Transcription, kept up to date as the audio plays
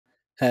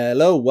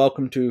Hello,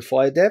 welcome to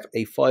FireDEV,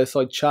 a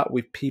fireside chat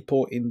with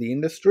people in the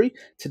industry.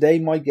 Today,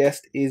 my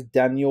guest is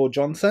Daniel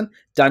Johnsen.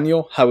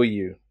 Daniel, how are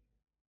you?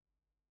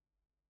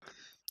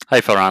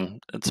 Hi, Farhan.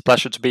 It's a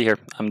pleasure to be here.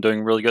 I'm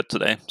doing really good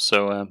today,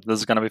 so this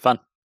is going to be fun.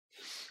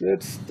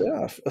 Good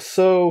stuff.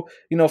 So,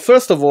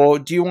 first of all,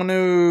 do you want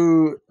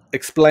to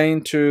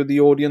explain to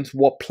the audience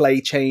what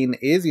PlayChain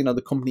is,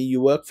 the company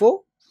you work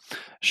for?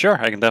 Sure,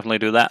 I can definitely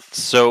do that.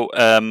 So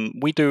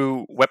we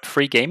do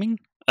Web3 gaming.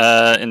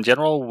 In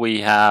general, we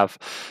have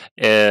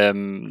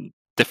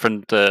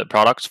different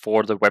products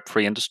for the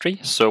Web3 industry.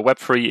 So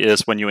Web3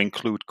 is when you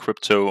include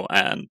crypto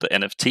and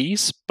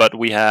NFTs, but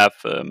we have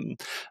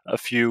a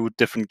few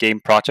different game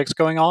projects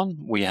going on.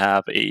 We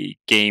have a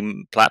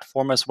game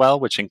platform as well,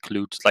 which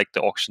includes like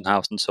the auction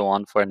house and so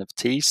on for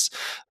NFTs.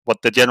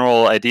 What the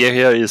general idea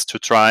here is to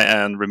try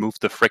and remove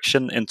the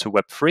friction into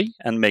Web3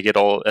 and make it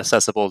all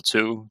accessible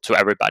to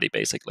everybody,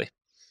 basically.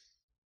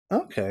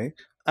 Okay.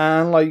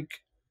 And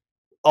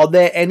are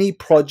there any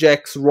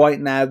projects right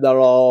now that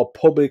are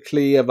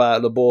publicly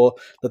available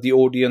that the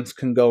audience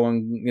can go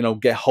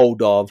and, get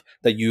hold of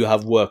that you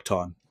have worked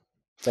on,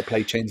 that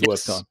PlayChain's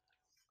worked Yes. on?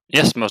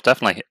 Yes, most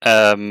definitely.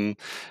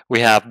 We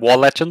have War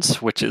Legends,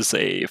 which is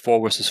a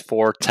 4 versus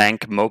 4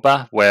 tank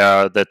MOBA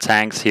where the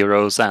tanks,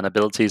 heroes, and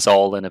abilities are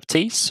all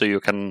NFTs. So you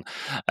can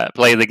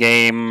play the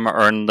game,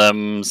 earn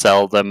them,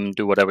 sell them,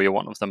 do whatever you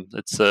want with them.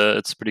 It's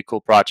a pretty cool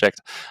project.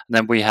 And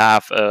then we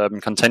have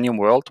Continuum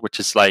World,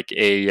 which is like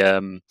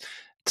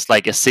it's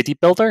like a city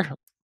builder,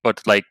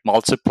 but like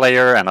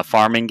multiplayer and a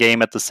farming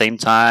game at the same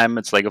time.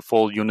 It's like a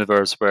full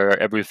universe where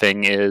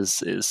everything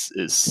is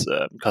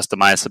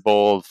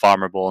customizable,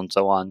 farmable, and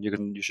so on.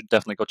 You should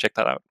definitely go check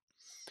that out.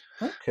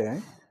 Okay.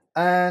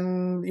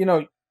 And,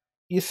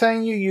 you're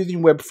saying you're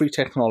using Web3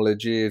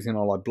 technologies, like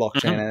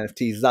blockchain, Mhm.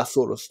 NFTs, that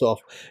sort of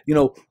stuff.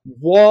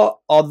 What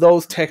are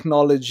those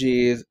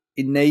technologies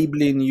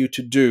enabling you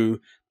to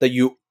do that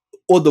you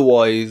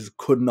otherwise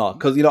could not?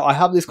 Because, I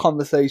have this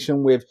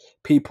conversation with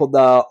people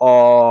that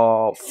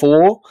are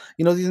for,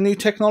 these new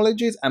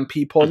technologies and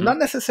people Mhm. not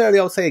necessarily,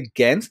 I would say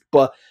against,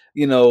 but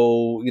they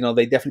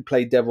definitely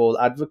play devil's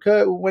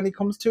advocate when it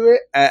comes to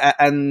it.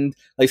 And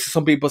like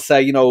some people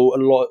say,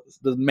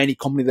 there's many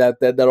companies out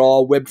there that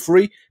are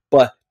Web3,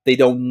 but they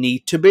don't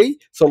need to be.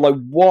 So, like,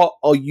 what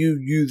are you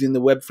using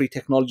the Web3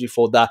 technology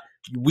for that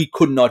we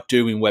could not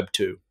do in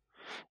Web2?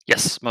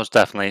 Yes, most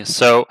definitely.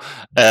 So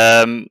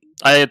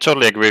I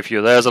totally agree with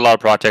you. There's a lot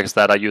of projects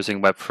that are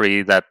using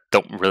Web3 that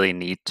don't really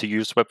need to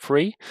use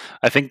Web3.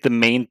 I think the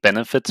main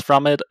benefits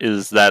from it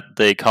is that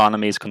the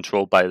economy is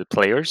controlled by the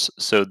players,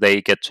 so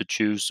they get to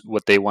choose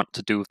what they want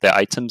to do with their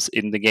items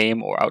in the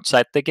game or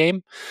outside the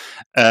game.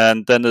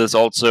 And then there's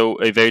also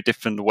a very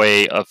different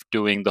way of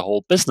doing the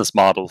whole business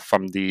model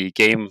from the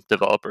game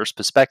developer's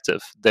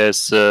perspective.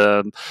 There's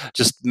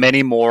just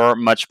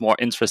much more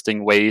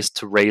interesting ways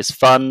to raise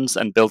funds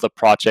and build a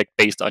project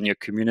based on your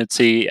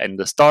community. In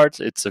the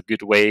start, it's a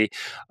good way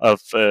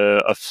of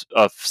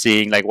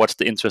seeing like what's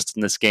the interest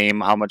in this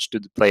game, how much do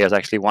the players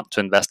actually want to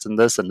invest in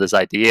this and this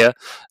idea.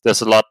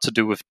 There's a lot to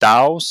do with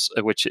DAOs,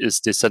 which is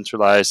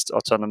decentralized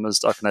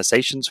autonomous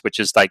organizations, which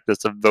is like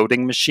there's a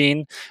voting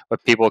machine where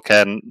people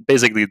can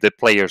basically the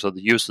players or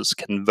the users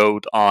can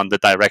vote on the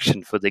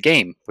direction for the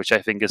game, which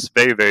I think is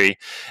very, very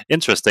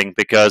interesting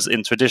because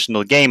in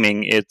traditional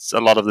gaming, it's a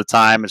lot of the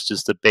time it's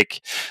just a big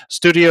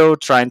studio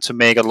trying to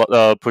make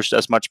push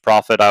as much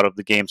profit out of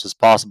the games as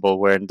possible.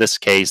 Where in this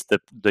case,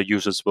 the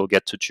users will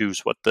get to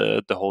choose what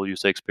the whole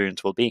user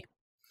experience will be.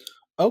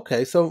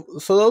 Okay, so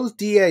those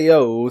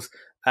DAOs,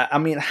 I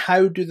mean,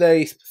 how do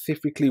they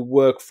specifically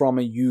work from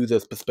a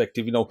user's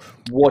perspective?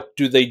 What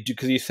do they do?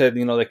 Because you said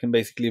they can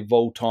basically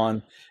vote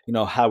on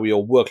how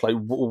it'll work. Like,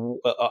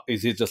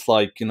 is it just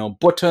like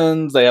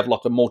buttons? They have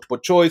like a multiple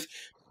choice.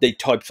 They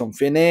type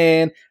something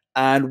in,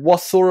 and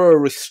what sort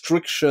of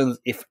restrictions,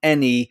 if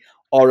any,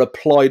 are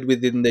applied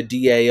within the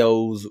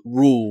DAO's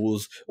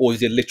rules, or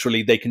is it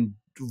literally they can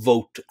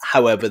vote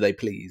however they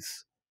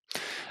please?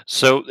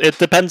 So it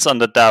depends on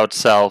the DAO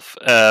itself.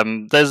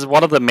 There's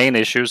one of the main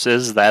issues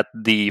is that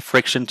the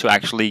friction to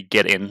actually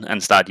get in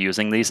and start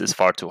using these is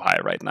far too high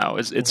right now.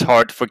 It's Mhm.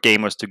 hard for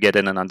gamers to get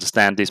in and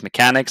understand these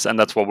mechanics, and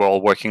that's what we're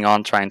all working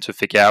on, trying to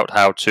figure out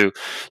how to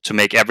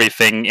make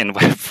everything in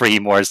Web3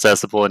 more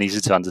accessible and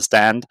easy to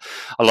understand.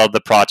 A lot of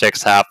the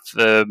projects have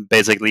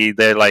basically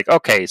they're like,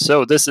 okay,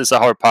 so this is a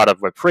hard part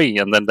of Web3,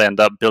 and then they end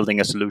up building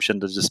a solution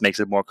that just makes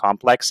it more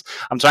complex.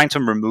 I'm trying to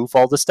remove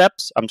all the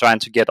steps. I'm trying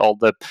to get all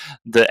the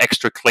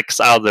extra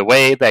clicks out of the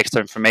way, the extra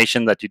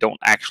information that you don't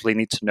actually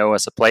need to know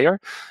as a player.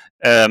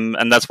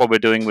 And that's what we're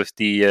doing with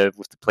the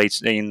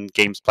PlayStation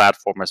Games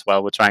platform as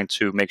well. We're trying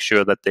to make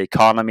sure that the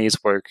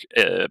economies work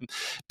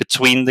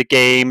between the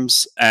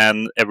games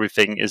and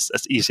everything is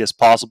as easy as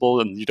possible,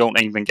 and you don't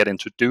even get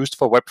introduced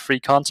for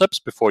Web3 concepts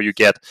before you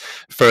get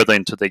further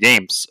into the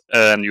games,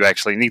 and you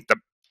actually need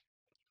them.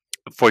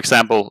 for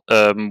example,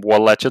 War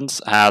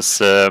Legends has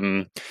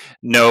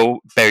no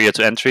barrier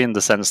to entry in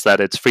the sense that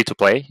it's free to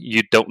play.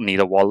 You don't need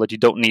a wallet. You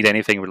don't need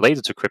anything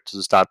related to crypto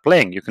to start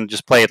playing. You can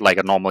just play it like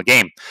a normal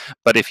game.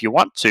 But if you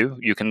want to,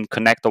 you can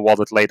connect the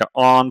wallet later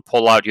on,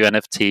 pull out your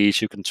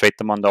NFTs. You can trade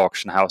them on the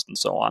auction house and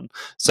so on.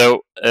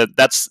 So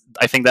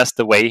I think that's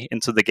the way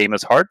into the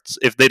gamer's hearts.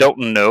 If they don't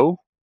know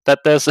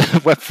that there's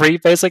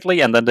Web3 basically,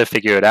 and then they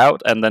figure it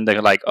out, and then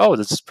they're like, "Oh,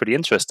 this is pretty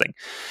interesting."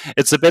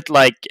 It's a bit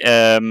like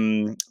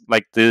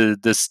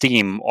the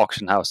Steam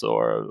auction house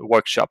or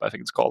workshop, I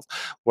think it's called,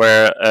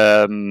 where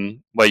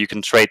you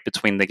can trade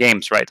between the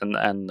games, right,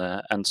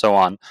 and so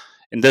on.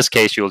 In this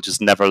case, you'll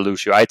just never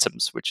lose your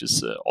items, which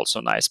is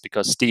also nice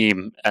because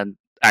Steam and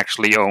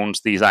actually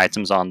owns these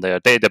items on their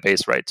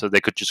database, right? So they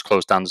could just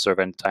close down the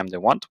server anytime they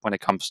want. When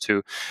it comes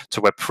to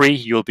Web3,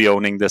 you'll be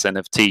owning this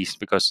NFTs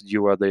because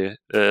you are the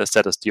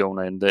set as the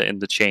owner in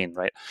the chain,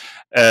 right?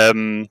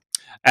 And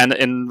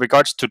in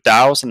regards to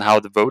DAOs and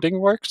how the voting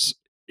works,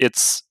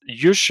 it's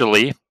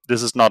usually,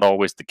 this is not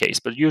always the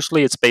case, but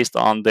usually it's based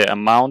on the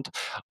amount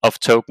of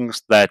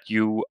tokens that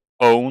you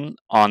own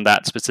on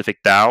that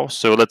specific DAO.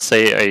 So let's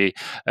say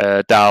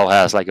a DAO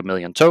has like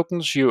 1,000,000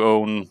 tokens, you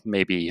own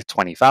maybe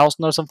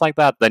 20,000 or something like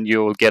that, then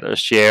you'll get a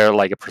share,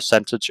 like a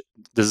percentage.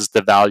 This is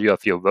the value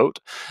of your vote,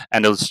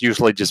 and it'll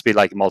usually just be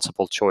like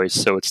multiple choice.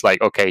 So it's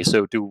like, okay,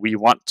 so do we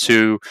want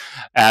to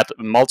add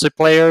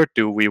multiplayer?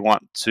 Do we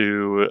want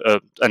to,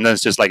 and then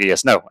it's just like a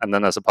yes, no, and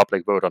then there's a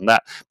public vote on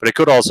that. But it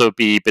could also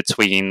be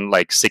between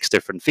like 6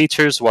 different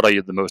features. What are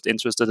you the most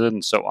interested in,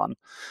 and so on.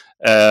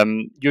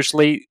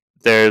 Usually,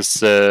 there's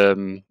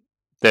the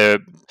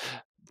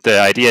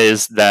idea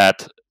is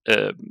that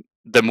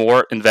the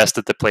more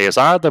invested the players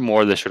are, the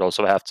more they should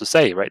also have to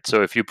say, right?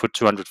 So if you put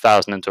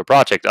 200,000 into a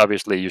project,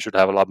 obviously you should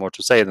have a lot more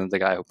to say than the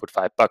guy who put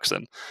 $5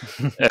 in.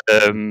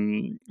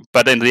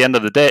 But in the end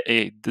of the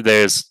day,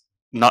 there's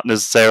not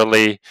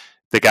necessarily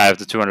the guy with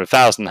the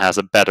 200,000 has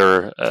a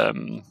better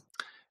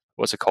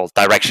what's it called,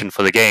 direction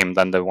for the game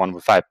than the one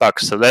with $5.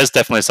 So there's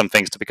definitely some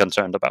things to be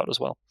concerned about as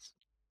well.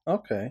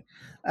 Okay,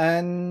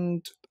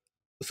 and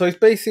so it's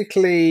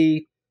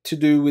basically to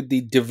do with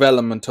the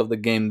development of the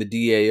game, the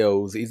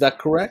DAOs. Is that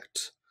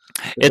correct?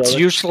 It's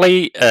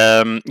usually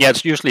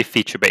it's usually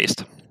feature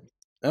based.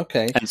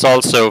 Okay. And it's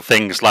also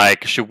things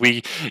like, should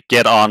we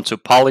get onto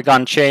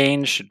Polygon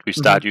chain? Should we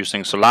start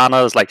using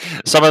Solana? It's like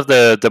some of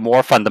the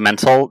more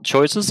fundamental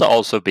choices are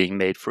also being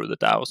made through the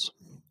DAOs.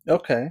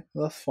 Okay,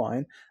 that's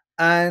fine.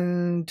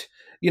 And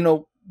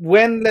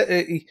when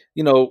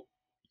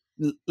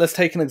let's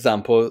take an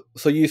example.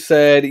 So you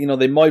said,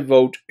 they might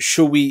vote,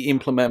 should we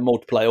implement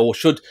multiplayer, or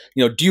should,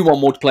 do you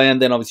want multiplayer?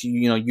 And then obviously,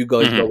 you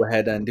guys go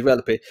ahead and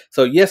develop it.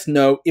 So yes,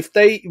 no. If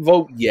they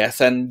vote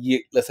yes, and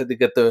let's say they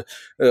get the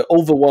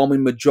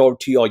overwhelming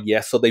majority or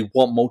yes, so they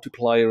want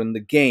multiplayer in the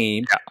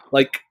game,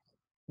 like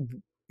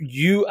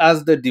you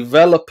as the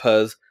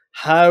developers,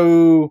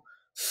 how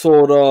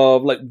sort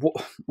of like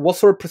what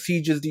sort of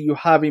procedures do you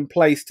have in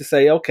place to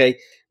say, okay,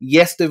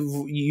 yes, the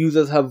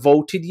users have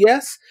voted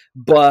yes,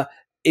 but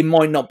it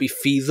might not be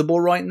feasible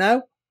right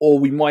now, or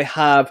we might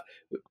have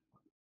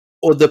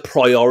other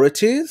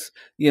priorities,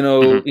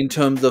 in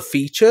terms of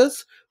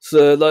features.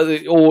 So,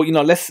 or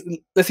let's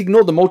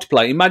ignore the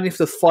multiplayer. Imagine if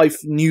there's 5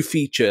 new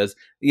features.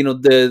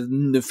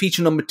 The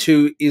feature number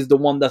 2 is the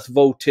one that's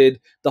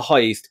voted the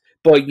highest.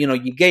 But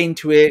you get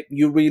into it,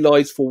 you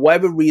realize for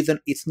whatever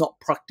reason it's not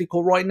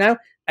practical right now,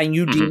 and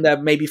you deem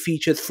that maybe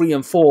features 3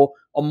 and 4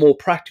 are more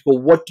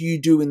practical. What do you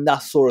do in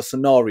that sort of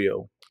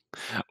scenario?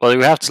 Well,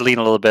 we have to lean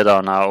a little bit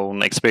on our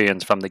own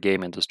experience from the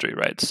game industry,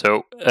 right?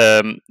 So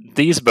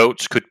these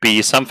votes could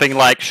be something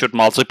like, should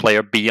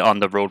multiplayer be on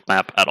the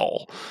roadmap at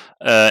all?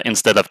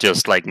 Instead of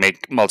just like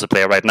make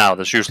multiplayer right now.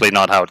 That's usually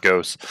not how it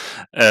goes.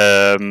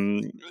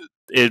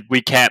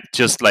 We can't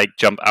just like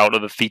jump out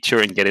of a feature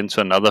and get into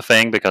another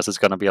thing, because it's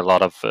going to be a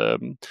lot of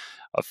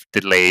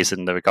delays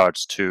in the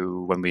regards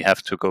to when we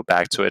have to go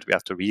back to it. We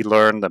have to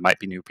relearn. There might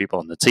be new people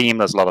on the team.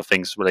 There's a lot of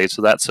things related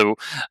to that. So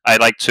I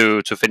like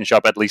to finish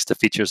up at least the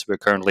features we're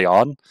currently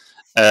on,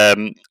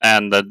 and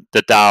the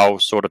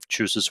DAO sort of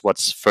chooses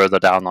what's further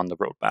down on the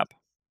roadmap.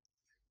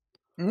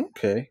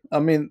 Okay, I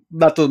mean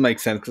that does make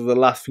sense, because the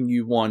last thing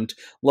you want,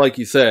 like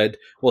you said,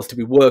 was to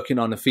be working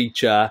on a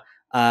feature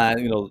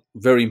and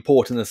very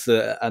important,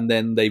 and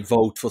then they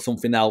vote for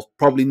something else,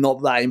 probably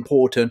not that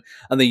important,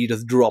 and then you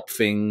just drop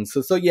things.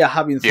 So yeah,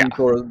 having some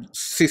sort of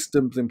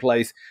systems in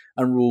place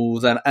and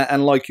rules,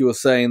 and like you were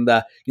saying,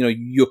 that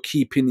you're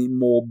keeping it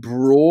more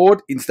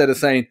broad instead of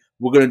saying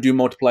we're going to do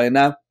multiplayer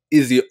now.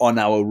 Is it on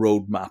our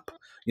roadmap?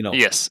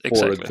 Yes,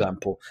 exactly. For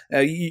example,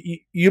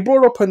 you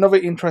brought up another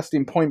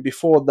interesting point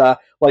before that,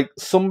 like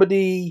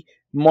somebody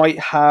might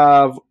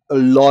have a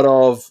lot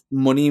of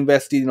money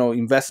invested,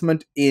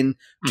 investment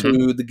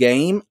into the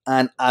game,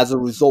 and as a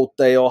result,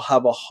 they all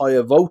have a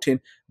higher voting.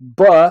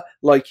 But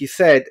like you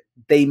said,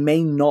 they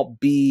may not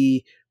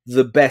be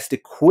the best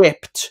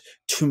equipped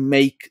to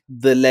make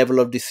the level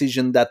of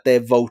decision that their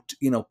vote,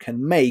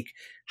 can make.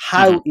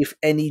 How, if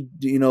any,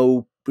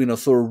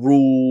 sort of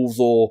rules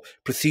or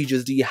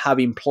procedures do you have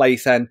in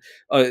place? And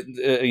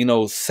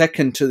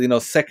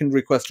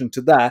secondary question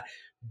to that,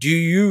 do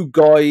you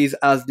guys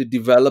as the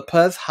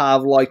developers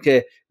have like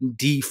a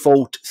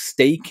default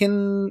stake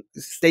in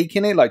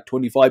it, like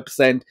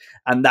 25%,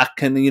 and that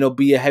can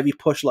be a heavy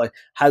push? Like,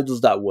 how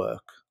does that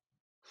work?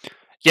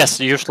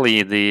 Yes,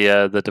 usually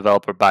the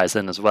developer buys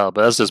in as well,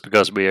 but that's just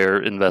because we are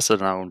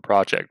invested in our own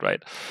project,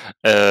 right?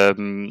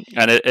 And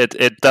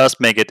it does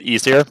make it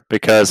easier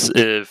because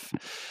if,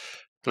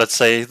 let's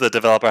say, the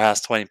developer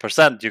has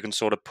 20%, you can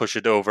sort of push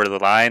it over the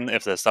line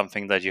if there's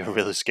something that you're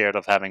really scared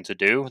of having to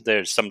do.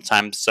 There's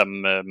sometimes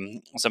some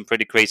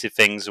pretty crazy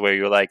things where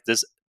you're like,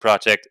 this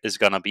project is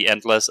going to be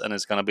endless and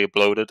it's going to be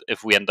bloated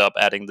if we end up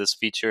adding this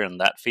feature and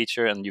that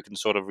feature, and you can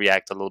sort of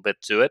react a little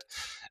bit to it.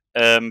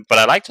 But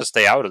I like to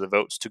stay out of the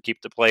votes to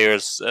keep the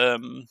players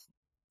in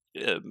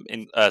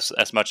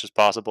as much as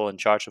possible in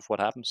charge of what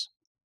happens.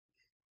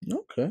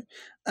 Okay.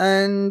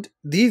 And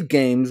these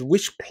games,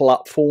 which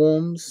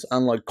platforms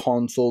and like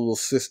consoles or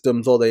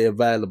systems are they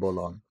available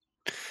on?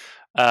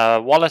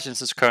 War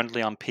Legends is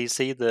currently on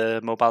PC. The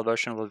mobile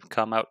version will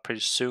come out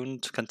pretty soon.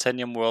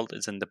 Continuum World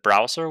is in the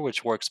browser,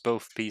 which works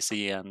both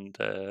PC and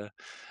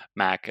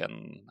Mac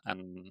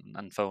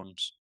and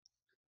phones.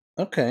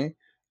 Okay.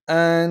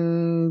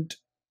 And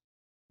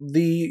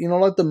the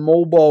like the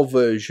mobile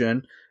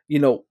version,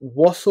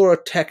 what sort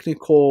of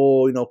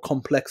technical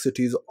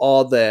complexities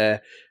are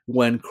there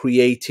when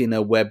creating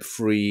a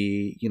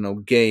web-free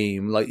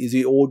game? Like, is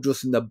it all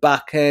just in the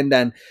back end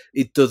and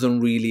it doesn't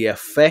really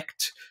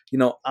affect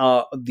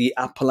the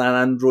Apple and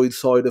Android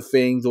side of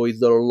things, or is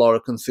there a lot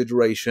of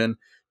consideration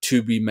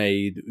to be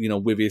made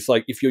with it? It's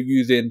like if you're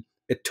using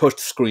a touch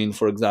screen,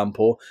 for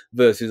example,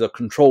 versus a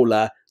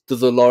controller,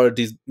 there's a lot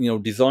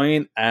of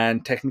design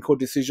and technical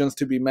decisions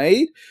to be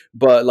made.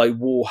 But like,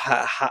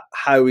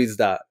 how is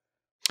that?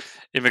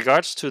 In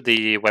regards to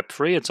the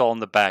Web3, it's all in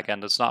the back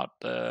end. It's not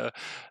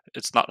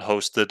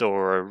hosted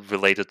or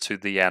related to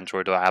the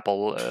Android or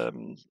Apple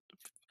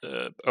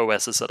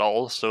OSs at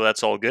all, so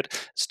that's all good.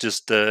 It's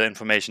just the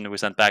information that we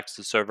send back to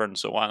the server and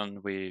so on,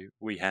 and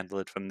we handle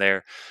it from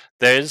there.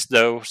 There is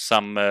though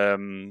some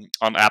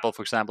on Apple,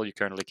 for example, you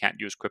currently can't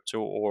use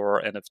crypto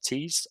or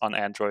NFTs. On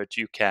Android,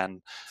 you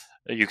can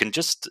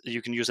use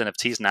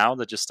NFTs now.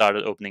 That just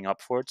started opening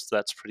up for it, so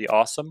that's pretty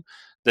awesome.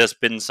 There's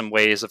been some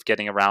ways of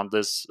getting around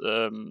this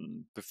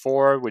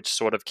before, which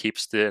sort of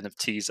keeps the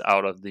NFTs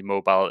out of the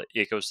mobile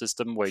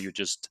ecosystem, where you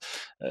just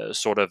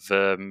sort of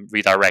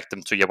redirect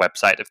them to your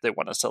website if they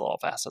want to sell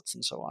off assets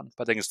and so on.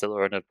 But they can still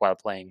earn it while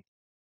playing.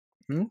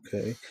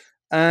 Okay.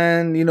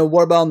 And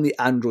what about on the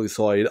Android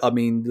side? I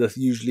mean, that's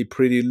usually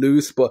pretty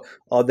loose, but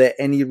are there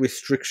any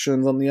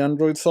restrictions on the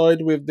Android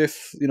side with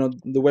this,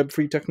 the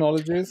Web3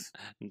 technologies?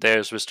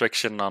 There's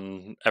restriction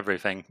on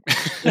everything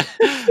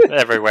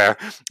everywhere,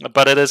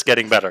 but it is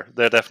getting better.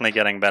 They're definitely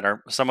getting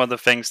better. Some of the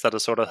things that are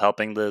sort of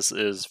helping this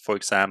is, for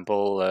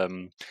example,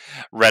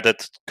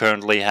 Reddit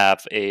currently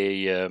have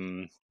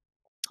a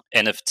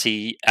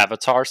NFT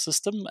avatar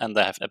system, and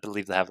I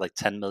believe they have like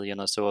 10 million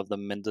or so of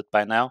them minted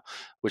by now,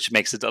 which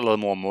makes it a little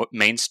more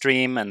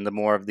mainstream. And the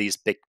more of these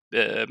big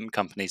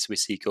companies we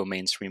see go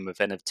mainstream with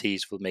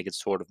NFTs will make it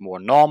sort of more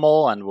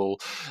normal, and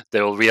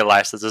they will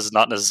realize that this is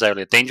not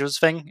necessarily a dangerous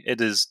thing. It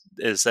is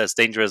as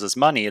dangerous as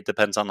money. It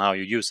depends on how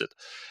you use it.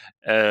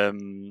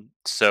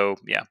 So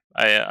yeah,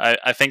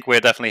 I think we're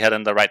definitely heading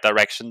in the right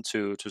direction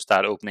to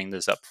start opening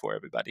this up for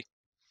everybody.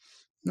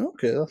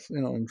 Okay, that's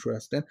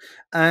interesting.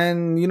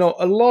 And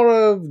a lot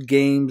of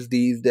games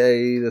these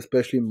days,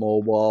 especially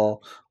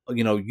mobile,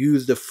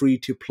 use the free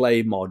to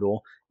play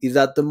model. Is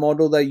that the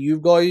model that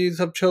you guys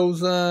have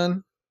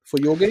chosen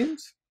for your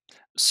games?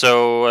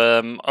 So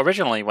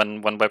originally,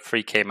 when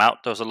Web3 came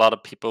out, there was a lot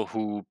of people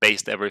who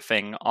based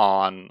everything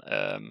on,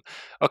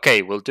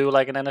 okay, we'll do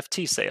like an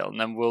NFT sale, and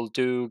then we'll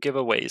do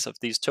giveaways of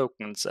these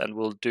tokens, and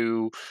we'll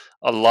do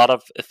a lot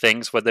of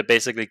things where they're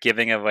basically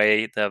giving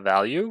away their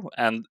value.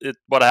 And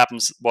what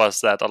happens was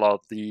that a lot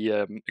of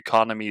the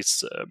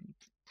economies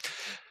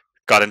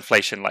got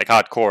inflation like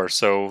hardcore.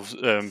 So,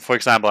 for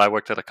example, I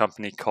worked at a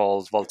company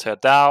called Voltaire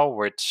DAO,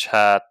 which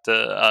had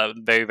a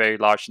very, very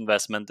large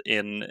investment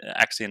in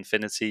Axie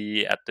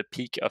Infinity at the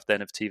peak of the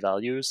NFT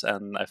values.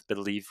 And I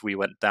believe we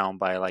went down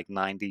by like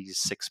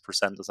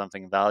 96% or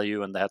something in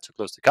value, and they had to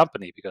close the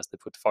company because they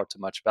put far too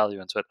much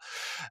value into it.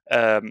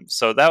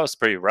 So that was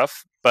pretty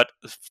rough. But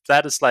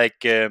that is like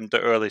the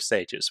early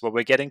stages. What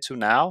we're getting to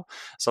now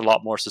is a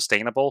lot more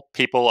sustainable.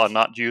 People are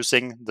not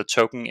using the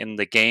token in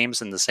the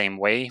games in the same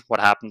way. What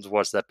happened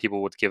was that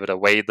people would give it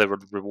away, the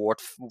reward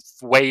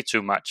way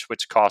too much,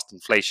 which caused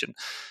inflation,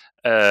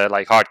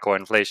 like hardcore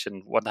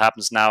inflation. What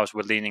happens now is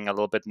we're leaning a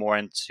little bit more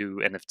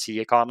into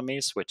NFT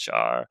economies, which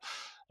are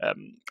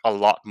a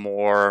lot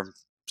more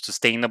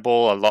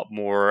sustainable, a lot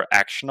more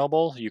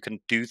actionable. You can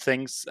do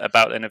things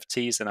about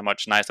NFTs in a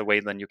much nicer way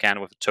than you can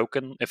with a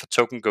token. If a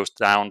token goes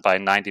down by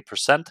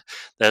 90%,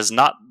 there's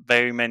not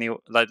very many,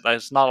 like,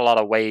 there's not a lot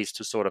of ways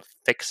to sort of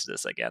fix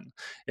this again.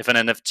 If an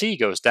NFT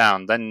goes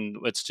down, then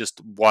it's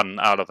just one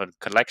out of a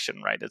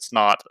collection, right? It's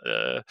not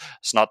the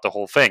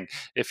whole thing.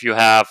 If you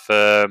have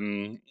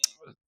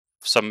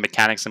some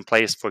mechanics in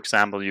place. For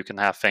example, you can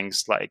have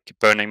things like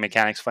burning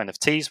mechanics for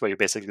NFTs, where you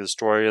basically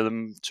destroy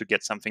them to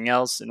get something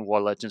else. In War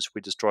Legends,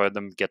 we destroy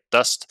them, get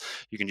dust.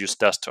 You can use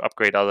dust to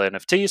upgrade other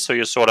NFTs. So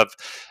you're sort of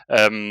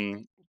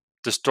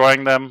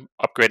destroying them,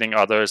 upgrading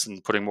others,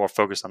 and putting more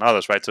focus on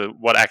others, right? So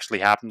what actually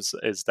happens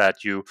is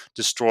that you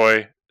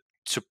destroy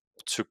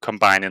to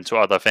combine into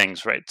other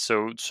things, right?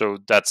 So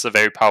that's a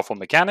very powerful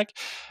mechanic.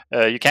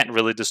 You can't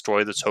really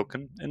destroy the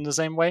token in the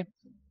same way.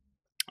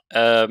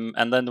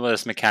 And then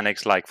there's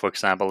mechanics like, for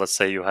example, let's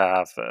say you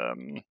have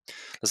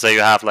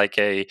like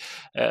a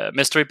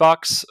mystery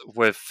box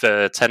with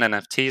 10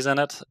 NFTs in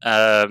it.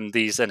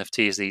 These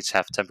NFTs each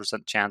have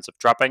 10% chance of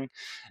dropping.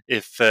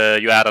 If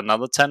you add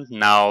another 10,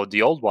 now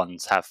the old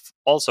ones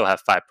also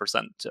have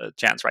 5%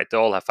 chance, right? They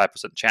all have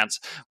 5% chance,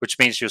 which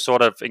means you're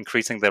sort of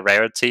increasing the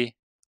rarity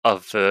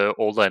of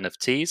older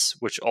NFTs,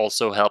 which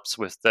also helps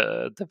with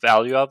the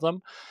value of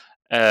them.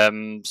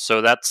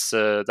 So that's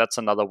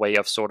another way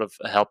of sort of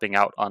helping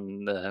out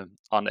on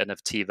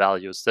NFT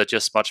values. They're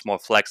just much more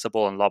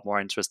flexible and a lot more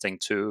interesting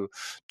to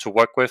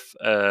work with.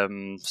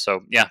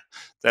 So yeah,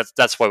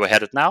 that's where we're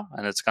headed now,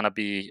 and it's going to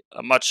be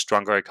a much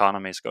stronger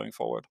economies going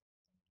forward.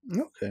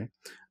 Okay.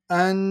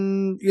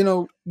 And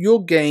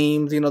your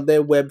games, they're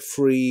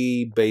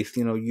Web3 based,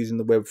 using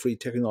the Web3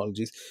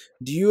 technologies.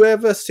 Do you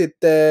ever sit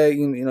there,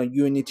 you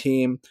and your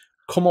team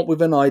come up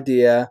with an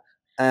idea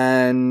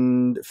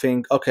and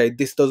think, okay,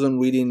 this doesn't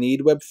really need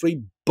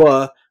Web3,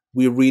 but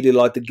we really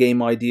like the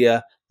game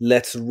idea,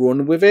 let's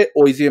run with it?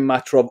 Or is it a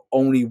matter of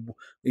only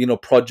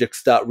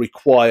projects that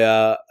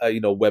require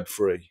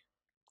Web3?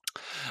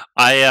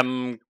 I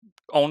am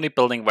only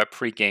building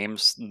Web3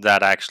 games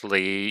that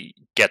actually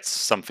gets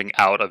something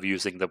out of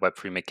using the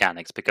Web3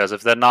 mechanics, because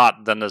if they're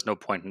not, then there's no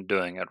point in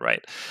doing it,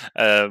 right?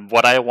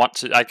 What I want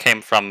to, I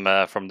came from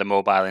the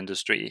mobile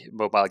industry,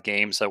 mobile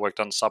games. I worked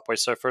on Subway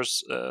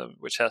Surfers,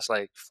 which has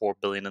like 4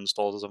 billion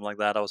installs or something like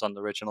that. I was on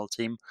the original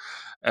team.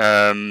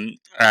 And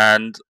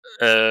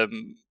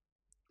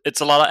it's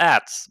a lot of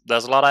ads.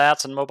 There's a lot of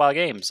ads in mobile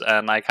games,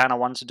 and I kind of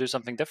wanted to do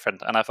something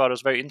different. And I thought it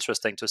was very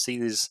interesting to see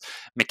these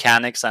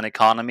mechanics and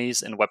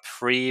economies in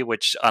Web3,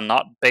 which are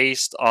not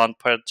based on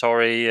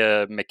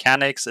predatory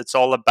mechanics. It's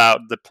all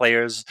about the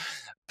players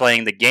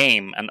playing the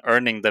game and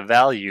earning the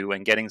value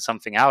and getting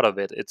something out of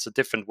it. It's a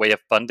different way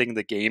of funding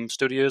the game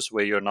studios,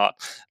 where you're not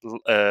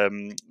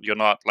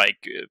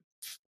like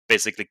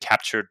basically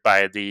captured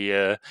by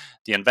the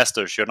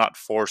investors. You're not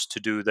forced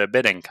to do the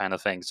bidding kind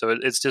of thing. So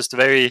it's just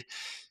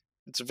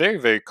it's very,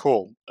 very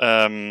cool.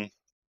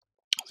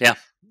 Yeah.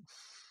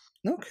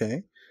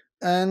 Okay.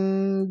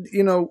 And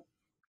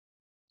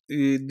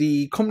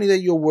the company that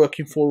you're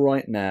working for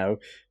right now,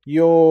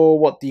 you're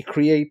what, the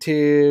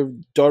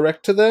creative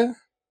director there?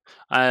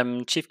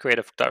 I'm chief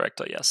creative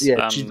director. Yes.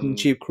 Yeah,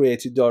 chief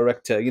creative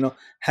director.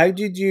 How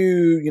did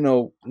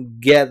you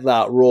get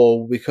that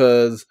role?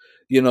 Because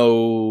you're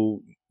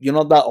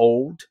not that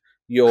old.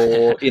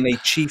 You're in a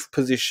chief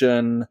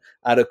position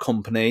at a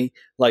company.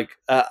 Like,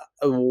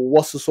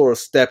 what's the sort of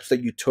steps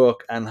that you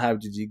took, and how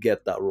did you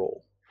get that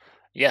role?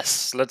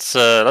 Yes. Let's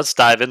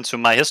dive into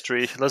my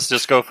history. Let's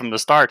just go from the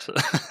start.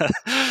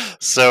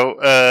 So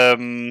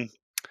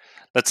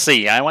let's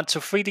see. I went to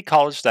 3D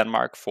College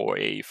Denmark for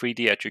a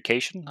 3D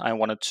education. I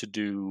wanted to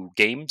do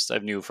games. I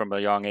knew from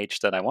a young age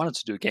that I wanted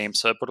to do games,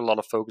 so I put a lot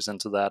of focus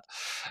into that.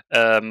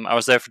 I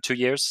was there for 2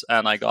 years,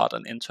 and I got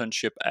an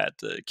internship at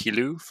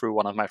Kilu through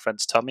one of my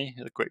friends, Tommy,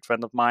 a great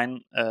friend of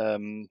mine.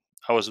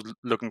 I was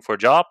looking for a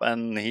job,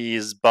 and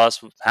his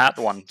boss had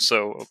one.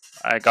 So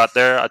I got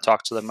there. I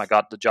talked to them. I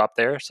got the job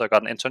there. So I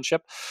got an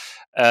internship.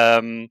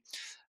 Um,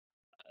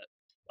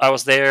 I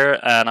was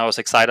there and I was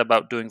excited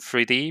about doing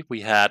 3D.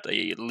 We had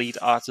a lead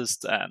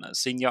artist and a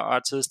senior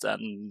artist,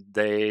 and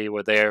they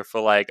were there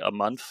for like a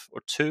month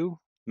or two,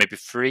 maybe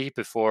three,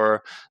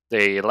 before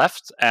they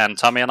left. And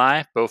Tommy and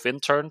I, both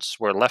interns,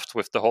 were left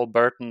with the whole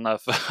burden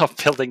of, of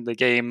building the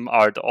game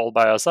art all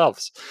by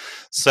ourselves.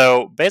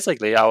 So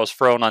basically, I was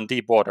thrown on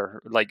deep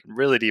water, like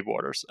really deep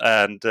waters.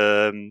 And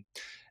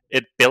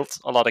it built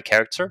a lot of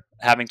character,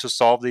 having to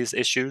solve these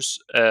issues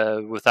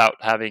without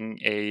having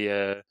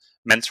a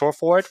mentor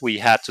for it. We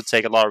had to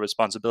take a lot of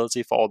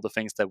responsibility for all the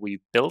things that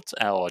we built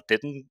or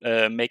didn't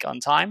make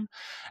on time.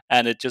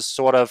 And it just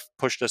sort of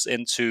pushed us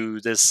into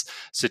this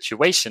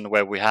situation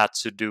where we had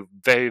to do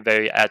very,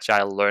 very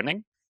agile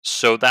learning.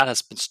 So that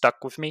has been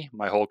stuck with me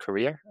my whole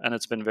career, and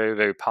it's been very,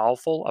 very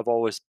powerful. I've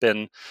always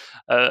been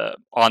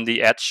on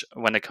the edge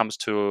when it comes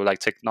to like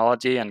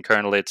technology, and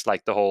currently it's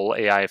like the whole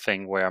AI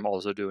thing where I'm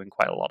also doing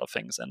quite a lot of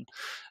things.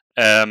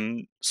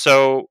 And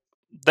so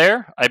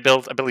there, I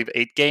built, I believe,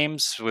 8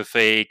 games with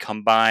a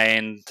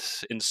combined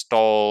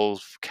install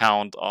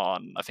count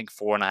on, I think,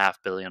 4.5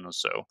 billion or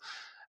so.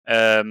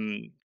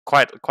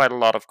 Quite a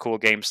lot of cool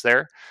games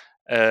there.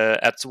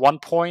 At one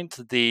point,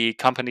 the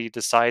company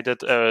decided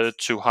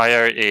to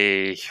hire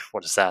a,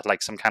 what is that,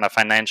 like some kind of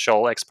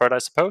financial expert, I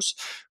suppose,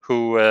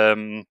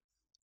 who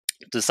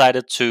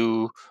decided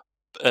to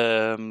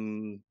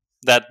um,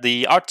 that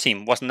the art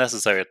team wasn't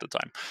necessary at the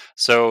time.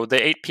 So the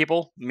 8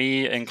 people,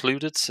 me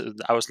included,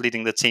 I was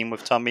leading the team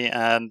with Tommy,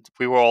 and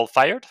we were all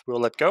fired. We were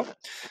let go,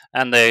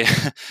 and they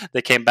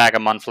they came back a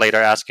month later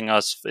asking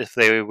us if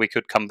we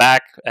could come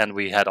back, and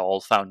we had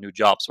all found new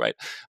jobs, right?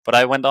 But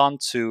I went on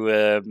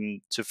to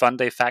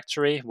FireDEV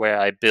Factory, where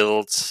I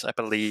built, I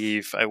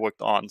believe, I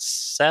worked on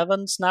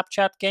 7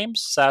 Snapchat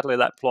games. Sadly,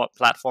 that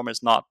platform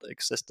is not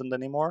existent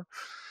anymore.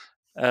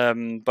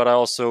 But I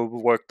also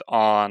worked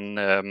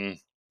on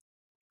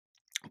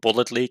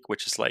Bullet League,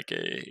 which is like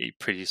a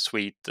pretty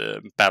sweet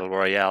battle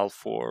royale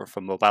for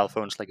mobile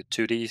phones, like a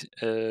 2D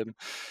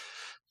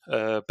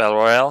battle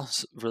royale.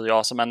 It's really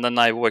awesome. And then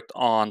I worked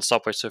on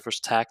Subway Surfers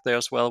Tag there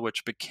as well,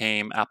 which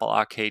became Apple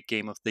Arcade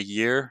Game of the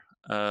Year.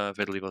 I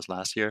believe it was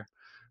last year.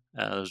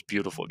 It was a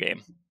beautiful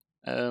game.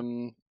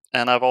 Um,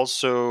 and I've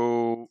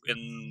also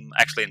in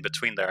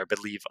between there, I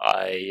believe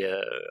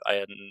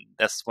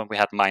that's when we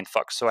had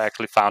Mindfuck. So I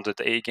actually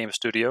founded a game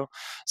studio.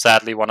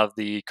 Sadly, one of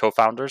the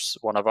co-founders,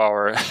 one of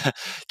our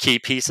key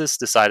pieces,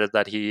 decided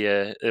that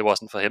it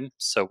wasn't for him.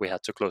 So we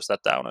had to close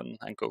that down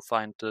and go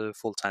find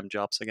full-time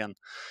jobs again.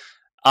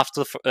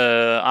 After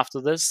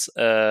this,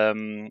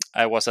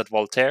 I was at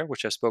Voltaire,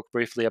 which I spoke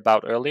briefly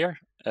about earlier.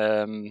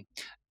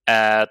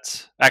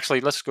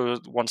 Actually, let's go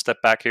one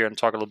step back here and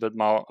talk a little bit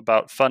more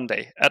about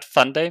FireDEV. At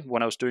FireDEV,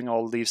 when I was doing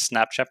all these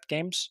Snapchat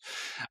games,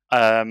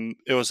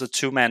 it was a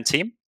 2-man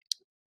team.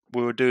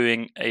 We were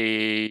doing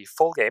a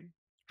full game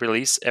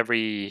release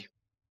every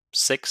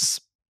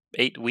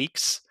 6-8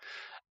 weeks.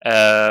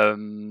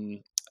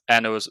 And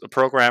it was a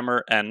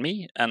programmer and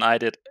me, and I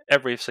did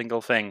every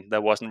single thing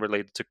that wasn't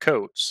related to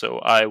code. So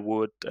I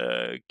would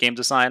game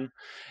design,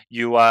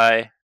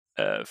 UI,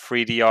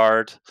 3D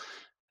art,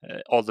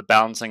 all the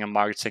balancing and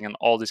marketing and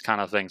all these kind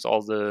of things,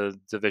 all the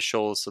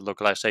visuals, the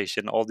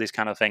localization, all these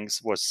kind of things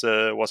was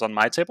on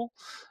my table.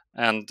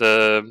 And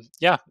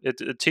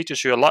it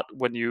teaches you a lot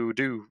when you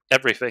do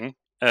everything.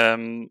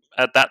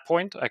 At that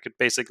point, I could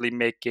basically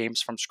make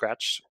games from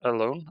scratch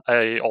alone.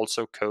 I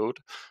also code,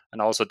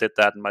 and I also did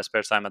that in my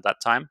spare time at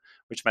that time,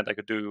 which meant I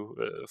could do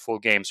full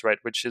games, right?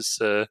 Which is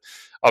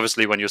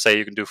obviously, when you say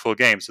you can do full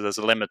games, so there's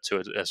a limit to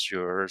it as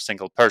you're a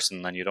single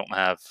person and you don't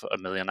have a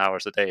million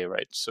hours a day,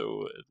 right?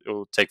 So it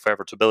will take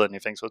forever to build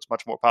anything. So it's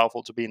much more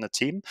powerful to be in a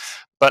team.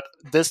 But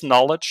this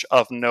knowledge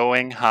of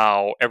knowing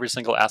how every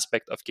single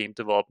aspect of game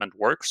development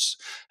works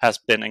has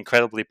been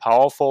incredibly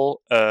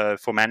powerful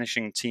for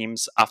managing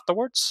teams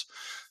afterwards.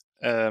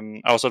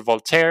 I was at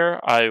Voltaire.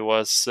 I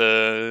was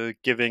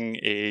giving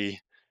a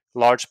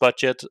large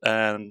budget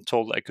and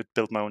told I could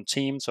build my own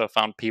team. So I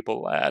found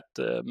people at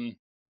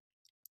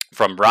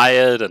from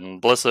Riot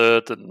and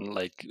Blizzard and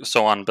like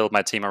so on, build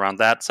my team around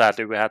that.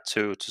 Sadly, we had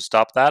to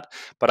stop that.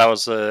 But I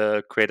was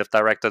a creative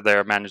director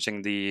there,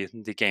 managing the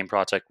game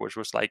project, which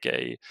was like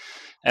an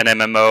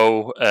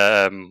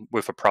MMO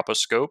with a proper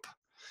scope.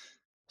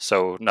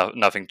 So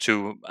nothing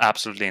too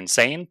absolutely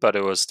insane, but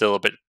it was still a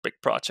big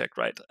project,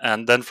 right?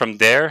 And then from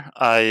there,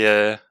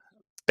 I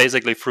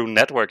basically through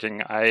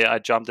networking, I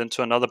jumped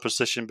into another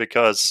position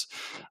because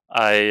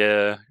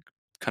I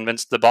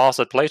convinced the boss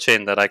at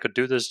PlayChain that I could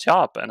do this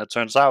job, and it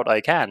turns out I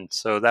can.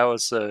 So that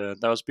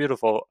was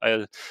beautiful.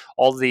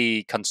 All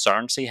the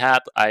concerns he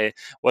had, I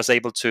was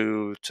able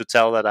to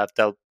tell that I've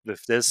dealt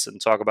with this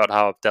and talk about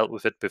how I've dealt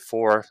with it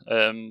before,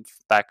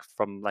 back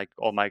from like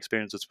all my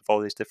experiences with all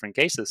these different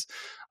cases.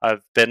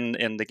 I've been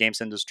in the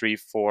games industry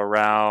for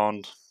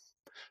around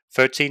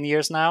 13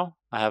 years now.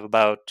 I have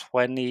about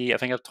 20, I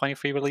think I have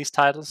 23 release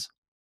titles.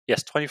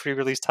 Yes, 23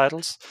 release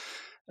titles,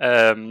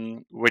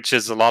 which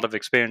is a lot of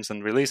experience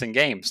in releasing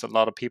games. A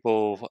lot of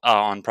people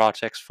are on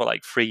projects for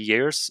like 3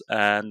 years,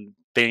 and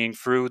being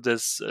through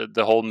this,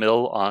 the whole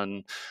mill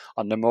on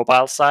the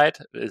mobile side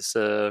is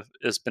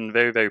has been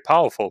very, very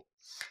powerful.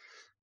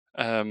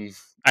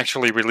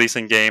 Actually,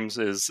 releasing games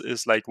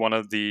is like one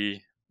of the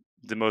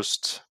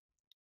most,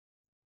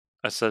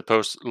 I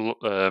suppose,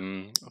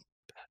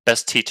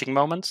 best teaching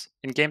moments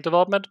in game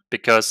development,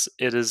 because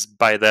it is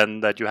by then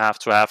that you have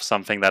to have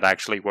something that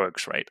actually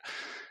works, right?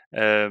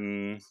 A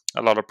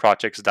lot of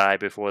projects die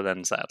before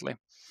then, sadly.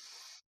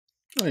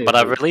 Oh, yeah, But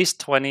I've released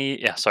 20.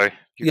 Yeah, sorry,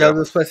 you yeah, I go.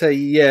 was supposed to say,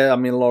 yeah. I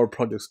mean, a lot of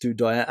projects do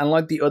die, and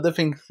like the other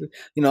thing,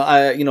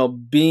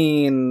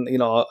 being,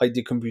 I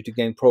did computer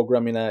game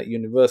programming at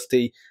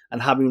university,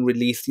 and having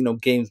released,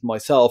 games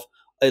myself,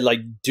 I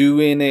like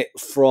doing it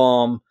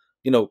from,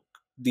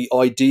 the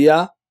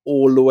idea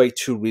all the way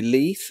to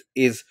release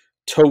is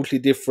totally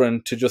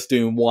different to just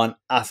doing one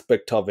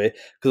aspect of it.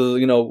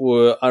 Because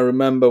I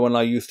remember when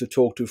I used to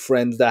talk to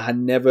friends that had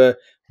never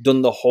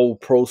done the whole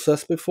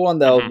process before,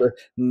 and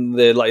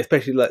they're like,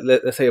 especially like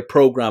let's say a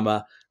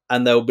programmer,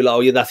 and they'll be like, oh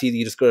yeah, that's easy,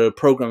 you just go to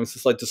program. It's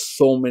just like there's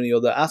so many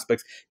other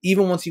aspects.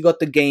 Even once you got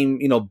the game,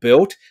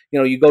 built,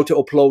 you go to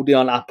upload it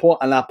on Apple,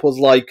 and Apple's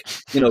like,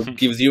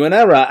 gives you an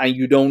error, and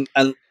you don't,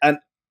 and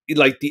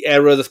like the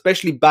errors,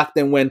 especially back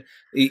then when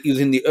it was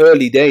in the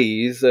early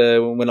days,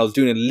 when I was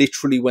doing it,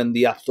 literally when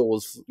the App Store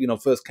was,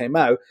 first came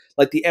out,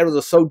 like the errors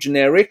are so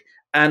generic,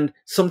 and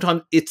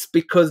sometimes it's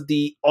because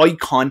the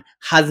icon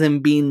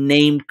hasn't been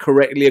named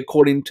correctly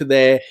according to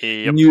their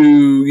Yep.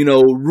 new,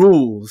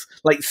 rules.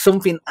 Like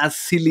something as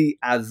silly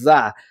as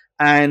that,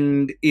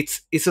 and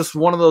it's just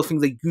one of those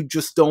things that you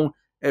just don't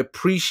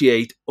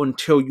appreciate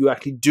until you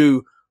actually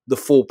do the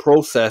full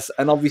process.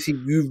 And obviously,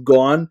 you've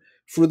gone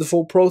through the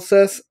full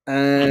process,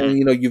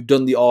 Mhm. and you've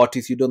done the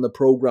artist, you've done the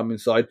programming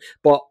side.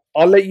 But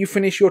I'll let you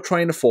finish your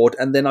train of thought,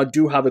 and then I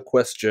do have a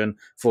question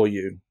for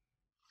you.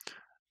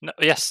 No,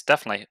 yes,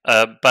 definitely.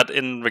 But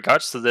in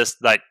regards to this,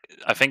 like,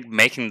 I think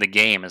making the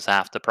game is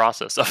half the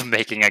process of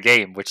making a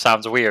game, which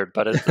sounds weird,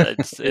 but it's It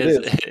it's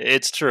is.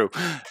 it's true.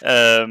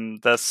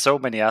 There's so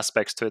many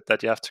aspects to it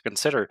that you have to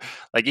consider.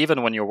 Like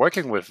even when you're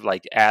working with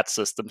like ad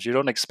systems, you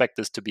don't expect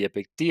this to be a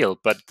big deal,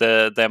 but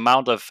the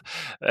amount of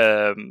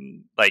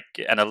like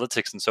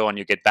analytics and so on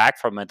you get back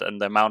from it, and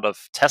the amount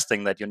of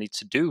testing that you need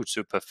to do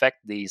to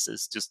perfect these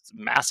is just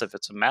massive.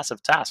 It's a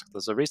massive task.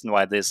 There's a reason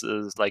why this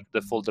is like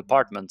the full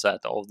departments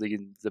at all the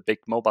big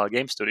mobile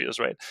game studios,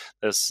 right?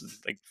 There's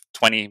like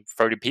 20,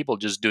 30 people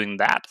just doing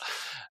that.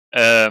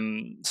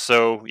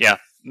 So yeah,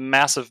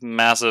 massive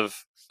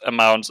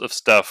amounts of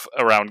stuff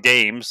around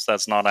games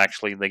that's not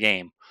actually the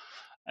game.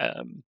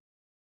 Um,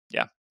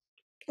 yeah.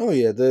 Oh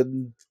yeah,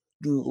 the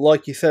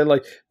like you said,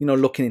 like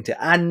looking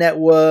into ad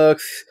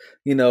networks,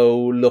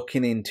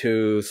 looking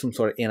into some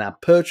sort of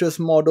in-app purchase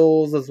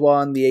models as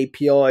well, and the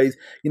APIs,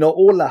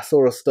 all that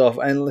sort of stuff.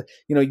 And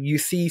you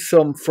see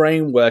some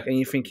framework, and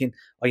you're thinking,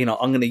 oh,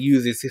 I'm going to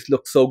use this. This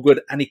looks so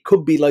good, and it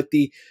could be like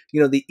the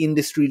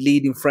industry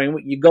leading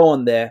framework. You go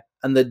on there,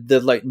 and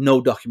there's like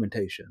no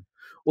documentation,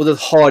 or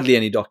there's hardly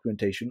any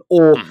documentation,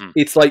 or Hmm.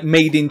 it's like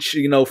made in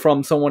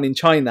from someone in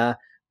China,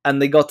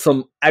 and they got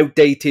some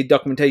outdated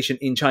documentation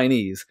in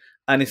Chinese,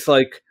 and it's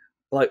like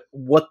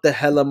what the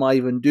hell am I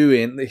even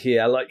doing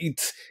here? Like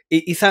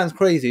it sounds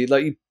crazy.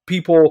 Like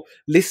people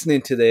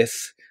listening to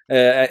this,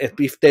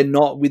 if they're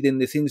not within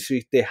this industry,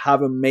 if they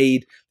haven't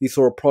made these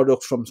sort of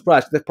products from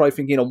scratch, they're probably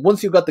thinking,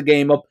 once you got the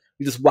game up,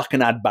 you just whack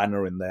an ad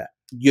banner in there,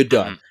 you're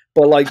done. Hmm.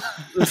 But like,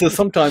 so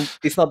sometimes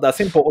it's not that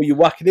simple, or you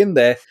whack it in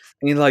there,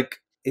 and you're like,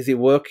 is it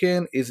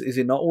working? Is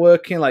it not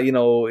working? Like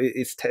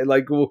it's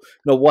like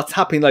what's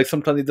happening? Like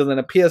sometimes it doesn't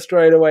appear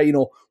straight away.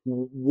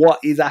 What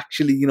is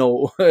actually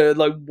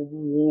like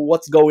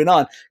what's going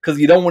on? Because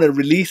you don't want to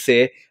release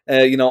it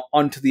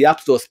onto the App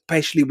Store,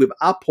 especially with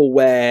Apple,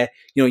 where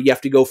you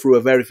have to go through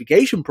a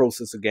verification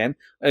process again.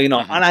 Hmm.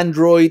 On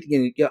Android,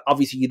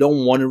 obviously you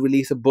don't want to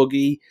release a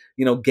buggy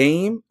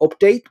game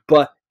update,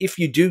 but if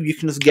you do, you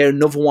can just get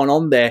another one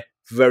on there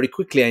very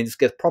quickly and it just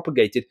gets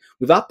propagated.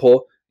 With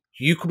Apple,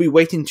 you could be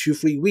waiting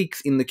 2-3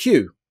 weeks in the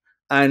queue.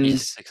 And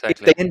Yes, if they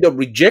exactly. end up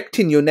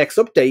rejecting your next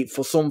update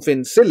for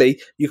something silly,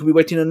 you could be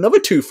waiting another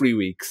 2-3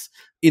 weeks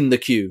in the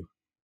queue.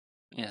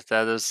 Yes,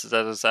 that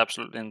is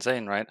absolutely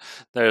insane, right?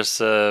 There's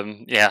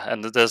yeah,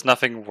 and there's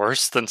nothing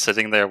worse than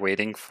sitting there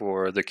waiting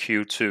for the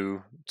queue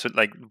to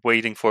like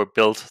waiting for a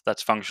build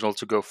that's functional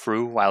to go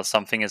through while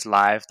something is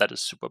live that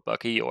is super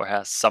buggy or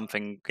has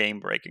something game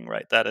breaking,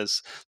 right? That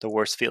is the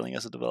worst feeling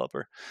as a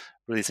developer,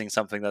 releasing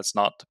something that's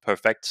not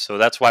perfect. So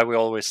that's why we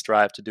always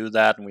strive to do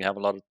that, and we have a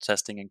lot of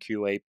testing and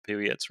QA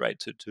periods, right,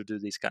 to do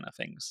these kind of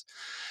things.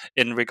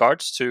 In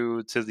regards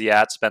to the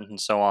ad spend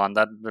and so on,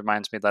 that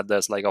reminds me that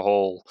there's like a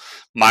whole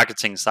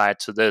marketing side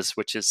to this,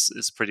 which is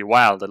pretty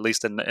wild, at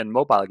least in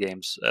mobile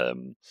games.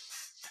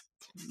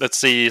 Let's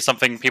see,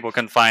 something people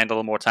can find a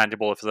little more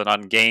tangible if they're not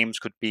in games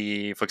could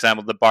be, for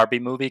example, the Barbie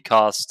movie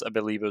cost, I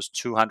believe, it was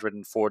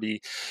 $240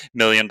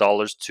 million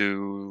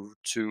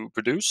to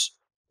produce,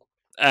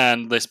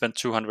 and they spent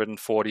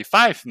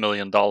 $245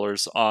 million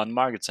on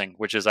marketing,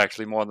 which is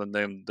actually more than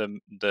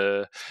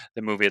the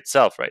movie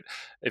itself, right?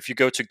 If you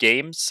go to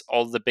games,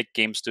 all the big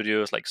game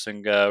studios like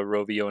Zynga,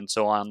 Rovio, and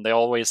so on, they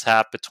always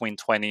have between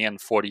 20 and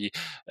 40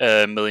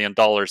 million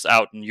dollars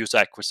out in user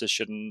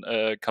acquisition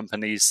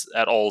companies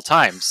at all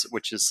times,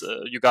 which is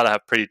you got to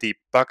have pretty deep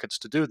buckets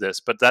to do this.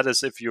 But that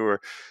is if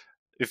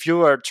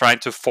you are trying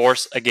to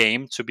force a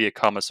game to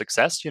become a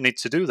success, you need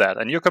to do that,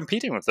 and you're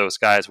competing with those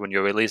guys when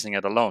you're releasing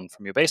it alone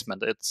from your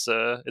basement. It's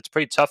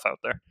pretty tough out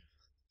there.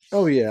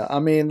 Oh yeah, I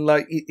mean,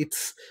 like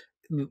it's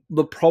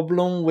the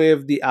problem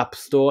with the App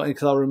Store,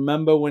 because I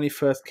remember when it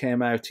first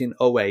came out in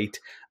 '08,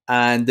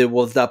 and there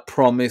was that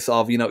promise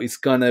of it's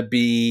gonna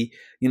be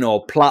a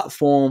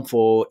platform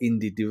for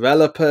indie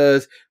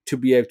developers to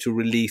be able to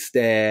release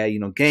their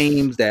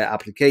games, their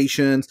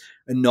applications,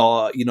 and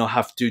not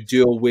have to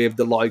deal with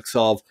the likes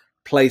of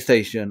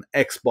PlayStation,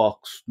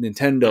 Xbox, Hmm.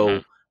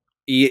 Nintendo,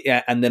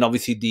 and then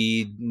obviously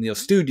the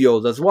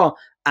studios as well.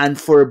 And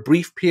for a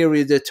brief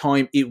period of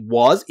time, it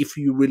was. If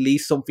you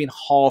release something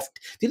half,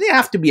 didn't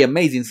have to be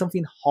amazing,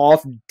 something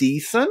half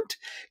decent,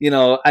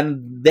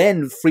 and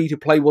then free to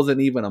play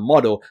wasn't even a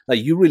model.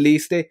 Like, you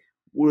released it,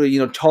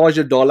 charge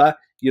 $1,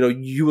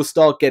 you will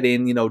start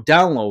getting,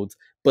 downloads.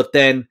 But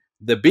then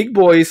the big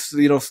boys,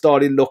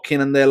 started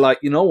looking, and they're like,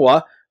 you know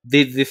what?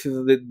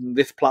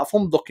 This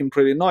platform's looking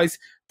pretty nice.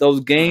 Those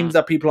Hmm. games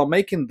that people are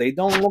making, they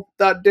don't look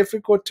that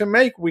difficult to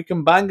make. We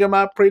can bang them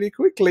out pretty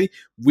quickly.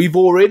 We've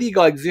already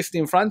got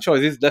existing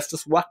franchises. Let's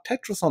just whack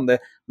Tetris on there.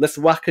 Let's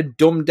whack a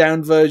dumbed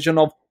down version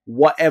of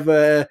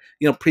whatever,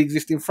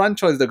 pre-existing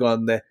franchise they got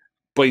on there.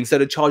 But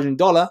instead of charging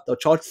 $1, they'll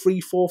charge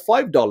 $3, $4,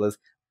 $5,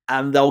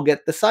 and they'll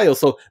get the sale.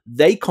 So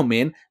they come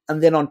in,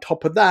 and then on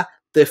top of that,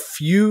 the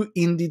few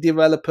indie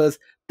developers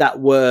that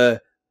were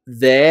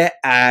there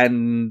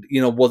and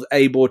was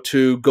able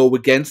to go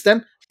against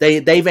them,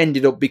 they've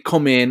ended up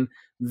becoming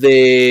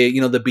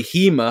the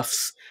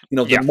behemoths,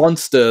 the Yeah.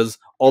 monsters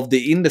of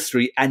the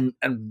industry. And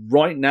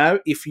right now,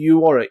 if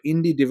you are an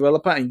indie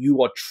developer and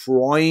you are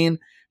trying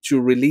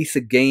to release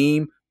a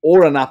game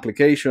or an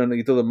application,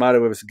 it doesn't matter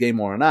whether it's a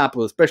game or an app,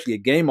 but especially a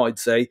game, I'd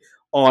say,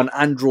 on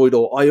Android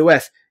or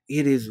iOS,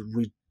 it is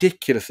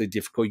ridiculously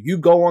difficult. You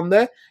go on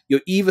there,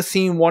 you're either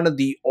seeing one of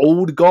the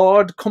old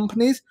guard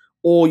companies,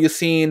 or you're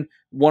seeing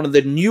one of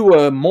the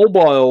newer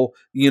mobile,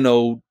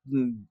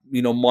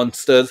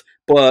 monsters.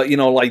 But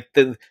like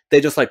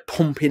they're just like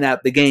pumping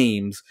out the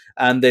games,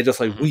 and they're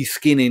just like Hmm.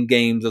 reskinning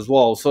games as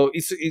well. So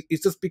it's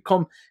just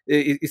become,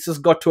 it's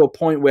just got to a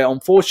point where,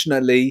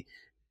 unfortunately,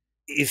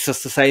 it's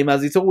just the same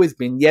as it's always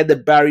been. Yeah, the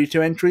barrier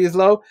to entry is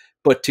low,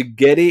 but to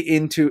get it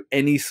into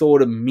any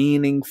sort of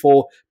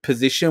meaningful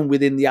position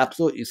within the App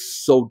Store is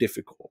so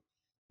difficult.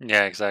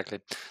 Yeah, exactly.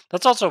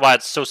 That's also why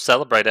it's so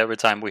celebrated every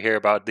time we hear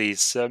about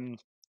these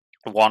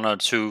one or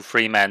two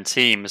three-man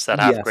teams that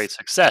have Yes. great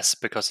success,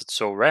 because it's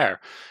so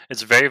rare.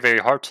 It's very, very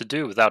hard to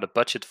do without a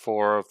budget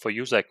for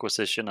user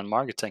acquisition and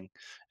marketing.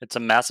 It's a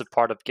massive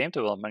part of game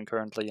development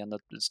currently, and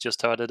it's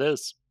just how it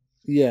is.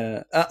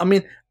 Yeah, I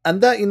mean,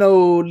 and that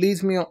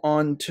leads me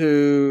on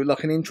to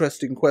like an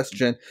interesting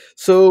question.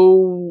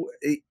 So,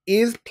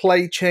 is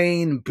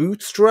PlayChain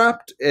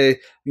bootstrapped?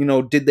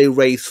 Did they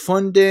raise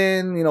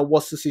funding?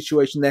 What's the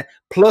situation there?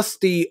 Plus,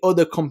 the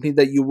other company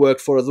that you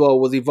worked for as well,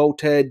 was it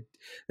Voltaire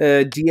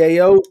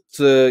DAO?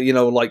 So,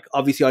 like,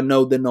 obviously, I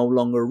know they're no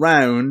longer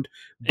around,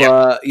 Yep,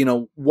 but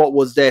what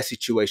was their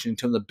situation in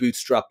terms of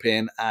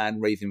bootstrapping and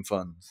raising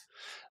funds?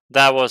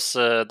 that was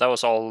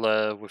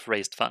all with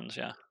raised funds.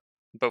 Yeah,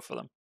 both of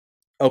them.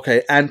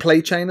 Okay, and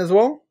PlayChain as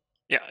well.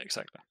 Yeah,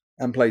 exactly.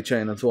 And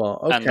PlayChain as well.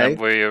 And then Okay.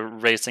 we're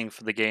racing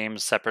for the game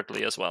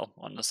separately as well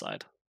on the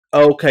side.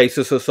 Okay,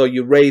 so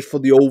you raise for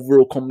the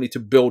overall company to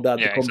build out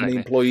the Yeah, company exactly.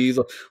 employees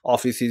or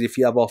offices if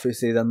you have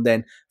offices, and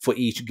then for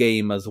each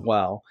game as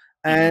well.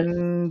 Hmm.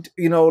 And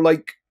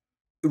like,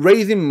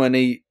 raising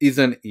money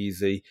isn't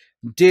easy.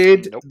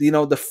 Did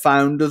Nope. the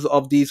founders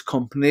of these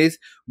companies,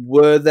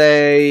 were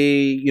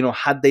they,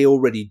 had they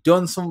already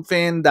done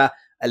something that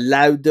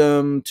allowed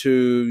them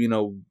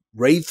to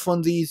raise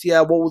funds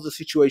easier? What was the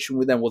situation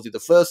with them? Was it the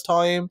first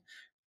time?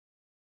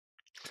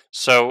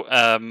 So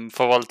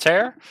for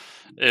Voltaire,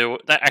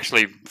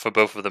 actually for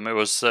both of them, it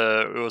was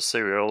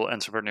serial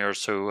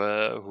entrepreneurs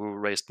who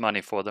raised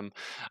money for them.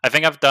 I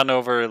think I've done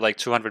over like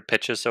 200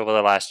 pitches over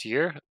the last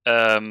year.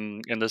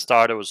 In the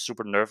start, it was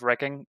super nerve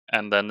wracking,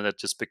 and then it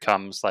just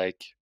becomes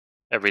like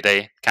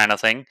everyday kind of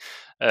thing.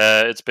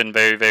 It's been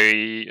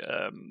very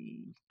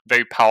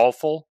very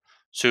powerful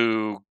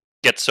to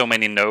get so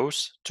many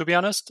no's. To be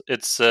honest,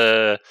 it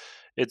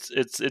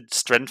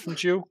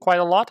strengthens you quite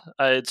a lot.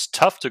 It's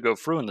tough to go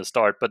through in the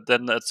start, but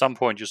then at some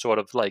point you sort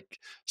of like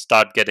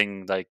start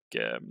getting like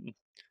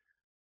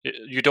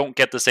you don't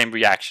get the same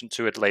reaction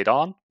to it later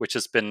on, which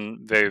has been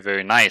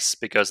very nice,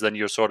 because then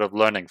you're sort of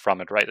learning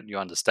from it, right? And you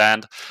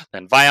understand the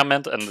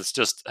environment, and it's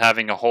just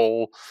having a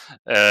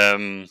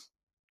um,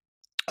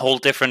 whole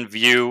different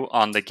view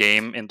on the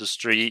game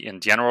industry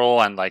in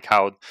general, and like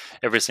how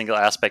every single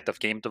aspect of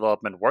game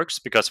development works.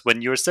 Because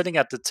when you're sitting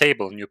at the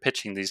table and you're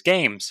pitching these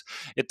games,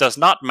 it does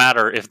not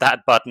matter if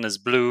that button is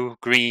blue,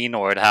 green,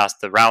 or it has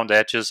the round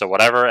edges or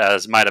whatever,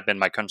 as might have been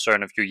my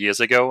concern a few years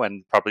ago,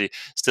 and probably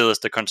still is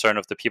the concern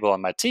of the people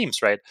on my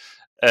teams, right?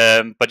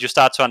 But you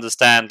start to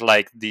understand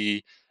like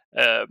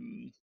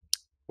um,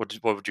 what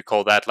would you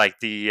call that, like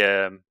the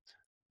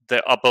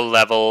upper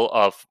level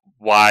of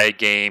why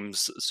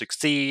games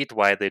succeed,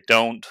 why they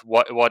don't,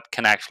 what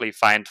can actually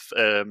find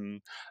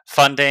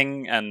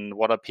funding, and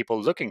what are people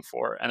looking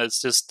for. And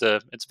it's just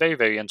it's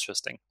very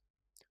interesting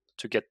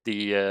to get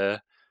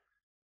the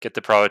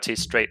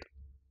priorities straight.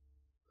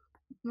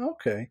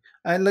 Okay.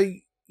 And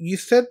like, you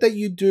said that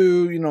you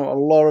do, a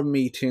lot of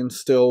meetings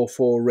still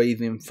for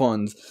raising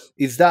funds.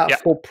 Is that Yeah.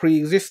 for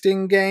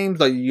pre-existing games?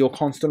 Like, you're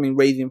constantly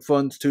raising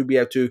funds to be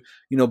able to,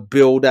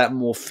 build out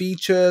more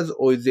features,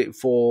 or is it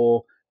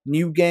for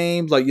new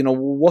games? Like,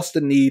 what's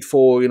the need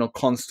for,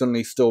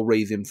 constantly still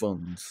raising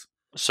funds?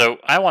 So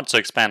I want to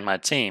expand my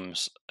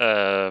teams.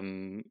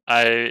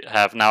 I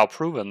have now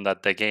proven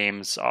that the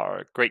games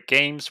are great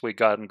games. We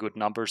gotten good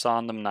numbers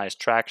on them, nice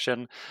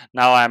traction.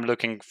 Now I'm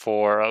looking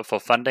for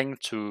funding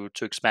to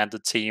expand the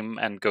team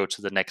and go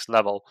to the next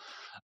level.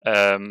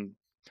 Um,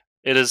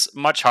 it is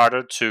much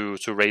harder to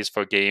raise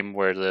for a game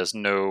where there's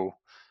no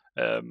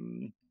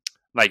um,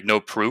 no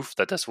proof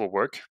that this will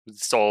work.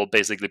 It's all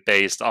basically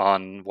based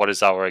on what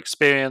is our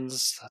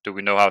experience, do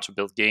we know how to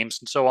build games,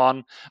 and so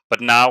on. But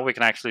now we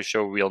can actually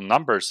show real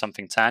numbers,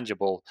 something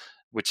tangible,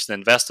 which the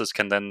investors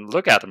can then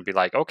look at and be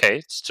like,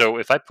 okay, so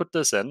if I put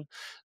this in,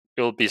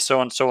 it'll be so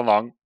and so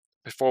long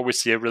before we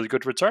see a really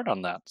good return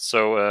on that.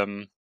 So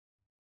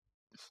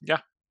yeah,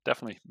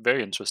 definitely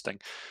very interesting.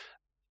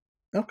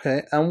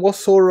 Okay, and what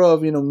sort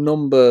of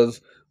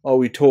numbers are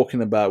we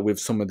talking about with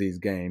some of these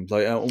games?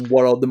 Like,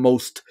 what are the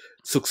most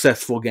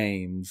successful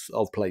games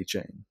of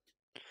PlayChain?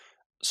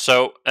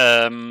 So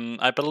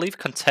I believe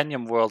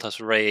Continuum World has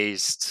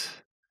raised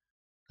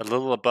a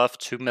little above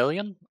 $2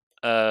 million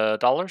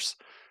dollars,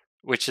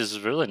 which is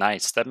really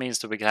nice. That means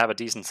that we can have a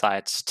decent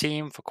sized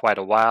team for quite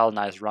a while,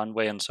 nice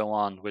runway, and so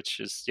on. Which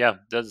is, yeah,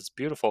 that is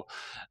beautiful.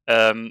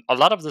 A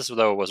lot of this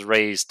though was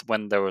raised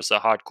when there was a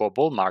hardcore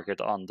bull market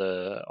on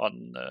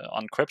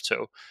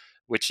crypto,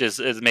 which is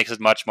it makes it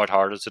much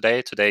harder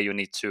today. Today you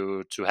need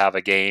to have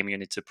a game, you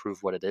need to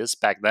prove what it is.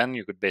 Back then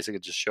you could basically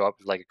just show up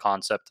with like a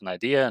concept, an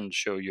idea, and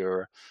show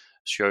your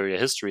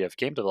history of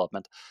game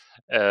development.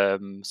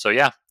 So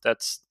yeah,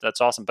 that's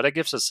awesome. But it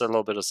gives us a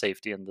little bit of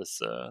safety in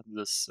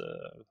this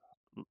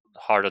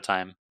harder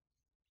time.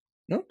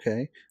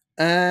 Okay,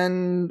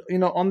 and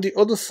on the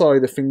other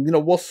side of things,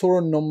 what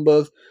sort of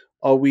numbers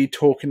are we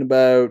talking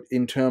about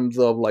in terms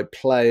of like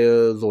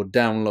players or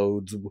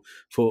downloads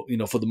for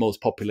for the most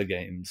popular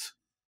games?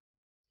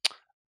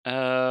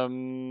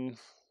 Um,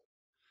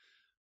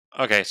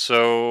 okay,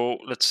 so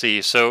let's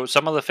see. So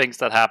some of the things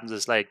that happened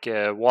is like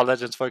War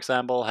Legends, for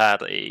example,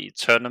 had a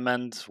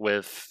tournament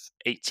with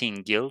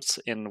 18 guilds.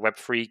 In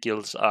Web3,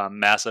 guilds are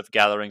massive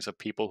gatherings of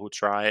people who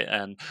try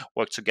and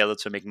work together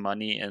to make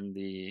money in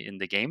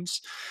the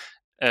games.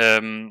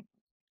 Um,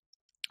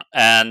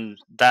 and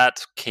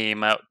that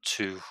came out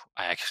to,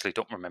 I actually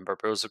don't remember,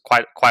 but it was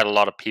quite a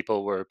lot of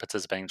people were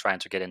participating, trying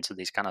to get into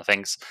these kind of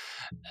things.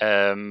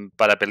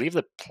 But I believe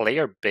the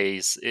player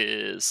base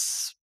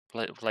is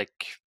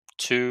like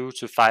 2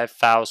 to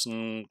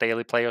 5,000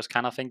 daily players,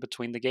 kind of thing,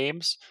 between the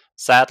games.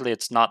 Sadly,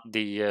 it's not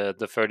the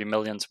 30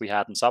 millions we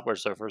had in Subway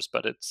Surfers,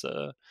 but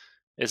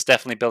it's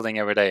definitely building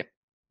every day.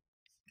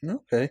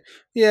 Okay.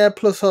 Yeah,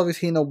 plus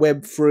obviously,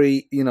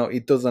 Web3,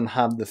 it doesn't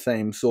have the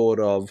same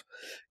sort of,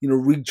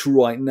 reach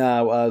right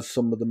now as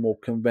some of the more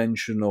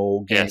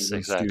conventional Yes, gaming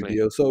exactly.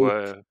 studios.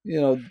 So,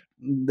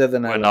 there's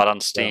an We're element not on of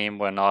that. Steam.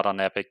 We're not on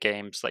Epic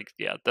Games. Like,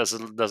 yeah, there's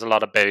a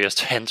lot of barriers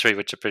to entry,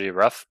 which are pretty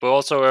rough. But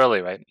also early,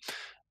 right?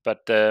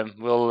 But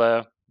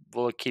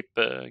we'll keep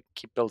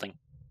building.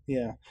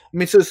 Yeah, I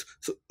mean, so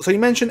you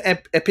mentioned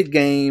Epic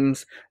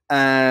Games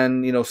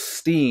and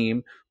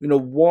Steam.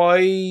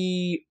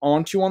 Why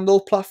aren't you on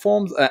those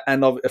platforms?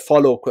 And a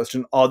follow up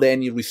question: are there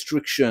any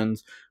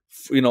restrictions,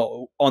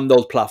 on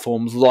those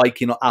platforms,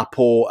 like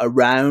Apple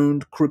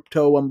around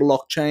crypto and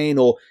blockchain,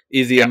 or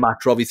is it a Yeah.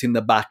 matter of it's in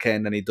the back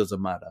end and it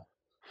doesn't matter?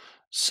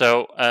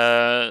 So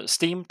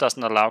Steam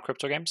doesn't allow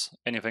crypto games,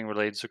 anything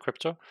related to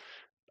crypto,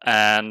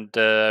 and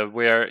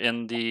we're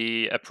in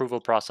the approval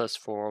process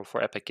for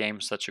Epic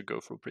Games that should go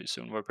through pretty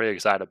soon. We're pretty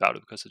excited about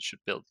it because it should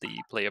build the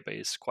player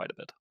base quite a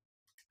bit.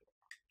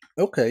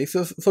 Okay,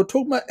 so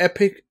talk about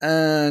Epic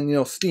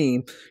and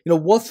Steam.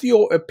 What's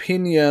your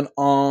opinion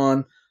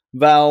on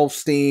Valve,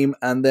 Steam,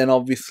 and then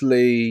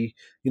obviously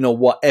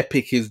what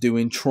Epic is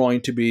doing,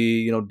 trying to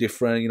be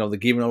different. They're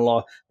giving a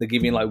lot. They're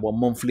giving like what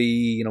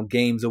monthly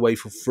games away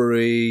for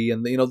free,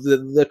 and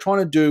they're trying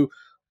to do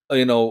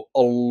a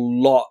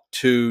lot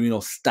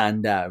to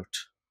stand out.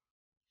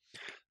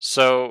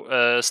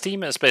 So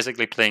Steam is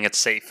basically playing it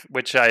safe,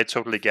 which I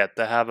totally get.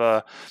 They have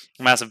a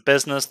massive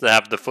business, they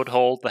have the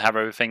foothold, they have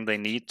everything they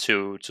need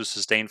to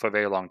sustain for a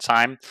very long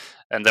time,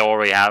 and they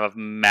already have a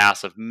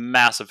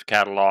massive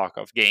catalog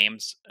of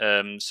games.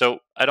 So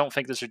I don't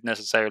think they should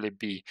necessarily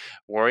be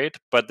worried,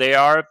 but they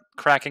are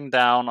cracking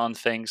down on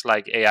things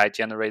like AI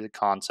generated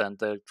content.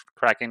 They're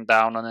cracking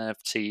down on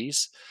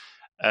NFTs.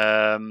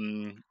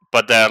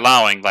 But they're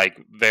allowing like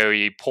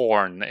very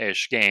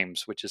porn-ish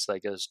games, which is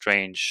like a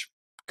strange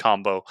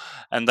combo.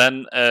 And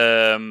then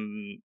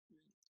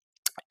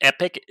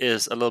Epic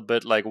is a little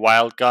bit like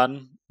Wild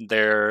Gun.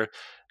 They're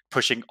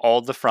pushing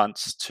all the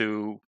fronts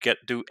to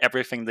do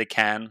everything they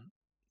can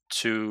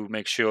to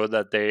make sure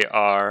that they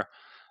are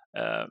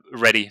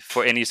ready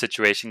for any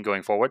situation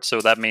going forward. So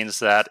that means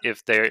that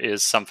if there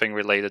is something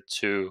related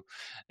to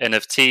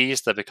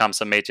NFTs that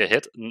becomes a major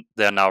hit,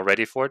 they're now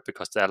ready for it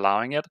because they're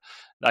allowing it.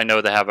 I know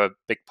they have a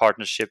big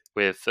partnership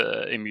with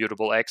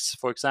Immutable X,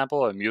 for example,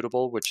 or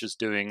Immutable, which is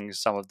doing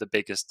some of the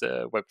biggest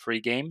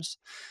Web3 games.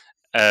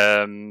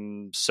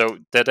 So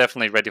they're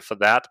definitely ready for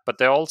that, but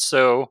they're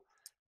also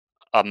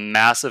a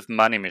massive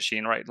money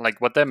machine, right?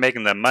 Like what they're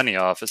making their money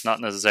off is not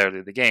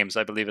necessarily the games.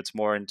 I believe it's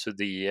more into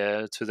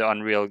the to the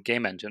Unreal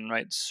game engine,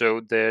 right?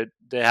 So they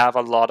have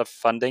a lot of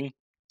funding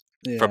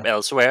from Yeah.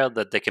 elsewhere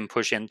that they can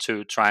push in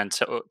to try and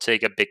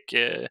take a big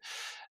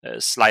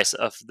slice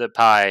of the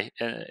pie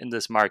in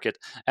this market,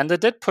 and they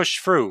did push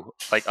through.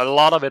 Like a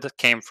lot of it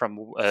came from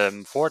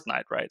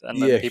Fortnite, right?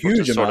 And then Yeah, people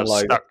huge just sort amount. of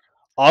Like, stuck.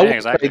 I Yeah, would say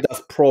exactly.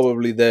 that's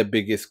probably their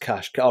biggest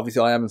cash cow.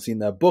 Obviously, I haven't seen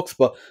their books,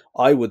 but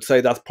I would say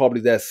that's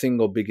probably their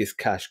single biggest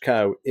cash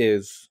cow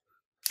is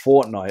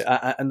Fortnite.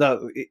 And that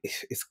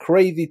it's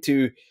crazy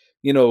to,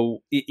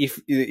 if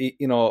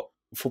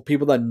for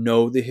people that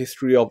know the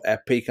history of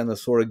Epic and the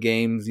sort of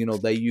games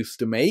they used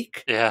to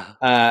make, Yeah,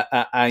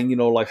 and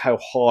like how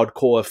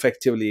hardcore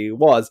effectively it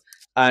was,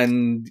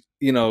 and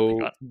they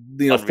got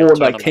Unreal Fortnite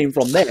Tournament. came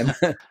from them.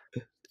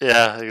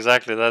 Yeah,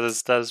 exactly. That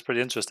is pretty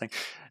interesting.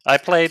 I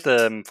played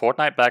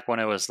Fortnite back when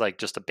it was like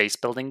just a base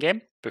building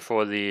game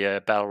before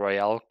the battle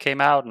royale came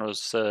out, and it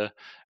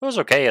was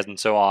okay and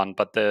so on.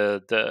 But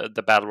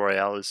the battle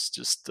royale is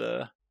just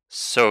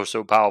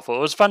so powerful.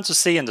 It was fun to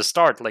see in the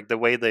start, like the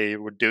way they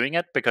were doing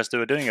it, because they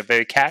were doing it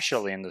very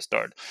casually in the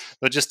start.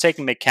 They're just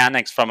taking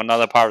mechanics from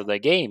another part of the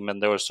game,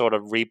 and they were sort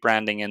of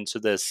rebranding into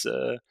this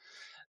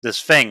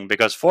thing,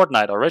 because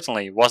Fortnite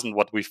originally wasn't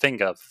what we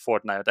think of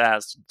Fortnite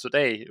as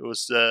today. It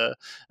was a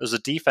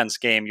defense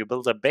game. You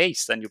build a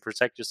base and you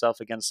protect yourself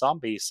against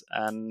zombies,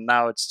 and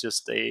now it's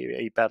just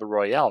a battle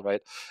royale,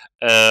 right?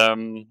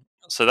 Um,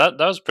 so that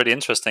was pretty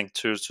interesting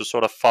to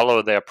sort of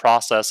follow their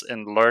process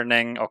in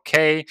learning.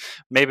 Okay,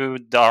 maybe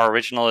our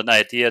original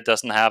idea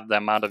doesn't have the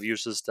amount of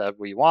users that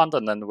we want,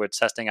 and then we're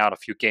testing out a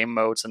few game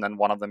modes, and then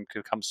one of them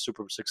becomes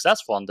super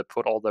successful, and they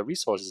put all the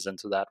resources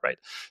into that, right?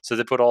 So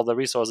they put all the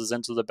resources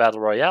into the battle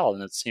royale,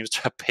 and it seems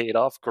to have paid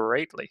off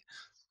greatly.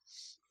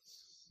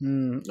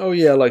 Oh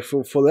yeah, like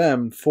for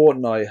them,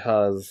 Fortnite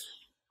has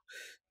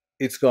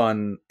it's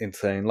gone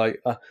insane.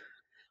 Like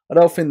I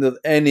don't think that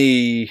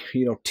any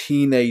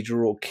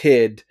teenager or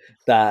kid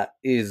that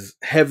is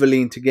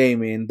heavily into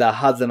gaming that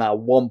hasn't at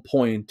one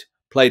point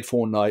played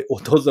Fortnite or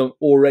doesn't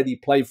already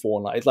play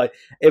Fortnite. It's like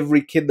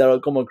every kid that I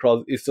come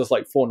across is just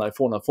like Fortnite,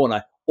 Fortnite,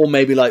 Fortnite, or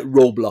maybe like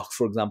Roblox,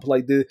 for example.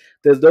 Like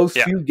there's those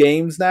Yeah. few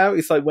games now.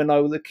 It's like when I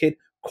was a kid,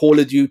 Call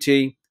of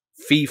Duty,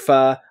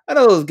 FIFA. I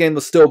know those games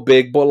are still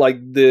big, but like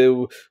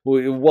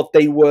what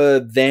they were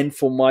then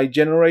for my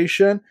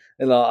generation,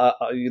 you got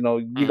Hmm.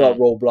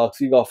 Roblox,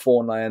 you got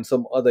Fortnite, and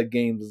some other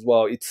games as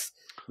well. It's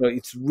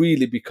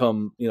really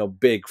become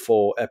big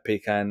for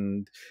Epic,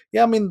 and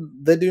yeah, I mean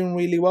they're doing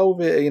really well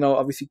with it.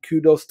 Obviously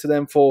kudos to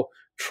them for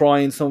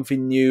trying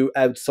something new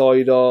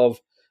outside of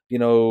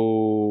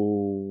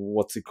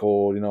what's it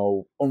called,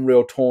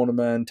 Unreal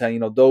Tournament,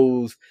 and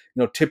those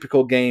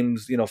typical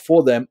games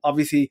for them.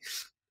 Obviously,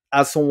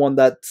 as someone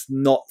that's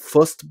not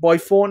fussed by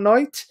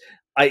Fortnite,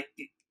 I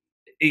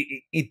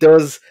it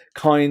does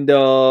kind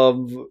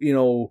of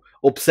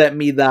upset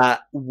me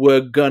that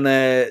we're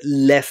gonna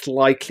less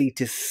likely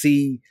to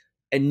see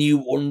a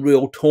new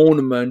Unreal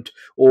Tournament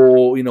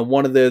or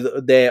one of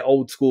their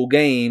old school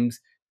games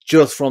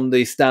just from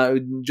the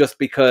start, just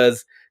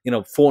because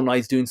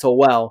Fortnite's doing so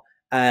well,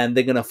 and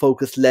they're gonna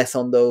focus less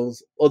on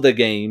those other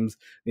games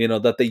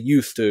that they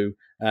used to,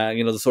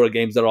 the sort of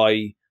games that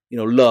I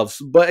love.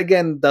 But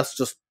again, that's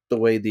just the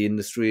way the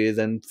industry is,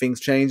 and things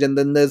change, and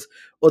then there's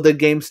other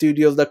game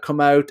studios that come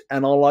out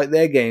and all like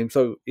their games.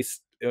 So it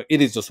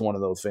is just one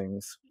of those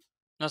things.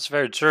 That's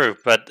very true,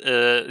 but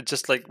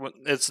just like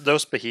it's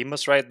those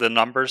behemoths, right? The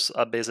numbers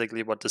are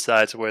basically what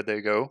decides where they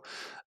go,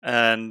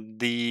 and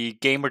the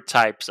gamer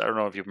types. I don't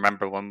know if you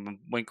remember when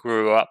we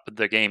grew up,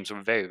 the games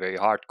were very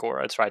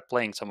hardcore. I tried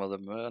playing some of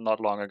them not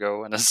long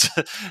ago, and it's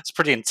it's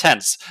pretty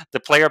intense. The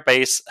player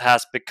base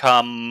has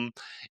become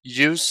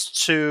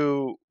used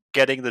to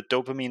getting the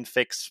dopamine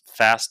fix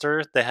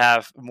faster. They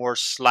have more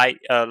slight,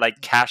 like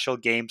casual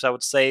games. I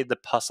would say the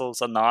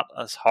puzzles are not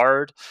as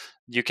hard.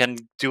 You can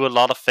do a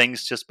lot of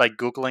things just by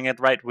googling it,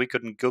 right? We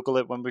couldn't google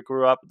it when we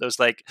grew up. There's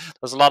a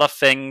lot of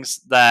things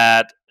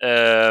that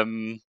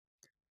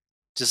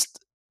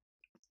just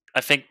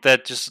I think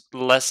that just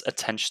less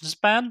attention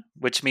span,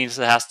 which means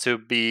it has to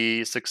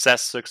be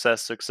success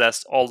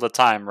all the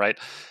time, right?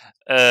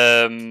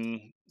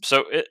 The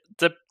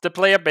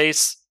player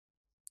base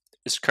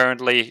is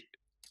currently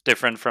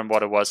different from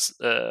what it was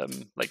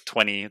like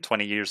 20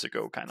 years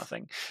ago, kind of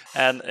thing.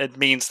 And it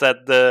means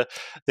that the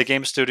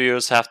game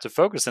studios have to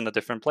focus in a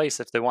different place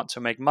if they want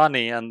to make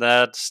money. And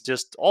that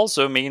just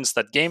also means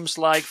that games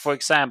like, for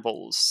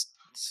example,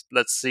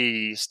 let's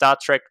see, Star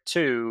Trek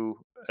 2,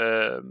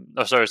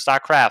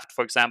 StarCraft,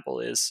 for example,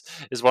 is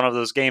one of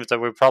those games that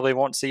we probably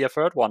won't see a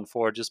third one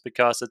for, just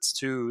because it's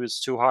too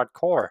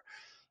hardcore.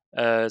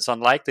 It's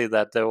unlikely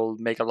that they will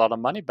make a lot of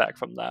money back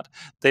from that.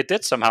 They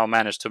did somehow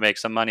manage to make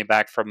some money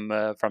back from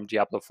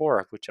Diablo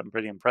 4, which I'm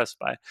pretty impressed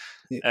by.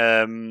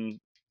 Yeah.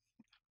 Um,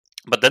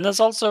 but then there's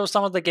also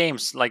some of the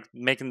games like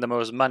making the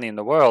most money in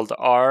the world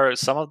are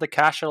some of the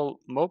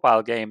casual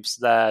mobile games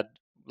that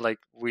like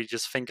we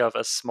just think of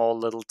as small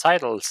little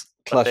titles,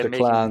 but Clash they're of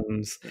making,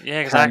 Clans,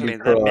 yeah, Candy exactly,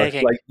 they're Crush.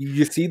 making Like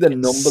you see the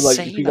number. Like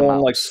if you insane go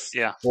on like amounts.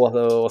 Yeah,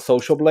 what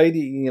Social Blade,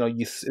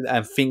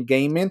 and Think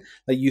Gaming,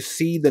 like you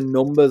see the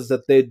numbers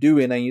that they're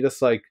doing, and you're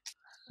just like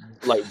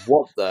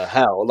what the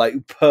hell?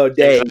 Like per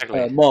day, per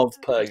exactly,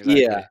 month, per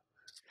year. exactly.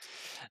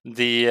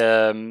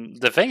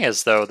 The thing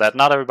is though that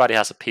not everybody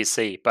has a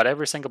PC, but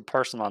every single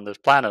person on this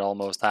planet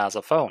almost has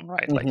a phone,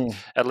 right? Like Hmm.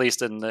 at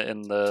least in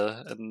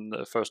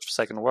the first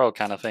second world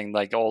kind of thing.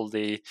 Like all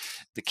the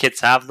kids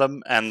have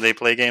them and they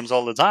play games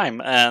all the time.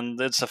 And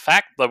it's a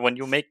fact that when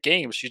you make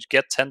games, you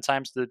get 10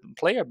 times the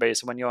player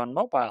base when you're on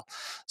mobile.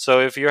 So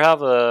if you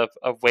have a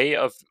way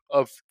of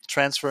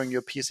transferring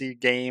your PC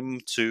game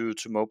to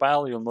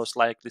mobile, you'll most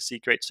likely see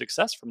great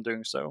success from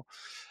doing so.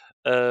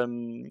 I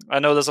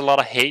know there's a lot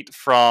of hate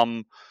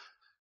from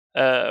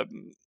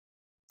um,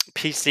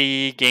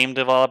 PC game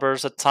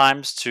developers at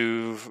times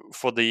to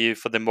for the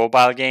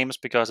mobile games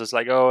because it's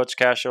like, oh, it's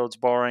casual, it's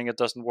boring, it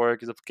doesn't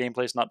work, the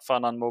gameplay's not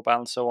fun on mobile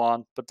and so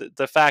on. But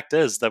the fact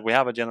is that we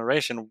have a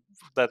generation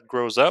that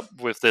grows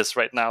up with this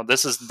right now.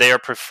 This is their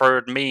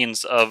preferred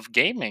means of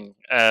gaming,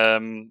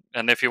 and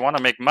if you want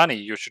to make money,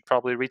 you should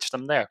probably reach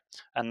them there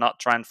and not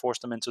try and force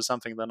them into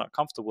something they're not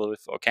comfortable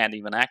with or can't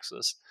even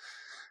access.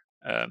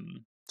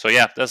 So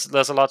yeah,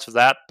 there's a lot to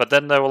that, but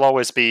then there will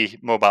always be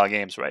mobile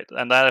games, right?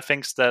 And I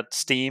think that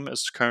Steam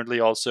is currently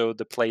also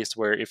the place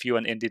where if you're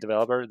an indie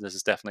developer, this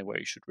is definitely where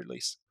you should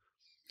release.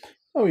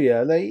 Oh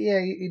yeah, like yeah,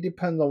 it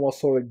depends on what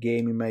sort of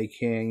game you're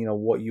making,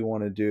 what you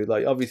want to do.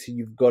 Like obviously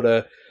you've got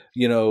to,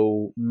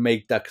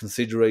 make that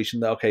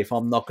consideration that okay, if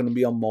I'm not going to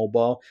be on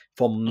mobile,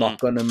 if I'm Mm,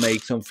 not going to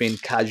make something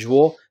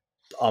casual,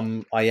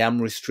 I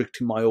am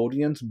restricting my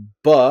audience.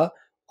 But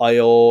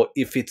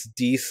if it's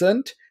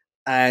decent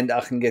and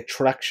I can get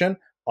traction,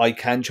 I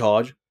can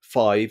charge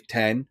 5,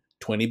 10,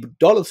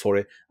 $20 for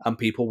it, and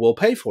people will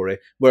pay for it.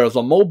 Whereas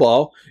on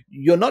mobile,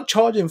 you're not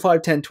charging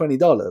 5, 10,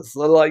 $20.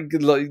 Like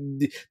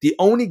the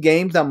only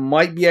games that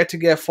might be able to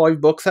get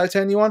 $5 out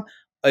to anyone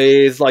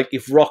is like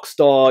if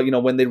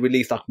Rockstar, when they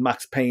release like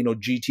Max Payne or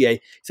GTA,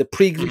 it's a mhm.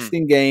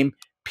 pre-existing game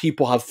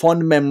people have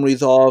fond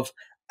memories of,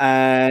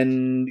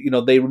 and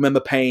they remember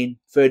paying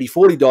 $30,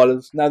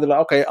 $40. Now they're like,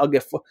 okay, I'll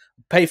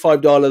pay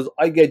 $5,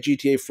 I get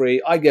GTA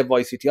free, I get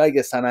Vice City, I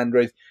get San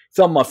Andreas, it's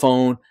on my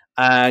phone,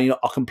 and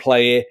I can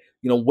play it,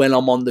 when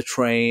I'm on the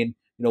train,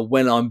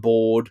 when I'm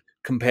bored,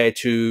 compared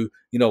to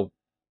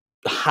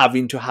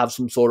having to have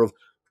some sort of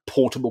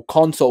portable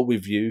console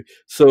with you.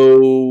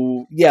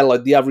 So yeah,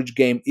 like the average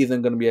game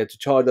isn't going to be able to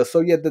charge us. So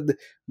yeah,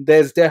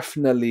 there's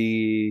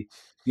definitely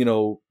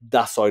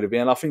that side of it,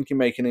 and I think you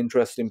make an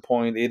interesting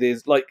point. It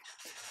is like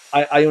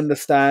I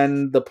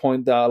understand the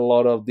point that a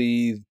lot of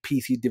these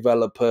PC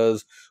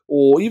developers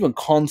or even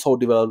console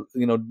develop,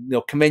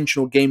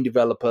 conventional game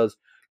developers,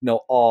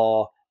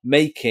 are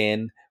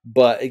making.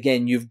 But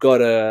again, you've got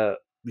to,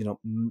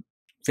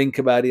 think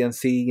about it and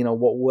see,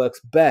 what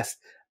works best.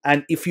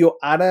 And if you're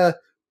at a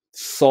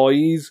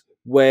size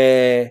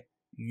where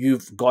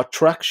you've got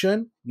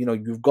traction,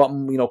 you've got,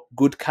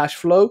 good cash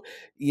flow,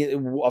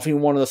 I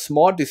think one of the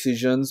smart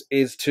decisions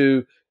is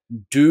to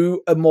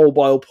do a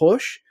mobile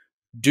push,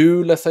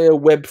 do let's say a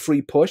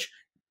Web3 push,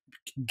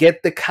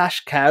 get the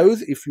cash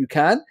cows if you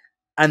can,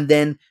 and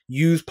then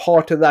use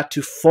part of that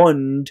to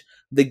fund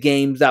the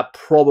games that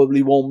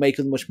probably won't make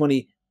as much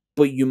money,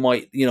 but you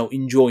might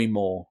enjoy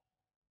more.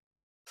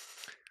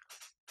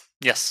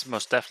 Yes,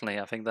 most definitely.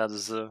 I think that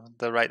is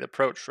the right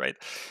approach, right?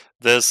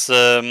 There's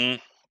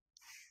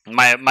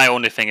my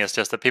only thing is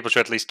just that people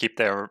should at least keep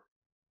their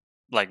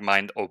like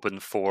mind open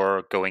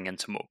for going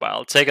into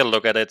mobile. Take a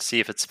look at it, see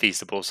if it's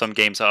feasible. Some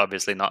games are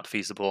obviously not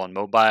feasible on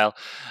mobile.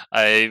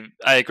 I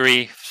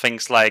agree.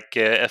 Things like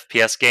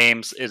FPS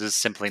games, it is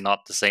simply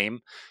not the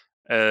same.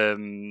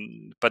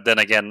 But then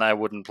again, I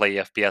wouldn't play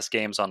FPS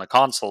games on a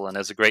console, and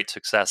there's a great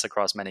success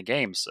across many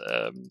games.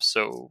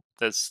 So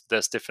there's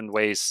different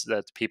ways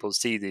that people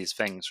see these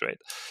things,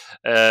 right?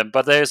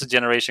 But there's a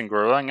generation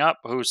growing up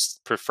who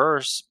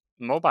prefers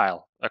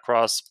mobile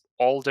across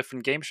all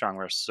different game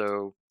genres.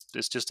 So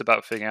it's just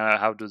about figuring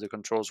out how do the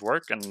controls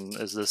work and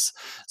is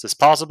this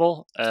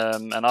possible.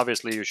 And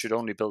obviously, you should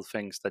only build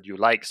things that you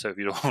like. So if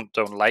you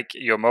don't like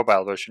your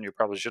mobile version, you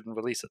probably shouldn't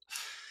release it.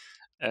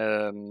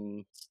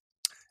 Um,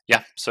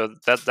 yeah, so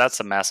that's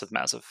a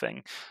massive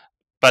thing.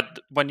 But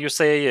when you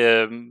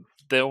say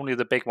only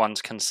the big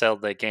ones can sell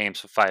their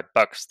games for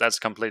 $5, that's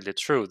completely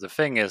true. The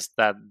thing is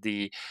that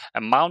the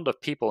amount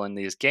of people in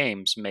these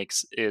games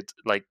makes it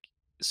like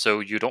so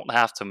you don't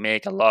have to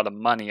make a lot of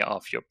money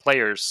off your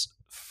players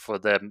for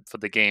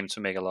the game to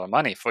make a lot of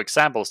money. For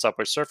example,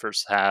 Subway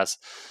Surfers has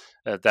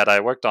that I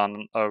worked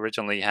on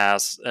originally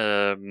has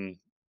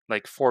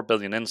like 4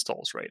 billion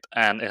installs, right?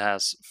 And it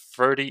has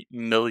 30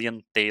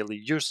 million daily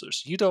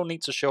users. You don't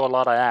need to show a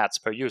lot of ads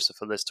per user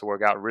for this to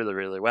work out really,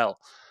 really well.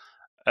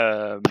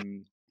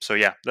 So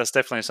yeah, there's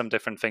definitely some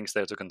different things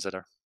there to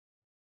consider.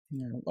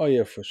 Yeah. Oh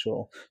yeah, for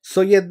sure.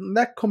 So yeah,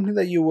 that company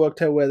that you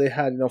worked at where they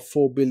had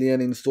 4 billion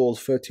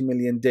installs, 30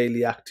 million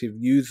daily active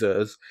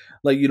users,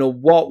 like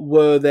what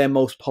were their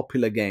most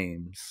popular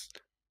games?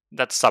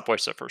 That's Subway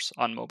Surfers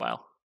on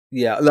mobile.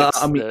 Yeah, I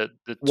It's mean, the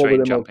what were train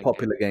the most jumping game.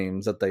 popular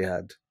games that they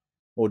had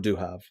or do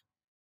have?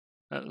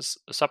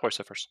 Subway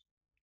Surfers.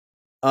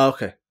 Oh,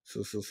 okay,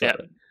 so Yeah,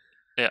 sorry.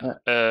 yeah.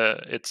 Uh,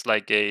 It's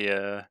like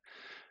a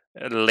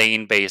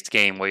lane-based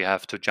game where you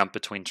have to jump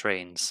between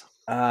trains.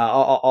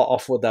 I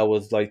thought that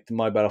was like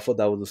my bad. I thought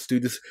that was a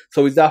studio.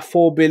 So is that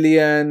 4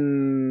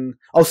 billion?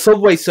 Oh,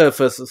 Subway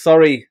Surfers.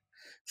 Sorry.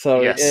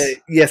 Yes.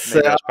 Yes,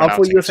 Maybe I was I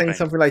thought you pronouncing were it saying strange.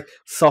 something like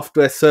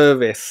software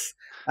service.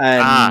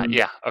 Ah, And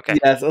yeah. Okay.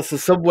 yes, also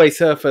Subway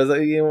Surfers.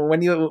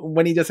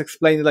 When you just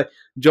explained it, like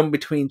jump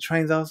between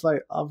trains, I was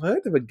like, I've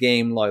heard of a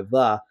game like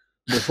that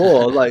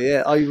before. Like,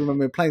 yeah, I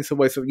remember playing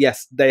Subway Surfers.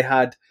 Yes, they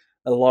had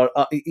a lot.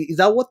 Is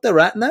that what they're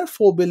at now?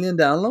 4 billion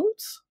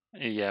downloads.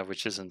 Yeah,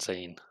 which is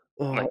insane.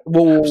 Like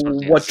Well,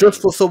 absolutely what just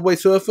insane. for Subway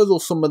Surfers or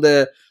some of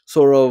the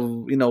sort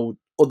of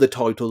other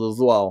titles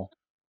as well?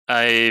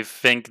 I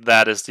think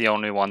that is the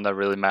only one that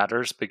really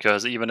matters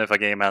because even if a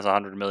game has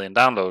 100 million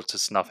downloads,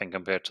 it's nothing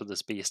compared to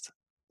this beast.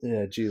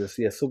 Yeah, Jesus,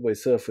 yeah, Subway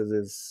Surfers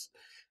is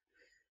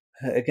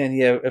again,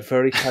 yeah, a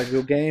very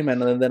casual game,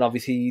 and then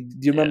obviously,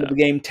 do you remember Yeah.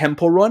 the game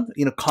Temple Run?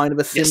 Kind of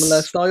a similar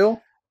Yes.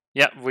 style.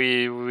 Yeah,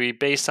 we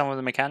base some of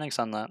the mechanics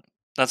on that.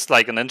 That's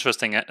like an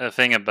interesting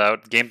thing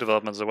about game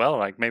development as well.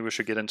 Like maybe we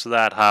should get into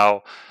that.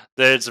 How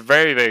it's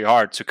very very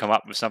hard to come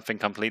up with something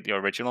completely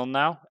original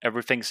now.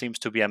 Everything seems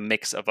to be a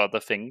mix of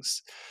other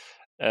things.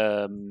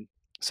 Um,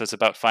 so it's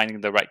about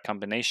finding the right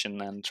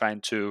combination and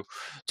trying to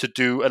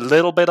do a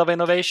little bit of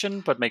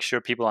innovation, but make sure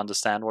people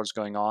understand what's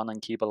going on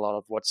and keep a lot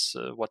of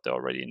what they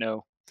already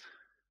know.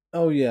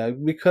 Oh yeah,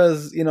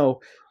 because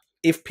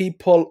if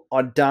people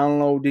are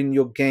downloading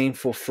your game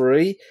for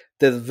free,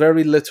 there's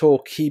very little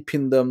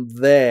keeping them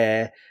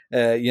there.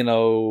 Yeah,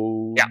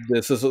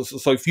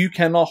 So if you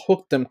cannot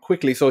hook them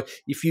quickly, so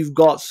if you've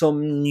got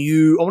some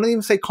new, I won't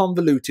even say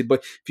convoluted, but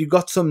if you've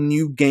got some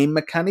new game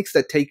mechanics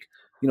that take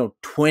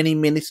 20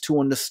 minutes to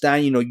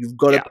understand, you've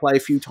got to yeah, play a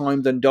few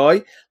times and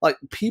die. Like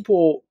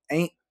people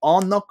ain't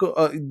are not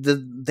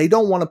they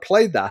don't want to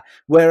play that.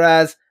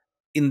 Whereas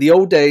in the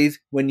old days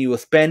when you would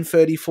spend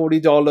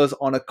 $30-40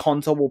 on a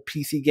console or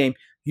PC game,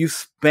 you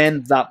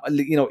spend that,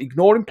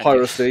 ignoring and you,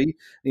 piracy,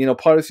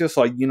 piracy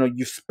aside,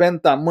 you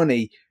spent that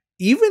money,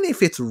 even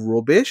if it's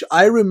rubbish.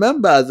 I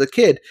remember as a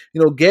kid,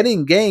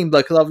 getting games,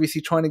 like obviously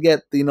trying to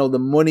get the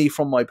money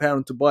from my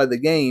parents to buy the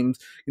games.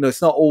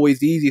 It's not always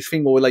the easiest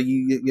thing, or like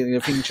you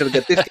think, should I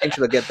get this game,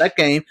 should I get that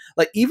game?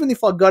 Like even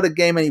if I got a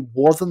game and it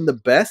wasn't the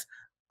best,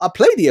 I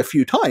played it a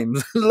few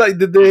times. Like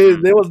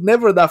Mhm. there was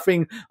never that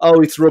thing, oh,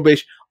 it's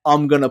rubbish,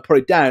 I'm gonna put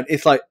it down.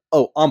 It's like,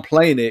 oh, I'm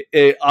playing it.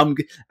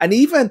 And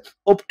even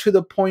up to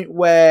the point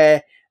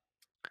where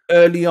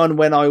early on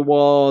when I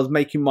was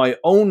making my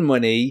own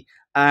money,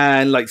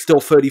 and like still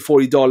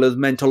 $30-40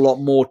 meant a lot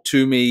more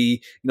to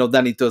me,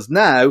 than it does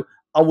now.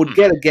 I would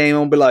get Mhm. a game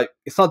and be like,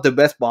 it's not the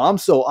best, but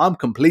I'm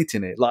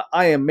completing it. Like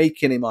I am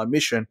making it my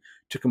mission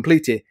to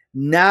complete it.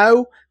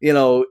 Now,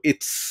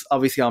 it's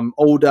obviously I'm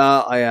older.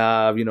 I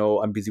have,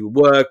 I'm busy with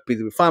work,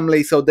 busy with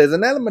family. So there's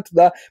an element to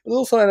that, but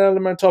also an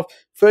element of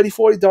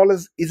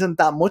 $30-40 isn't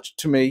that much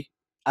to me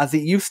as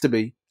it used to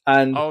be.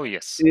 And Oh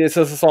yes. yeah,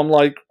 so I'm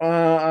like,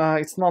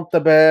 it's not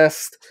the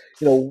best.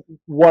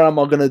 What am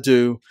I gonna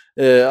do?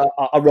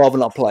 I'd rather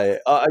not play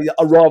it.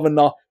 I'd rather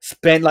not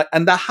spend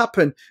and that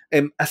happened.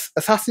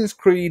 Assassin's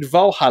Creed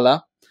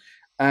Valhalla.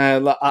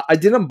 Like, I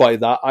didn't buy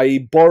that.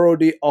 I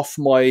borrowed it off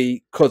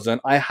my cousin.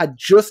 I had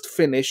just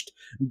finished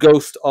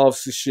Ghost of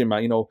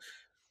Tsushima.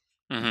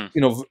 Hmm.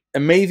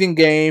 Amazing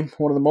game,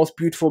 one of the most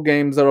beautiful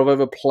games that I've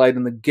ever played,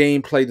 and the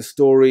gameplay, the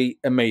story,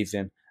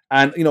 amazing.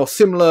 And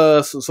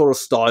similar sort of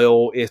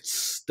style.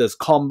 There's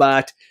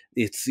combat.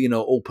 It's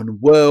open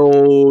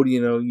world.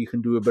 You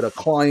can do a bit of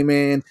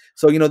climbing.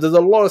 So there's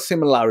a lot of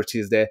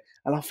similarities there.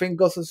 And I think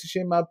Ghost of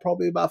Tsushima had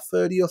probably about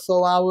 30 or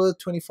so hours,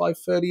 25,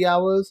 30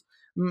 hours,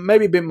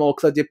 maybe a bit more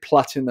because I did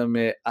platinum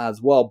it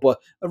as well. But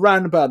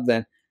around about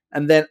then.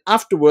 And then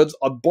afterwards,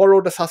 I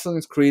borrowed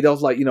Assassin's Creed. I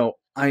was like,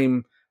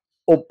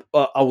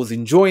 I was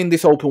enjoying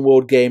this open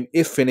world game.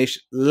 It's finished.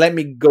 Let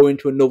me go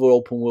into another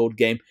open world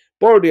game.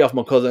 Borrowed it off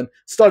my cousin.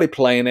 Started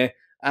playing it,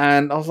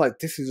 and I was like,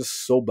 "This is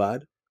just so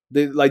bad."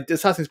 The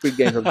Assassin's Creed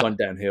games have gone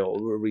downhill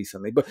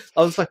recently, but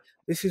I was like,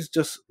 "This is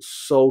just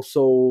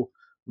so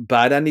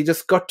bad." And he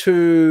just got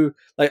to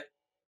like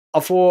I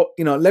thought,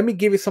 let me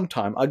give it some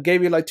time. I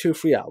gave it like 2 or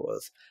 3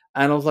 hours.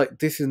 And I was like,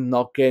 this is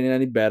not getting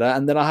any better.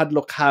 And then I had to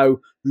look how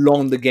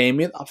long the game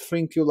is. I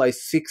think it was like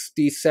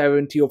 60,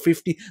 70, or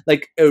 50.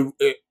 Like a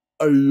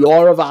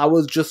lot of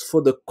hours just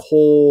for the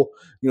core,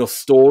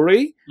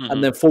 story. And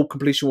Hmm. then full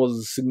completion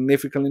was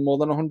significantly more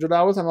than 100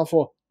 hours. And I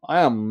thought,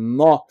 I am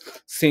not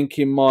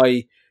sinking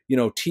my,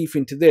 teeth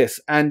into this.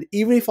 And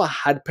even if I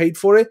had paid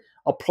for it,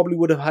 I probably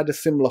would have had a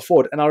similar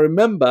thought. And I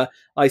remember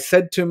I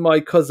said to my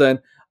cousin,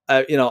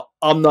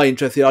 I'm not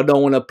interested. I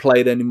don't want to play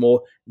it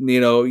anymore.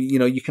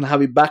 You can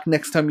have it back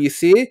next time you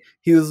see it.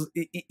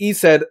 He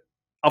said,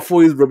 I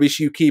thought it was rubbish.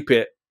 You keep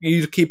it.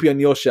 You keep it on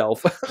your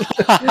shelf.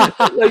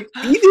 Like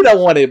he didn't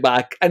want it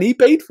back, and he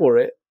paid for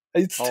it.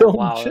 It's Oh still on the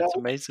wow, that's shelf.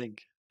 amazing.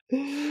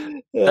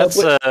 That's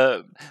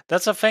But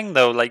that's a thing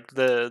though. Like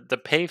the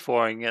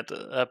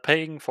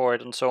paying for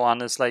it, and so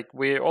on is like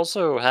we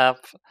also have,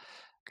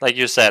 like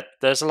you said,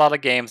 there's a lot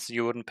of games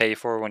you wouldn't pay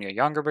for when you're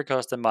younger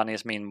because the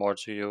monies mean more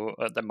to you.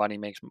 The money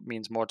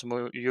means more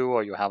to you,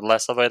 or you have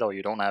less of it, or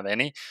you don't have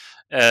any.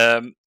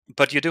 Um,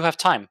 but you do have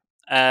time,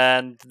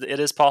 and it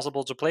is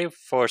possible to play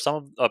for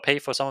pay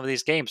for some of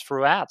these games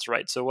through ads,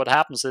 right? So what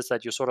happens is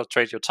that you sort of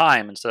trade your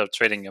time instead of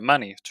trading your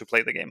money to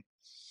play the game.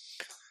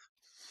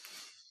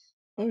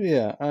 oh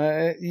yeah,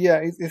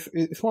 yeah.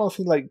 It's one of those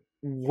things like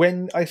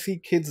when I see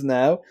kids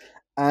now,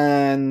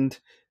 and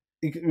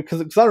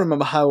because I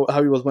remember how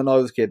he was when I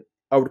was a kid.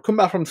 I would come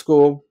back from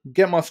school,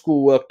 get my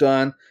schoolwork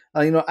done,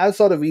 and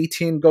outside of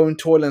eating, going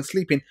to toilet, and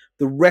sleeping,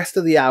 the rest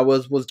of the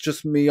hours was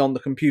just me on the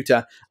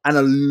computer,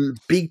 and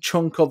big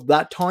chunk of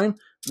that time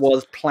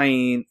was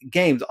playing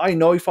games. I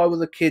know if I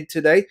was a kid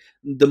today,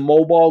 the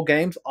mobile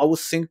games, I would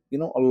sink a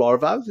lot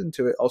of hours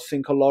into it. I'll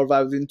sink a lot of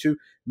hours into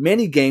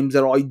many games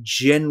that I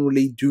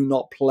generally do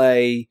not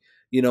play.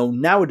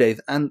 Nowadays,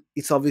 and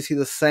it's obviously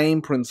the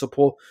same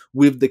principle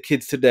with the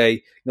kids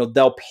today.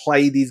 They'll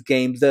play these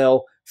games,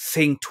 they'll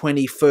sink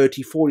 20,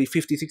 30, 40,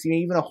 50, 60,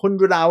 even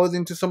 100 hours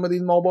into some of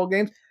these mobile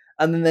games,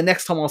 and then the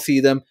next time I'll see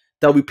them,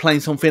 they'll be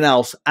playing something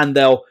else, and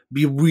they'll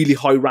be really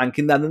high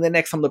ranking that, and then the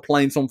next time they're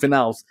playing something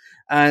else,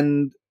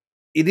 and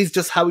it is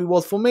just how it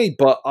was for me.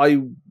 But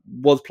I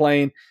was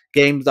playing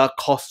games that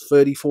cost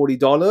 $30,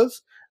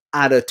 $40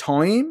 at a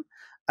time,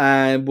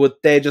 and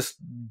but they're just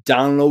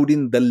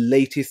downloading the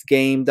latest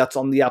game that's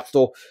on the App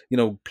Store,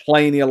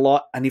 playing it a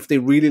lot, and if they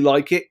really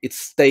like it, it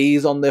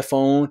stays on their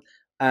phone,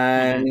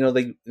 and Hmm.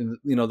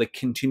 they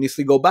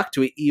continuously go back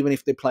to it even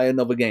if they play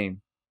another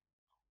game.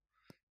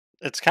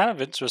 It's kind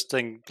of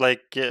interesting.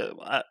 Like,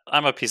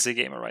 I'm a PC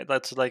gamer, right?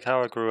 That's like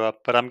how I grew up.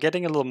 But I'm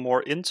getting a little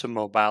more into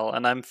mobile,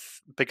 and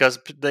because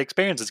the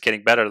experience is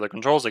getting better, the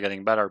controls are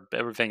getting better,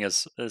 everything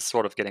is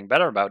sort of getting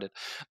better about it.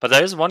 But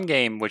there is one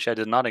game which I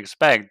did not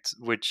expect,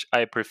 which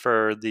I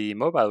prefer the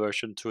mobile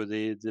version to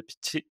the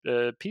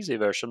PC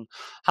version,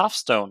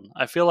 Hearthstone.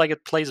 I feel like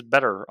it plays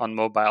better on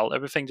mobile.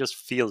 Everything just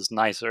feels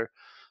nicer.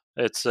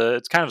 It's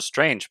kind of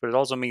strange, but it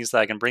also means that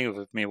I can bring it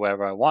with me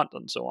wherever I want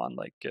and so on.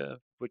 Like,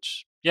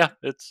 which yeah,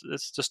 it's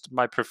just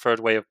my preferred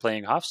way of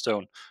playing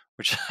Hearthstone,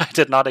 which I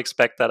did not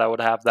expect that I would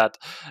have that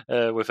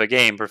with a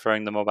game,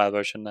 preferring the mobile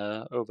version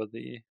over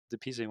the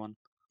PC one.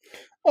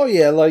 Oh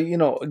yeah, like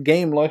a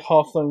game like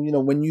Hearthstone.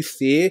 When you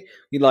see it,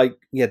 you're like,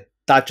 yeah,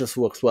 that just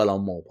works well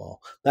on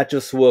mobile. That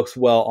just works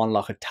well on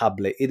like a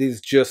tablet. It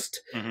is just,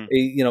 Hmm.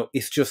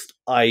 it's just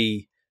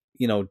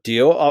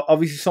deal.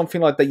 Obviously,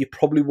 something like that you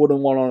probably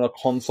wouldn't want on a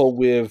console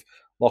with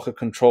like a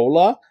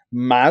controller.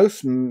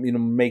 Mouse,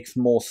 makes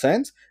more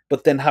sense.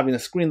 But then having a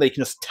screen that you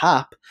can just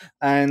tap,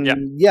 Yeah.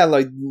 and yeah,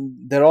 like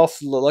there are,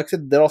 like I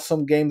said, there are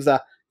some games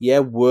that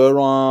were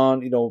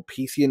on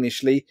PC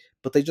initially,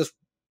 but they just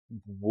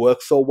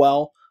work so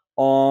well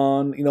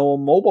on a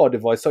mobile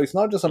device. So it's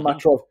not just a Hmm.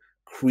 matter of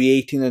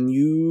creating a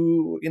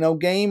new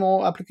game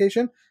or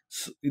application.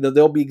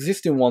 There'll be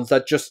existing ones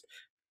that just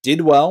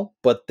did well,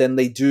 but then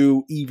they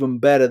do even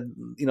better.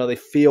 They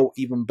feel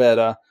even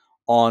better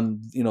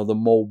on the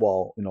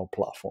mobile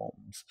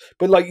platforms.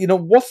 But like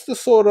what's the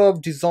sort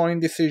of design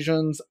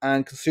decisions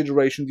and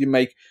considerations you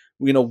make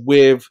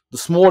with the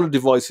smaller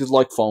devices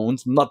like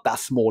phones, not that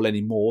small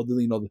anymore,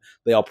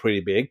 they are pretty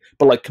big,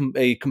 but like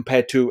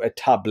compared to a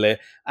tablet,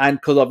 and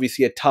because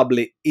obviously a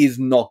tablet is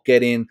not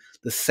getting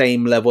the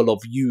same level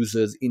of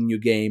users in your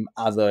game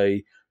as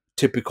a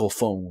typical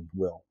phone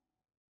will.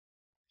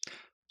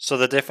 So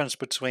the difference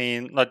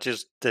between not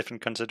just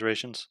different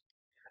considerations.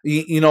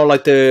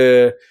 Like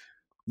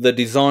the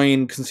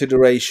design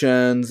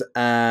considerations,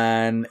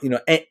 and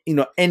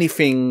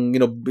anything,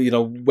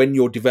 when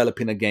you're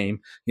developing a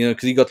game,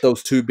 because you got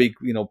those two big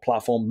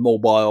platforms,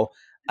 mobile,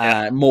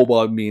 Yeah.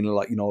 mobile meaning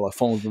like like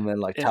phones, and then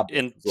like tablets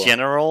In as well.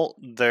 general,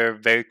 they're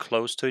very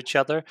close to each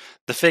other.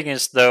 The thing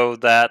is, though,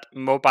 that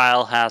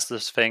mobile has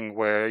this thing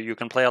where you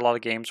can play a lot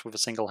of games with a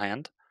single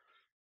hand,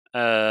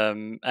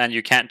 and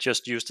you can't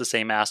just use the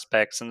same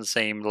aspects and the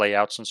same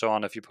layouts and so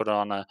on if you put it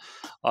on a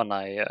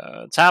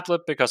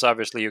tablet, because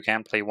obviously you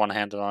can't play one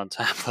handed on a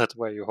tablet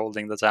where you're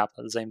holding the tablet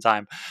at the same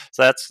time.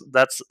 So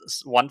that's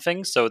one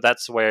thing. So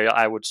that's where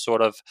I would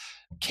sort of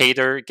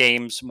cater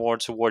games more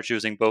towards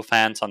using both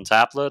hands on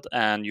tablet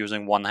and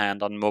using one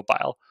hand on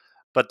mobile.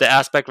 But the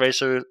aspect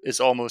ratio is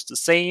almost the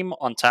same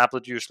on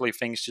tablet. Usually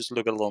things just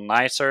look a little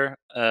nicer.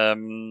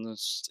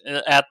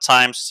 At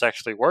times it's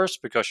actually worse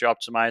because you're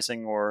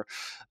optimizing or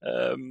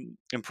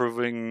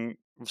improving,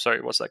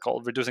 sorry, what's that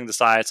called, reducing the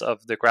size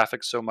of the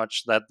graphics so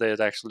much that it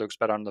actually looks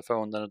better on the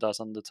phone than it does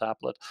on the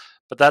tablet.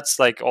 But that's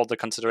like all the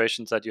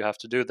considerations that you have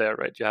to do there,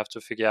 right? You have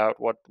to figure out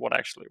what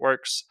actually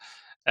works.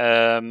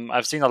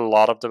 I've seen a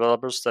lot of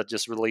developers that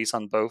just release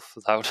on both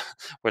without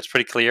where it's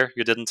pretty clear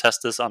you didn't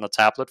test this on a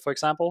tablet, for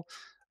example.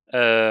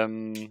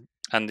 um,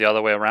 and the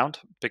other way around,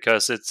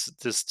 because it's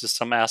there's just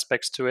some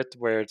aspects to it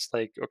where it's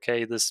like,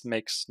 okay, this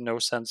makes no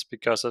sense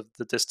because of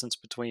the distance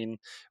between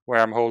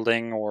where I'm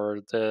holding, or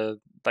the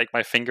like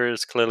my finger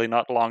is clearly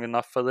not long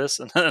enough for this,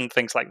 and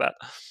things like that.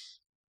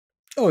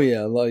 Oh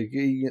yeah, like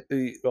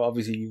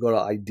obviously you got to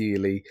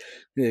ideally,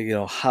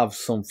 have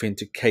something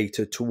to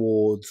cater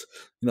towards,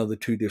 the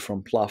two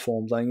different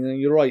platforms. And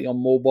you're right,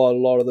 on mobile a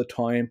lot of the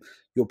time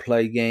you'll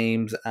play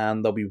games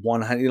and there'll be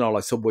one hand,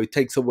 like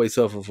take Subway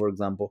Surfer for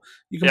example.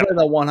 You can Yep. play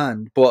that one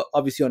hand, but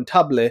obviously on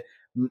tablet,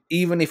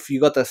 even if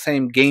you got the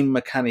same game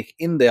mechanic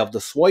in there of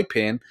the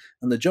swiping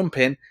and the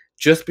jumping,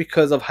 just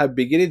because of how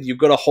big it is, you've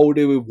got to hold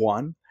it with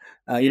one.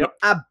 Yep.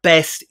 At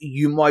best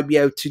you might be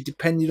able to,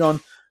 depending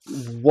on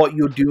what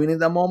you're doing at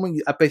that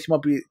moment. I bet you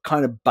might be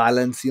kind of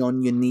balancing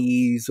on your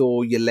knees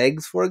or your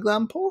legs, for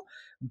example.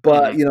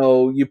 But Hmm.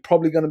 you're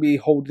probably going to be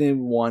holding in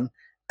one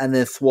and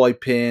then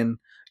swiping,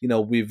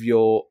 with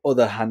your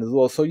other hand as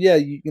well. So yeah,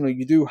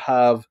 you do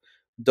have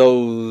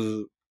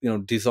those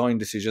design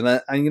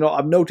decisions, and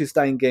I've noticed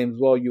that in games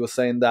as well. You were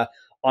saying that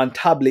on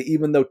tablet,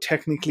 even though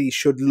technically it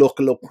should look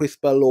a little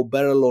crisper, a little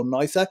better, a little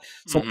nicer,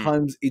 Hmm.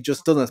 sometimes it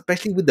just doesn't,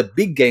 especially with the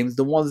big games,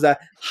 the ones that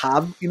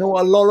have, a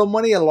lot of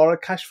money, a lot of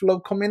cash flow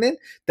coming in,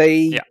 they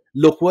Yeah,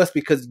 look worse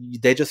because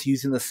they're just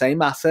using the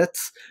same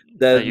assets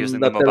they're using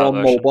the that they're mobile on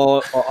version.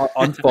 mobile or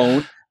on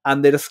phone,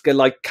 and they just get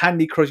like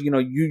Candy Crush. You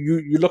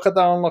look at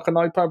that on like an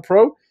iPad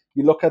Pro,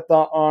 you look at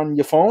that on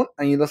your phone,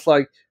 and you're just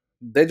like,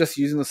 they're just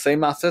using the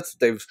same assets.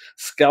 They've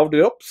scaled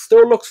it up.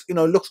 Still looks,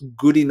 looks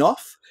good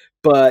enough,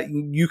 but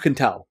you can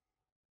tell.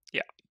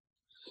 Yeah,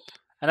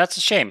 and that's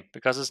a shame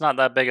because it's not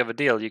that big of a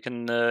deal. You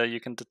can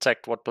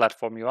detect what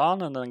platform you're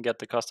on and then get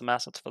the custom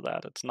assets for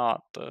that. It's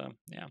not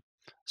yeah,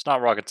 it's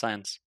not rocket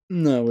science.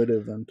 No, it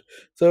isn't.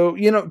 So,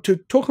 to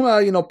talk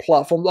about,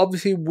 platforms,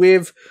 obviously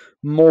with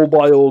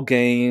mobile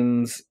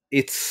games,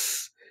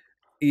 size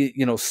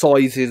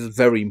is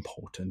very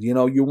important.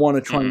 You want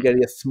to try and Hmm. get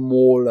it as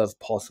small as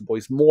possible.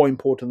 It's more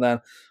important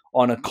than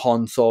on a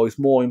console. It's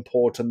more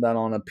important than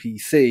on a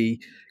PC.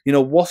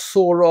 What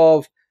sort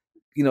of,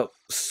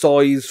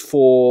 size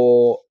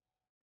for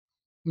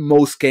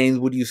most games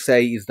would you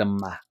say is the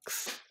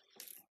max?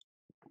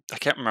 I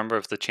can't remember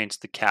if they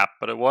changed the cap,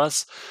 but it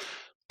was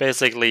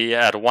basically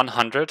at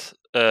 100.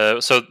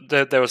 So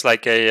there was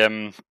like a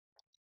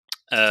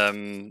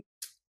um,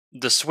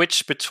 the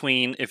switch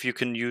between if you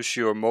can use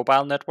your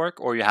mobile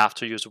network or you have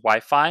to use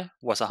Wi-Fi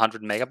was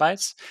 100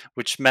 megabytes,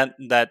 which meant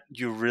that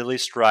you really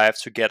strive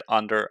to get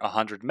under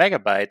 100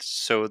 megabytes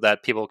so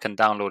that people can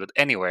download it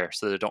anywhere,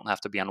 so they don't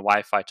have to be on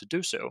Wi-Fi to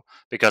do so,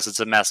 because it's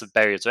a massive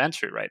barrier to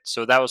entry, right?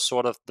 So that was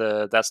sort of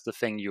that's the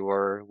thing we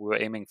were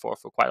aiming for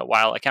quite a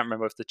while. I can't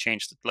remember if they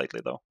changed it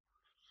lately though.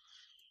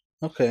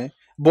 Okay.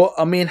 But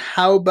I mean,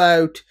 how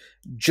about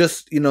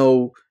just,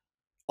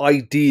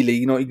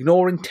 ideally,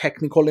 ignoring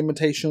technical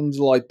limitations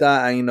like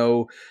that,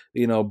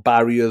 and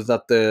barriers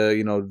that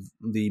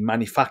the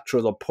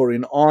manufacturers are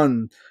putting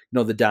on,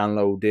 the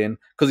downloading.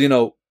 Because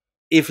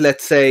if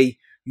let's say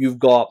you've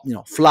got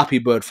Flappy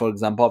Bird, for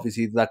example,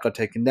 obviously that got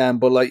taken down,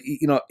 but like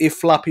if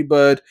Flappy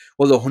Bird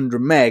was 100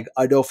 meg,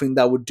 I don't think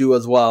that would do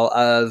as well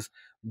as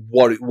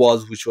what it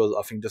was, which was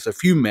I think just a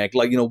few meg.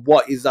 Like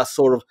what is that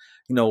sort of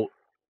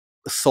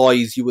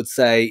size you would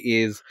say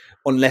is,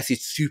 unless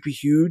it's super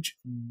huge,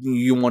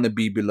 you want to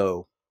be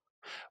below?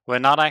 We're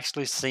not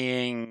actually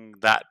seeing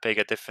that big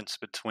a difference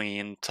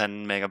between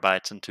 10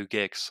 megabytes and 2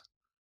 gigs.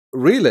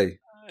 Really?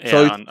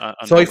 So Yeah, if, on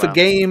so if a mobile.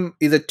 game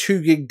is a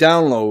 2 gig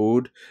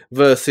download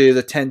versus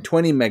a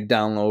 10-20 meg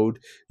download,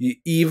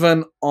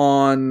 even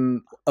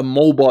on a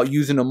mobile,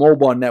 using a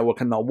mobile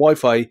network and not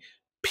Wi-Fi, Yeah.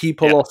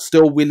 people are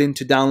still willing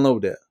to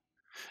download it.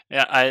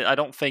 Yeah, I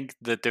don't think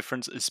the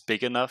difference is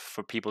big enough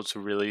for people to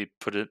really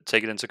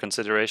take it into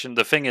consideration.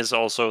 The thing is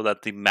also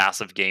that the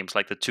massive games,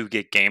 like the 2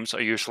 gig games,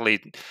 are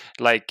usually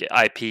like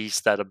IPs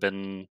that have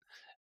been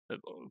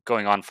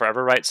going on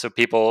forever, right? So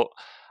people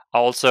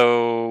are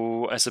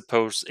also, I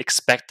suppose,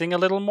 expecting a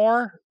little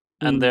more,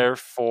 and Mm.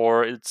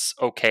 therefore it's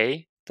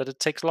okay that it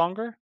takes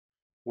longer.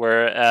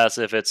 Whereas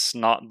if it's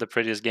not the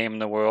prettiest game in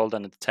the world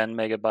and it's 10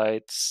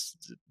 megabytes,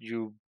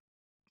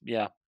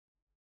 yeah,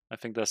 I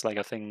think there's like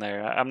a thing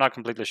there. I'm not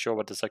completely sure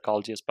what the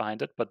psychology is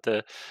behind it, but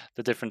the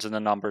difference in the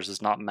numbers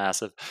is not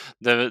massive.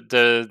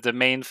 The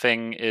main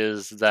thing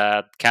is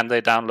that can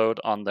they download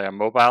on their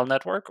mobile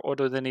network or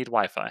do they need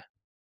Wi-Fi?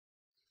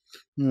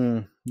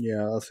 Yeah,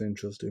 that's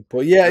interesting.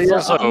 But yeah, It's yeah.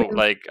 also I mean,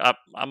 like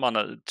I'm on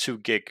a 2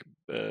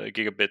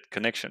 gigabit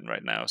connection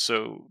right now,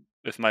 so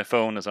if my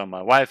phone is on my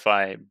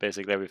Wi-Fi,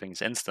 basically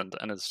everything's instant,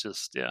 and it's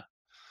just yeah.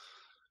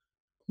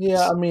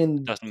 I it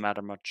mean, doesn't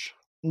matter much.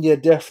 yeah,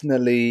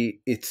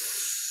 definitely.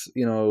 It's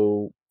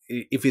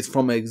if it's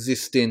from an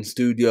existing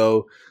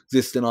studio,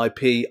 existing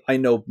IP. I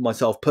know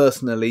myself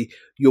personally.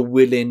 You're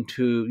willing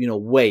to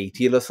wait.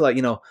 You're just like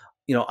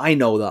I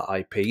know that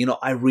IP.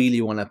 I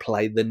really want to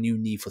play the new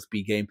Need for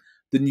Speed game,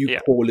 the new Yeah.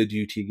 Call of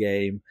Duty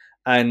game,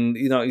 and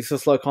it's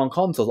just like on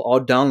consoles.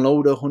 I'll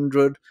download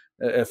 100.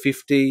 a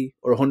 50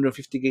 or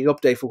 150 gig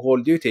update for Call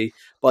of Duty.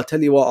 But I'll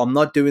tell you what, I'm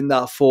not doing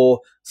that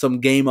for some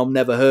game I've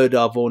never heard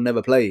of or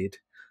never played.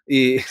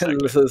 Yeah,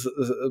 Exactly.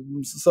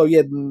 so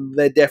yeah,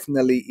 there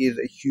definitely is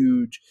a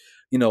huge,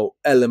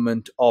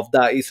 element of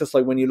that. It's just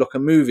like when you look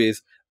at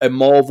movies, a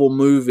Marvel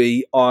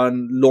movie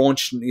on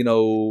launch,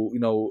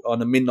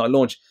 on a midnight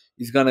launch,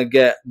 is gonna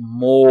get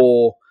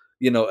more,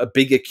 a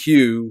bigger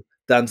queue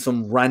than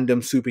some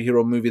random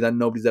superhero movie that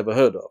nobody's ever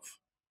heard of.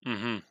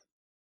 Hmm.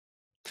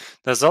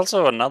 There's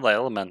also another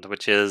element,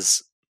 which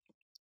is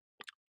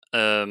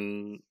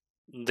um,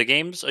 the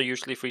games are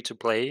usually free to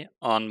play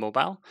on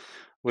mobile,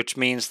 which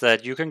means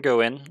that you can go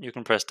in, you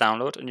can press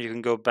download, and you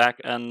can go back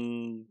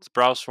and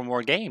browse for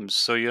more games.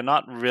 So you're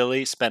not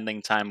really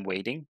spending time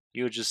waiting.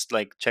 You're just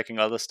like checking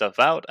other stuff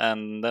out,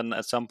 and then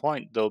at some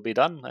point they'll be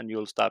done, and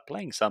you'll start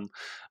playing some.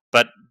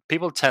 But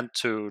people tend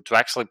to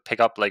actually pick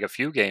up like a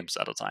few games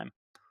at a time.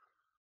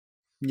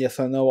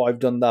 Yes, I know. I've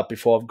done that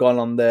before. I've gone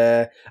on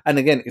there, and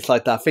again, it's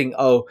like that thing.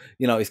 Oh,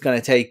 it's going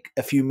to take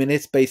a few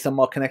minutes based on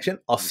my connection.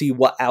 I'll see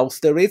what else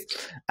there is,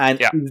 and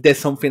Yeah. if there's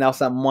something else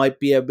that might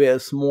be a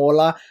bit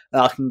smaller,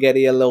 I can get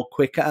it a little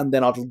quicker, and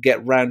then I'll just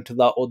get round to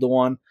that other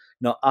one,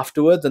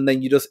 afterwards, and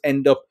then you just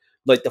end up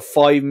like the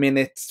 5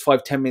 minutes,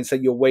 5-10 minutes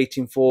that you're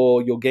waiting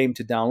for your game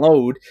to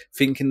download,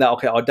 thinking that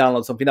okay, I'll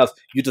download something else.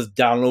 You're just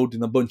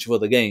downloading a bunch of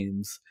other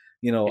games,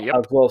 as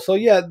Yep. well. So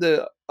yeah,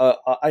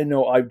 I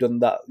know I've done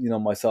that,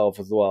 myself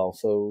as well.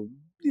 So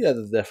yeah,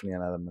 there's definitely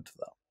an element to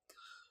that.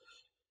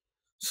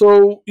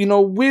 So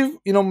with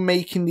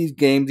making these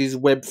games, these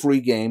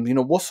Web3 games,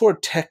 what sort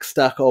of tech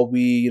stack are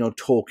we,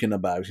 talking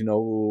about?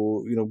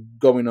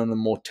 Going on a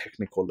more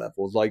technical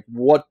levels, like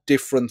what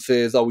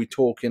differences are we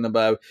talking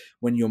about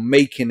when you're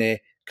making it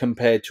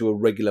compared to a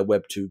regular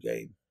Web2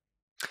 game?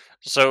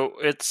 So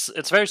it's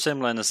very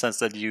similar in the sense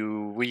that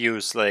we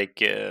use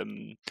like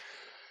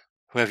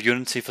we have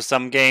Unity for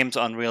some games,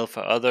 Unreal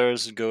for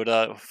others,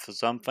 Godot for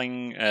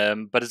something,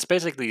 but it's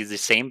basically the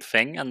same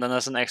thing. And then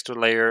there's an extra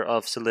layer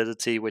of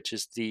Solidity, which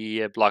is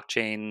the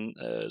blockchain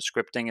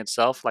scripting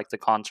itself, like the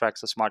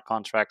contracts, the smart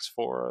contracts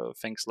for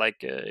things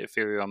like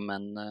Ethereum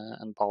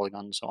and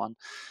Polygon and so on.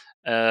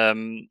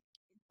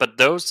 But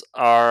those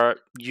are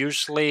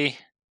usually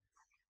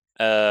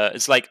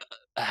it's like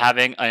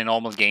having a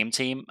normal game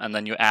team, and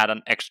then you add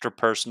an extra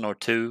person or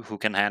two who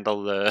can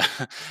handle the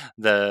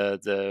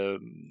the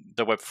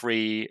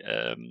Web3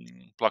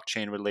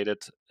 blockchain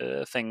related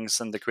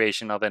things and the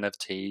creation of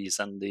NFTs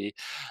and the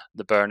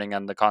burning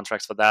and the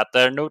contracts for that.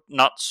 They're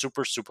not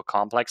super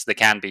complex. They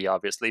can be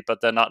obviously, but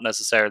they're not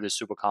necessarily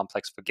super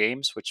complex for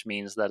games, which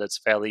means that it's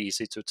fairly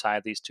easy to tie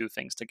these two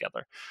things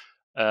together.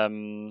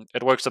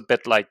 It works a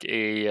bit like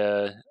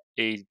a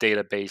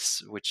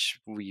database, which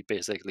we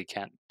basically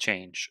can't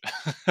change.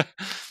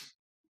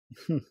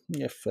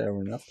 Yeah, fair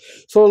enough.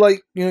 So,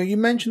 like, you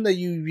mentioned that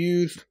you've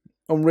used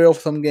Unreal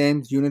for some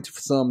games, Unity for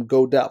some,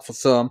 Godot for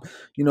some.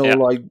 Yeah.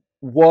 Like,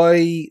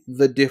 why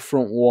the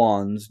different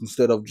ones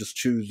instead of just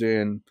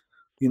choosing,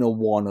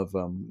 one of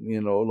them?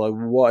 Like,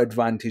 what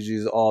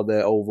advantages are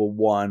there over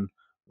one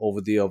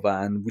over the other,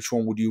 and which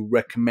one would you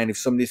recommend if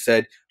somebody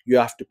said you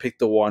have to pick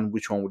the one?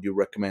 Which one would you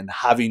recommend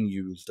having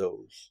used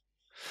those?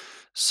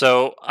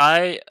 So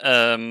I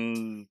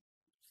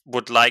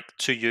would like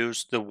to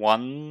use the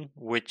one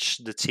which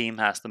the team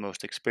has the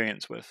most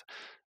experience with.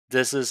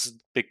 This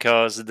is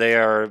because they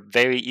are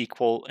very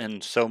equal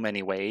in so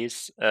many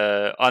ways.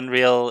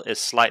 Unreal is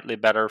slightly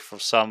better for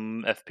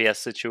some FPS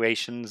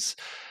situations.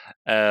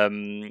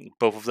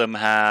 Both of them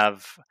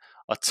have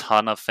a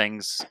ton of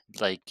things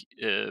like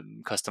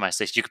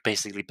customization. You could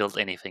basically build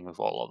anything with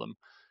all of them.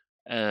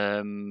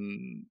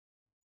 Um,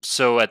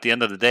 so at the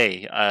end of the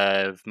day,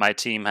 if my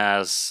team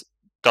has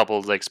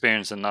double the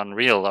experience in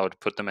Unreal, I would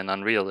put them in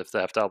Unreal. If they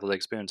have double the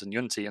experience in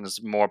Unity, and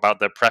it's more about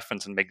their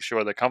preference and making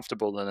sure they're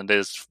comfortable than it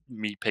is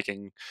me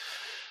picking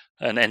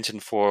an engine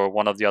for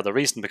one of the other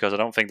reason, because I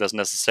don't think there's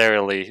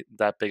necessarily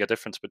that big a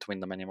difference between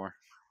them anymore.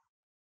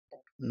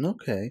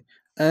 Okay.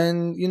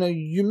 And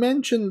you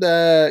mentioned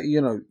that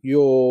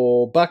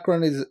your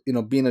background is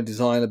being a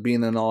designer,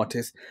 being an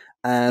artist,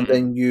 and Hmm.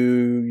 then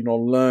you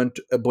learned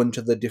a bunch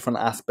of the different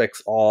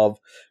aspects of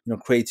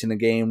creating a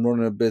game,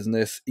 running a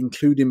business,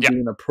 including Yeah.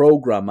 being a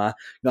programmer.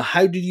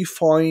 How did you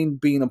find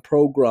being a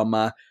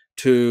programmer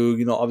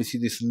to obviously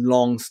this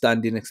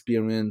long-standing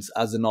experience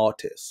as an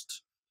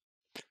artist?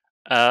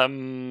 I've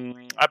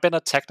been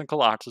a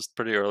technical artist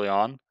pretty early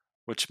on,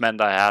 which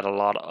meant I had a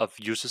lot of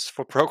uses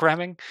for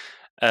programming.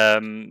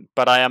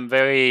 But I am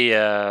very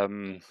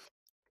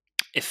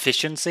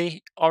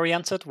efficiency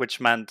oriented,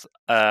 which meant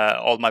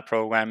all my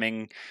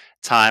programming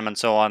time and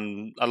so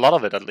on, a lot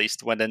of it at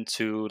least, went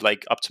into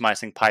like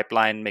optimizing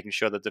pipeline, making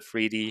sure that the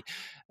 3D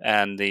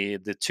and the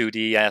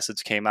 2D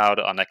assets came out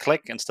on a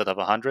click instead of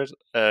 100,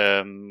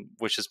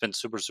 which has been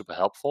super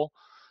helpful.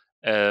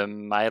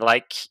 I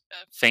like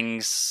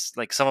things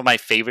like some of my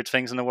favorite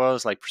things in the world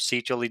is like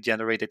procedurally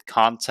generated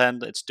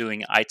content. It's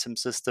doing item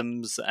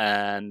systems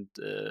and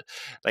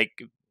like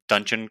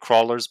dungeon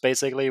crawlers,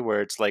 basically,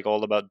 where it's like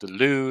all about the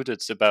loot.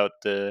 It's about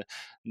the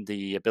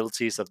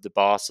abilities of the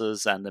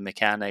bosses and the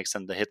mechanics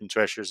and the hidden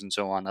treasures and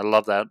so on. I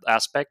love that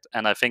aspect,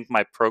 and I think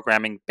my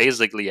programming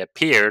basically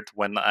appeared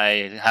when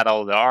I had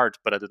all the art,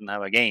 but I didn't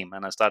have a game,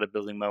 and I started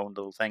building my own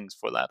little things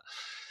for that.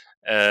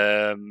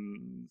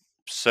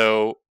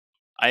 So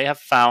I have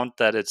found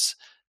that it's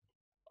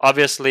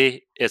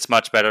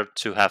much better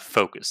to have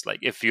focus. Like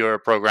if you're a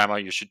programmer,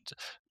 you should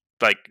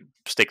like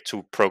stick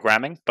to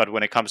programming. But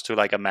when it comes to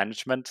like a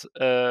management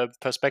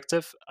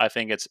perspective, I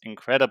think it's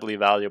incredibly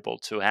valuable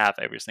to have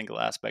every single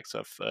aspect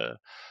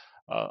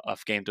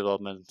of game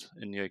development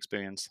in your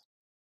experience.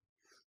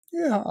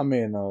 Yeah, I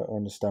mean, I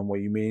understand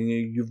what you mean.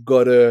 You've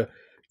got to,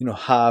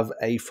 have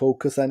a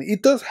focus, and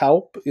it does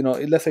help.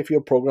 Let's say if you're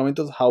a programmer, it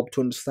does help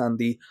to understand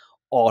the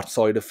art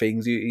side of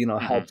things. Hmm.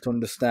 Help to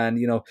understand.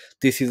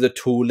 This is a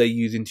tool they're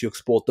using to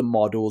export the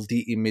models,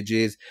 the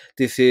images.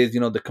 This is,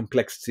 the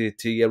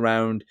complexity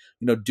around,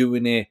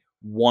 doing it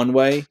one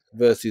way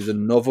versus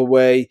another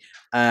way,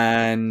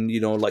 and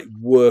like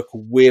work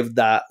with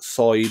that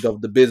side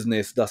of the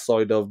business, that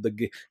side of the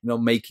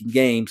making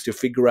games to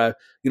figure out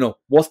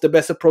what's the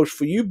best approach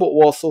for you, but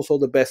what's also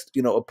the best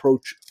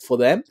approach for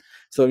them.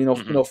 So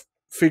Hmm.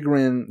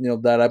 figuring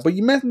that out. But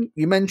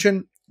you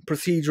mentioned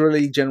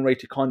procedurally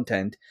generated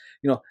content.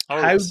 Oh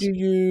How do yes.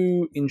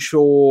 you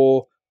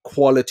ensure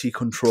quality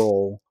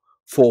control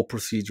for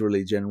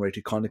procedurally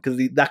generated content?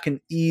 Because that can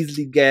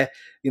easily get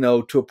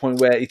to a point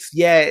where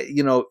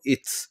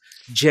it's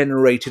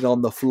generated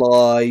on the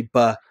fly,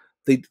 but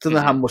it doesn't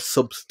Hmm. have much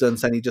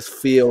substance, and it just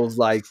feels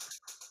like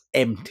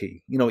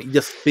empty. It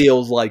just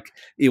feels like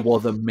it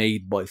wasn't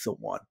made by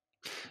someone.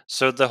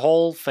 So the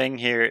whole thing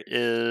here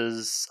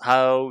is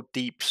how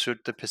deep should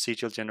the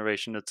procedural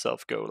generation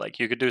itself go? Like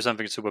you could do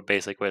something super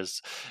basic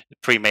with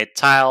pre-made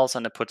tiles,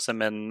 and it puts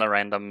them in a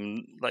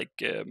random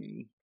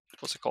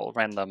what's it called,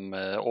 random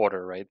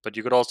order, right? But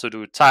you could also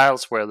do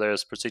tiles where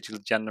there's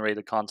procedurally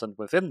generated content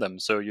within them.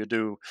 So you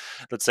do,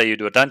 let's say you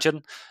do a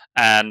dungeon,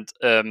 and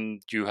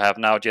you have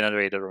now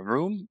generated a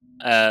room,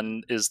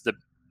 and is the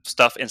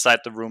stuff inside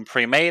the room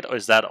pre-made, or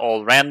is that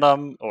all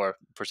random or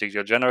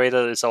procedural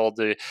generated? Is all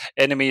the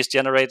enemies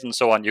generated and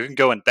so on? You can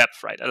go in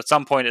depth, right? At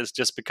some point, it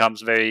just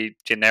becomes very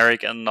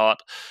generic and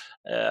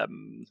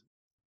um,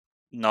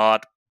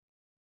 not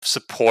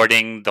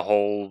supporting the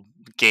whole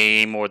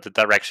game or the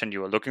direction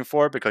you are looking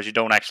for, because you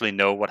don't actually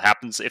know what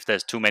happens if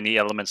there's too many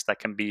elements that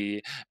can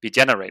be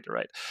generated,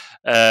 right?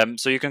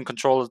 So you can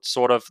control it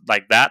sort of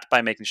like that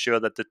by making sure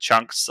that the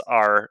chunks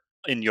are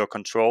in your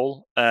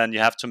control, and you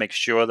have to make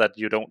sure that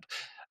you don't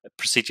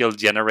procedurally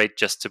generate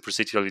just to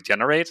procedurally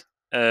generate.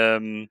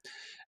 um,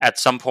 at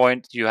some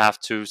point you have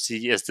to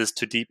see, is this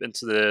too deep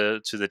into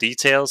the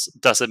details?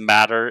 Does it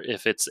matter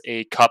if it's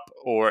a cup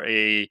or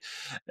a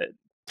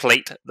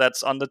plate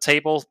that's on the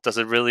table?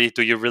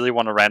 Do you really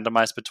want to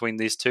randomize between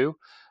these two?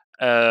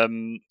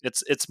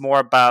 It's more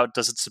about,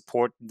 does it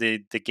support the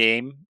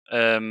game?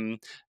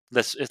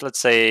 Let's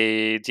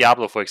say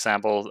Diablo, for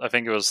example. I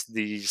think it was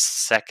the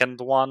second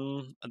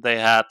one. They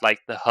had like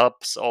the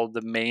hubs, all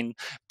the main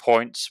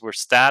points were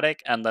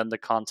static, and then the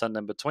content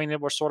in between it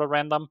were sort of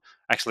random.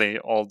 Actually,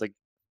 all the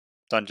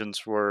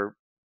dungeons were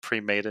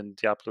pre-made in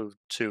Diablo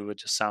 2. It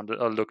just sounded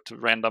or looked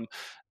random.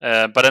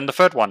 But in the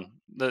third one,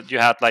 you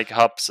had like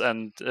hubs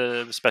and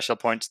special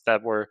points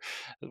that were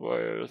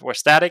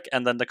static,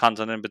 and then the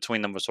content in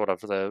between them was sort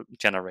of the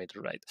generator,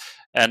 right?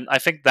 And I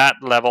think that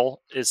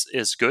level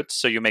is good.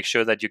 So you make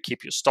sure that you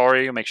keep your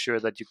story, you make sure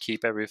that you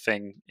keep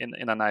everything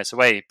in a nice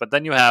way. But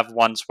then you have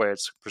ones where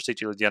it's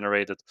procedurally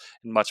generated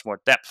in much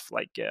more depth,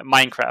 like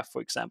Minecraft,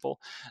 for example.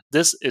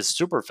 This is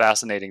super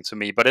fascinating to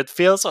me, but it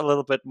feels a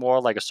little bit more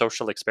like a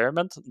social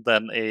experiment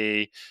than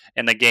a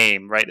in a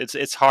game, right? It's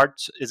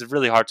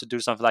really hard to do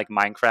something like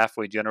Minecraft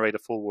where you generate a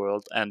full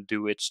world and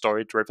do it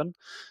story driven.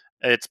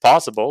 It's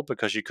possible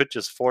because you could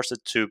just force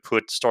it to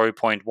put story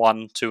point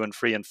 1, 2, and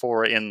 3 and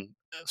 4 in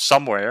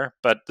somewhere,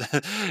 but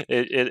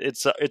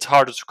it's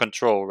harder to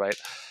control, right?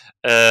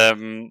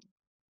 Um,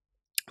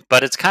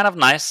 but it's kind of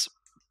nice.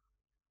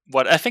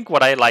 What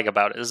I like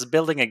about it is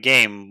building a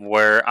game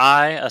where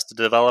I, as the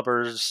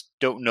developers,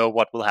 don't know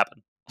what will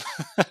happen.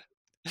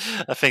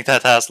 I think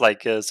that has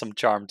like some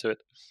charm to it.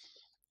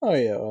 Oh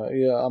yeah,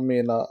 yeah. I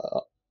mean,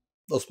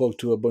 I spoke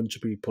to a bunch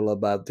of people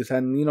about this,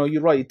 and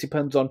you're right. It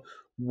depends on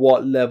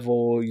what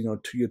level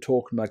you're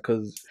talking about.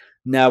 Because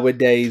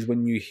nowadays,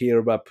 when you hear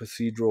about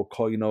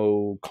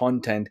procedural,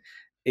 content,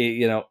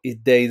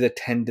 there's a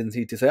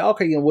tendency to say,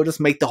 okay, we'll just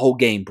make the whole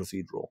game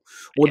procedural,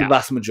 or the Yeah.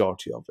 vast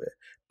majority of it.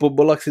 But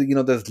like I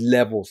said, there's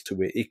levels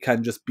to it. It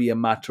can just be a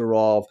matter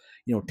of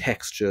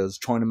textures,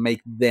 trying to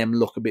make them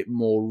look a bit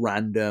more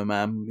random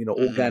and Hmm.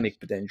 organic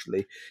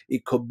potentially.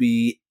 It could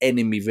be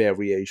enemy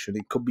variation.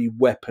 It could be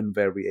weapon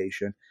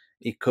variation.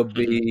 It could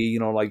be,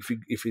 Hmm. like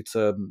if it's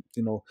a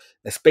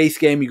space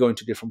game, you go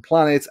into different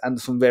planets and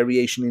some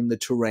variation in the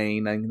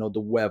terrain and the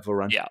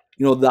weather and Yeah.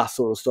 that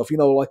sort of stuff.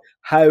 Like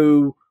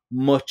how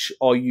much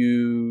are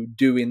you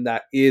doing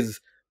that is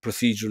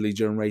procedurally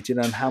generated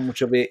and how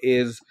much of it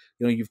is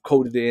you've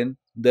coded it in.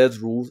 there's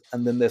rules,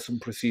 and then there's some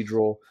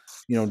procedural,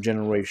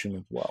 generation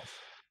as well.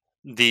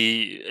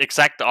 The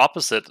exact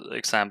opposite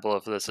example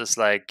of this is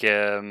like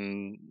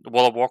World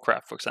of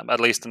Warcraft, for example.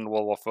 At least in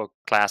World of Warcraft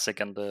Classic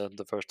and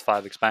the first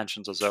 5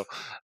 expansions or so,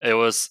 it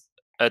was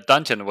a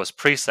dungeon was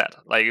preset.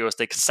 Like it was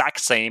the exact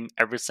same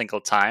every single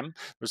time.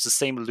 It was the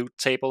same loot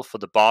table for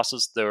the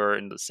bosses. They were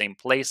in the same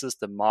places.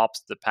 The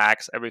mobs, the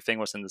packs, everything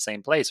was in the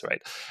same place,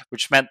 right?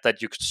 Which meant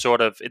that you could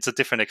sort of it's a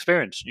different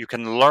experience. You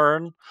can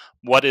learn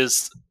what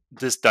is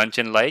this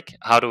dungeon like.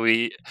 How do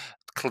we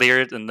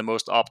clear it in the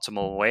most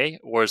optimal way,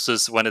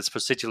 versus when it's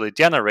procedurally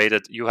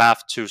generated, you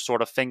have to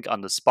sort of think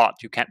on the spot.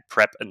 You can't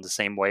prep in the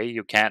same way.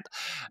 You can't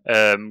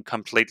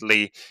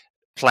completely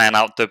plan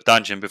out the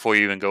dungeon before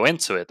you even go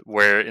into it,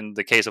 where in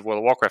the case of World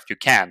of Warcraft you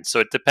can. So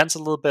it depends a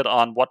little bit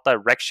on what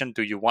direction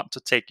do you want to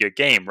take your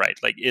game, right?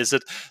 Like, is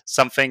it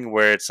something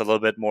where it's a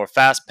little bit more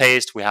fast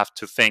paced, we have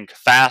to think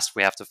fast,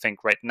 we have to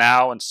think right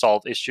now and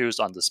solve issues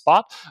on the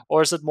spot?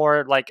 Or is it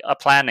more like a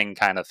planning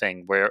kind of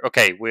thing where,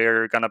 okay,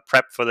 we're going to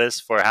prep for this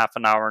for half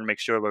an hour and make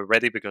sure we're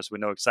ready because we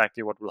know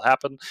exactly what will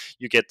happen.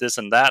 You get this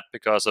and that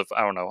because of,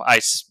 I don't know,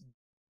 ice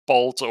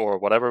bolt or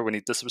whatever, we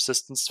need this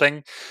resistance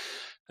thing.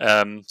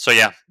 So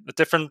yeah,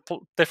 different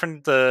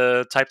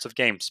types of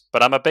games,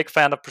 but I'm a big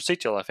fan of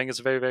procedural. I think it's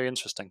very, very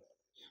interesting.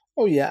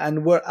 Oh yeah,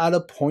 and we're at a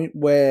point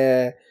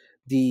where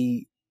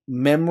the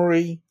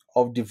memory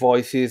of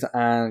devices,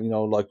 and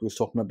like we were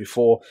talking about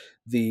before,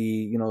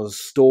 the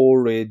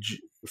storage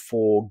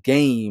for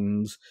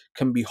games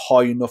can be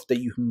high enough that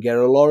you can get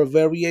a lot of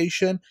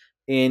variation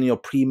in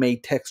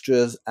pre-made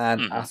textures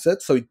and Hmm.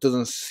 assets, so it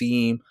doesn't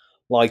seem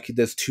like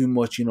there's too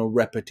much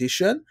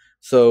repetition.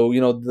 So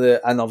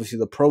and obviously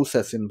the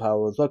processing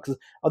power as well. Because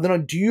I don't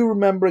know, do you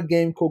remember a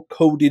game called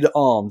Coded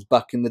Arms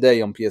back in the day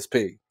on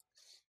PSP?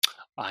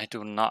 I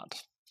do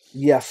not.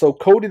 Yeah, so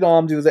Coded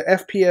Arms, it was an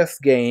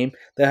FPS game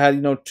that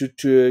had,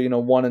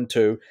 one and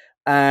two,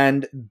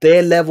 and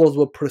their levels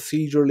were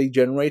procedurally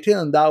generated,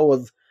 and that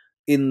was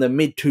in the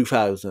mid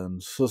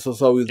 2000s. So it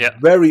was Yeah.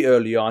 very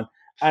early on,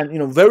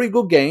 and very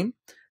good game.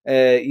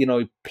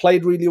 It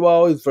played really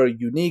well. It's very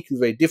unique. It's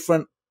very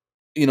different.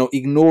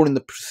 Ignoring the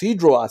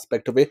procedural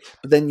aspect of it,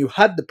 but then you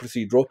had the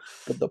procedural,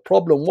 but the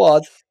problem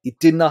was it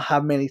did not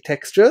have many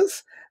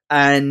textures,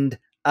 and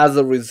as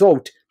a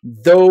result,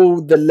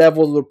 though the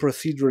levels were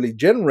procedurally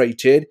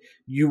generated,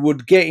 you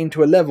would get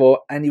into a level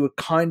and you would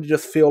kind of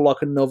just feel like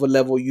another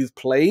level you've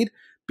played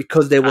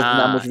because there wasn't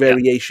that much Yeah.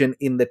 variation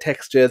in the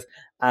textures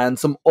and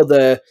some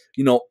other,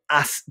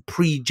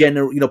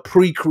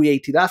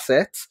 pre-created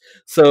assets.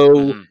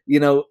 So, Hmm.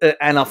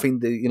 and I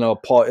think the,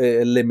 part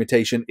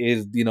limitation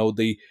is,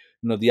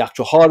 the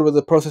actual hardware,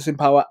 the processing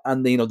power,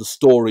 and the the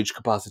storage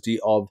capacity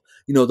of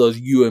those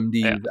Yeah.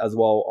 UMDs as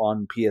well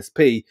on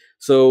PSP.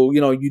 So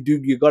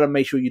you got to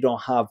make sure you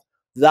don't have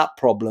that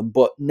problem.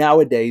 But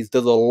nowadays,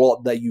 there's a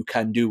lot that you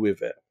can do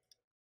with it.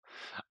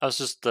 I was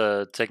just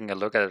taking a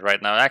look at it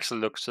right now. It actually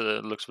looks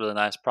really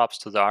nice. Props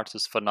to the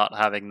artist for not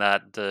having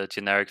that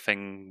generic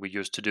thing we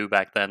used to do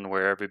back then,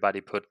 where everybody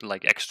put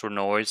like extra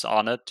noise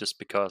on it, just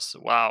because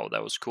wow,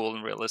 that was cool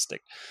and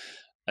realistic.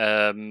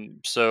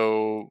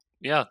 So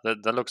yeah,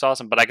 that looks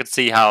awesome. But I could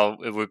see how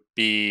it would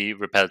be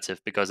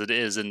repetitive because it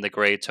is in the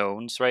gray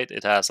tones, right?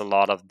 It has a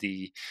lot of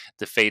the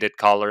faded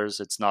colors.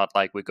 It's not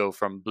like we go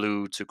from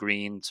blue to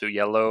green to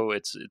yellow.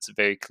 It's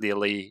very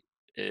clearly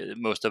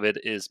most of it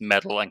is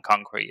metal and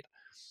concrete.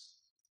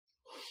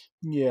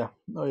 Yeah,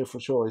 no, yeah, for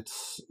sure.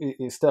 It's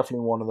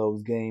definitely one of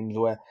those games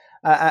where,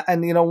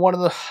 and one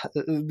of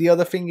the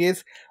other thing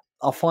is,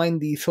 I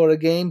find these sort of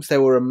games, they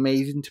were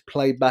amazing to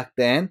play back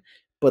then,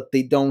 but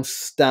they don't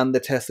stand the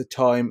test of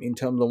time in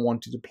terms of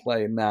wanting to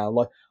play it now.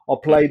 Like I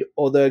Hmm. played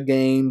other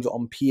games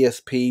on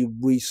PSP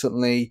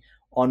recently,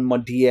 on my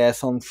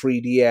DS, on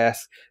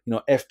 3DS,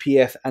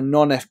 FPS and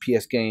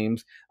non-FPS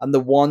games, and the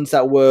ones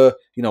that were,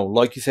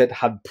 like you said,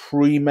 had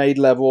pre-made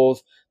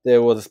levels.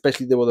 There was a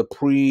the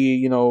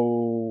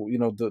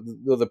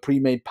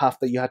pre-made path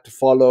that you had to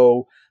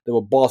follow. There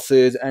were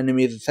bosses,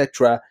 enemies,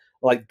 etc.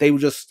 Like they were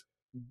just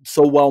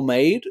so well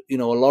made, a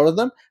lot of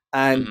them,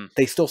 and Hmm.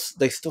 they still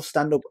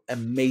stand up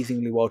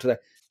amazingly well today.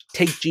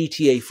 Take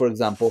GTA for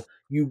example.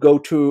 You go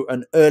to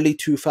an early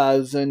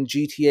 2000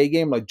 GTA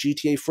game like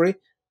GTA 3,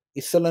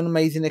 it's still an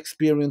amazing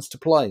experience to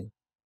play.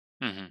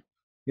 Hmm.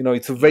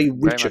 It's a very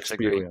Very rich much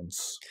agree.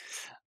 experience.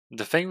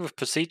 The thing with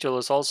procedural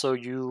is also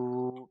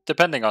you,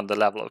 depending on the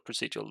level of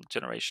procedural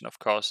generation, of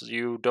course,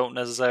 you don't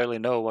necessarily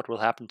know what will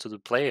happen to the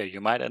player.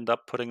 You might end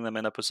up putting them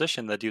in a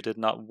position that you did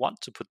not want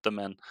to put them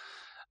in.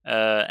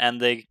 And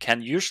they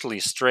can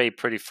usually stray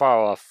pretty far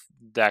off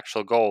the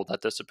actual goal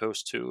that they're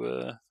supposed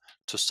to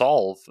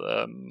solve,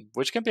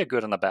 which can be a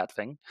good and a bad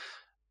thing.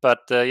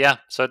 But yeah,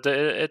 so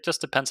it just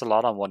depends a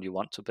lot on what you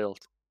want to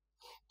build.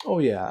 Oh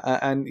yeah,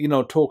 and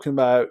talking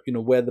about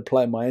where the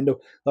player might end up.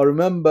 I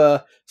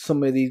remember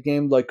some of these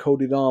games like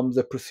Coded Arms,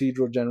 the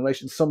procedural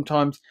generation.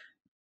 Sometimes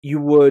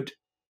you would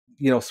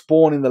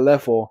spawn in the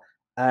level,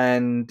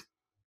 and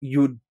it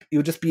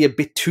would just be a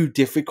bit too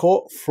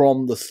difficult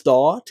from the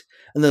start,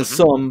 and then Hmm.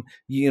 some,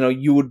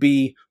 you would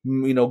be,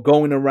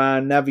 going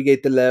around,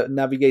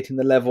 navigating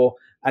the level,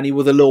 and it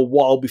was a little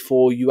while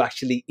before you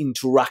actually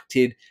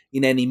interacted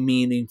in any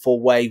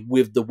meaningful way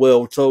with the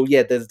world. So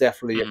yeah, there's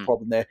definitely a Hmm.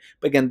 problem there.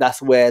 But again,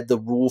 that's where the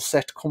rule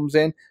set comes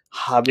in, Yeah.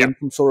 having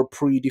some sort of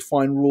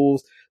predefined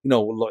rules.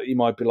 Like you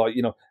might be like,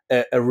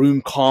 a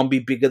room can't be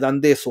bigger than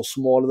this or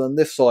smaller than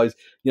this size.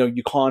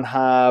 You can't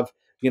have,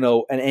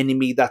 an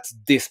enemy that's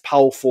this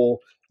powerful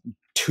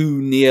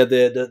too near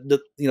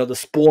the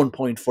spawn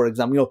point, for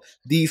example.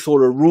 These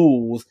sort of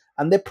rules,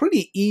 and they're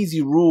pretty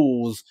easy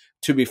rules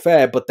to be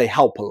fair, but they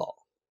help a lot.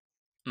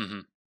 Hmm.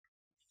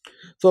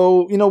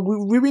 So,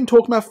 we've been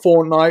talking about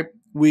Fortnite.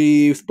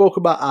 We spoke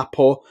about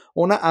Apple. I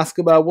want to ask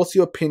about what's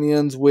your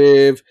opinions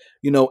with,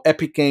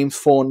 Epic Games,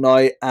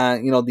 Fortnite,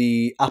 and,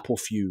 the Apple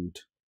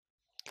feud.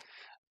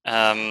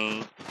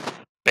 Um,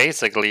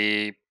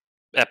 Basically,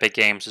 Epic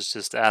Games is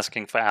just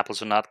asking for Apple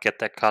to not get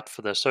their cut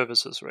for their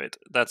services, right?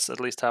 That's at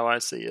least how I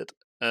see it.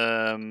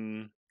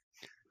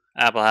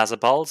 Apple has a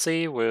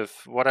policy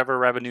with whatever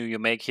revenue you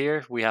make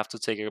here, we have to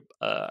take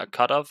a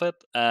cut of it.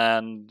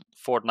 And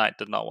Fortnite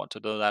did not want to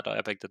do that, or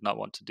Epic did not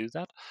want to do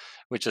that,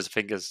 which I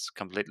think is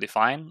completely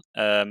fine.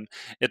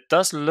 It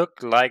does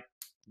look like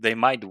they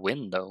might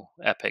win, though,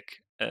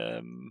 Epic,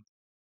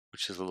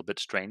 which is a little bit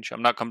strange.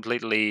 I'm not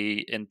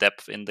completely in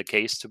depth in the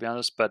case, to be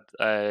honest, but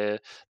I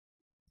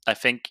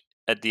think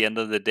at the end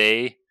of the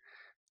day,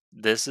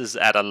 this is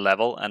at a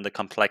level, and the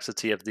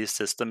complexity of these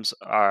systems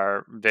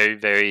are very,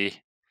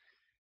 very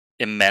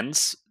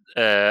immense.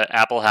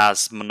 Apple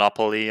has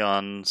monopoly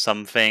on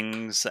some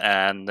things,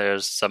 and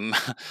there's some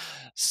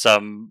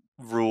some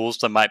rules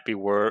that might be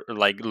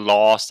like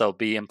laws that'll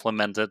be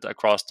implemented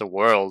across the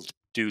world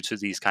due to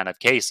these kind of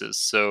cases.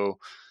 So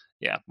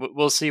yeah,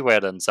 we'll see where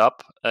it ends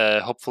up.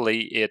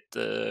 Hopefully, it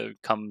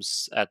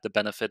comes at the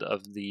benefit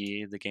of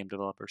the game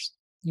developers.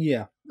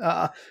 Yeah,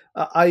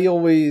 I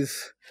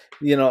always,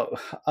 I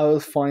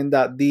always find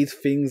that these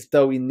things,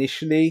 though,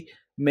 initially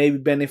may be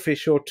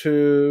beneficial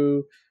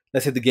to,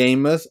 let's say, the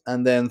gamers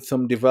and then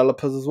some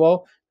developers as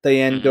well.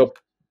 They end Hmm. up,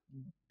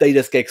 they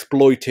just get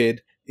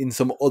exploited in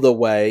some other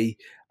way,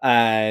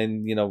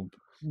 and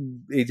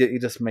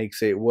it just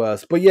makes it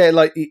worse. But yeah,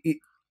 like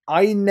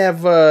I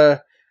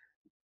never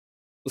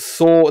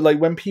so like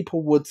when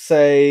people would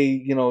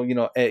say,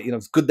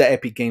 it's good that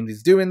Epic Games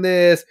is doing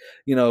this,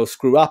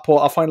 screw Apple.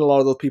 I find a lot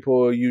of those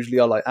people usually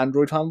are like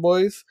Android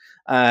fanboys,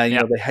 and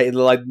Yeah. they hate,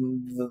 like,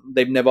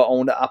 they've never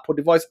owned an Apple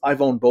device.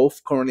 I've owned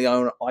both. Currently,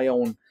 I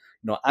own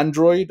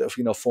Android,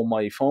 for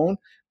my phone.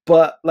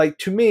 But like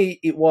to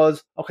me, it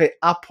was okay.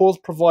 Apple's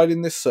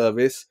providing this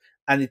service,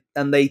 and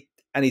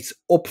it's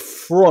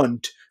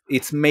upfront.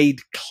 It's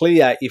made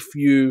clear if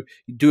you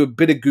do a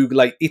bit of Google,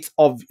 like it's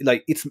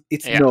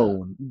Yeah.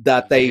 known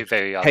that Very, they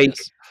very take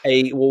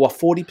obvious. what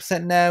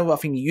 40% now. I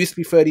think it used to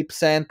be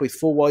 30%, but it's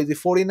full. Why is it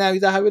 40 now?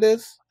 Is that how it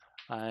is?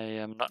 I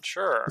am not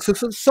sure. So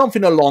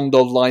something along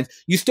those lines.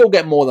 You still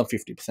get more than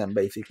 50%,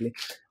 basically.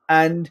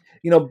 And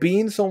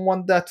being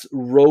someone that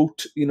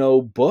wrote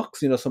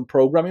books, some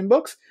programming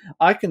books,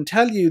 I can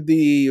tell you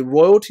the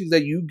royalties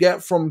that you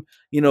get from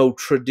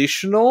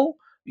traditional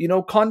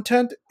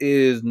content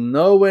is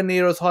nowhere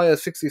near as high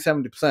as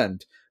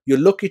 60-70%. You're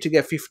lucky to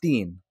get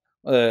 15,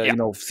 Yeah.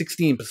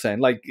 16%.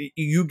 Like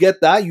you get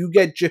that, you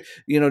get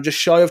just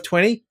shy of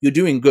 20. You're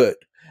doing good.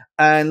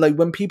 And like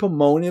when people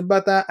moaning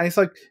about that, and it's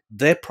like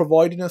they're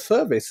providing a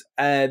service,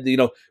 and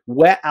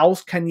where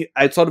else can you,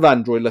 outside of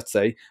Android, let's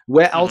say,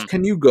 where else Hmm.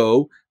 can you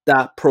go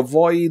that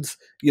provides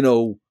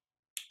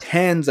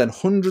tens and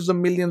hundreds of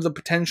millions of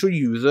potential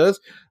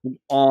users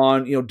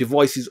on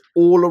devices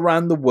all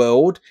around the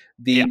world?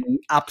 Yeah. The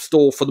App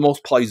Store, for the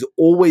most part, is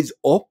always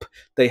up.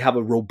 They have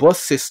a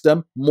robust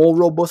system, more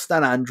robust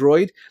than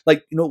Android.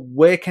 Like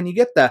where can you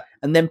get that?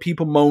 And then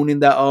people moaning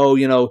that,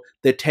 oh,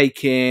 they're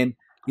taking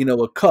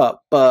a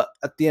cut. But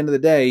at the end of the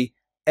day,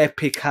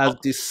 Epic has Oh,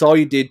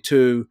 decided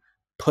to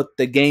put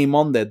the game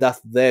on there. That's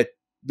their,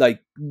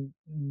 like,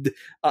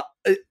 uh,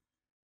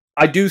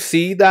 I do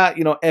see that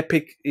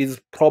Epic is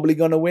probably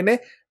going to win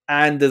it,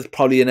 and there's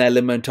probably an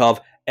element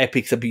of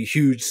Epic's a big,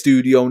 huge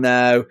studio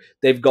now.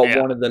 They've got yeah.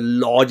 one of the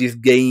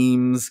largest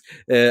games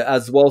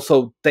as well,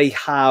 so they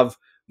have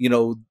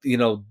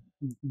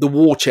the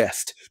war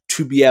chest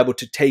to be able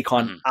to take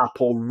on Hmm.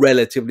 Apple,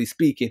 relatively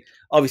speaking.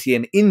 Obviously,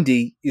 an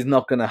indie is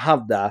not going to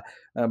have that,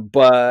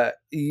 but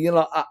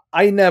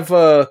I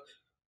never,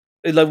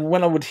 like,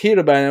 when I would hear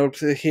about it, I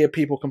would hear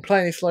people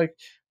complain. It's like,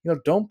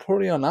 don't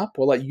put it on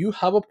Apple. Like, you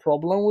have a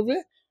problem with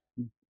it,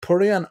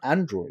 put it on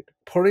Android,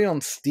 put it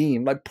on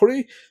Steam, like put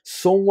it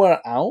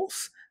somewhere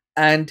else,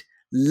 and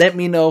let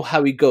me know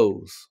how it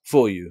goes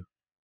for you.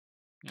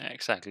 Yeah,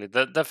 exactly.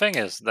 The thing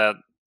is that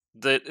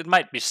it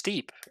might be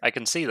steep. I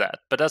can see that,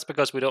 but that's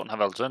because we don't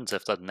have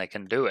alternatives that they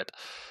can do it.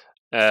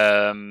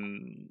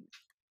 Um,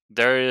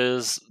 there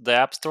is the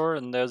App Store,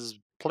 and there's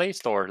Play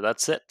Store.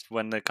 That's it.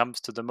 When it comes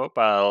to the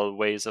mobile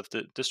ways of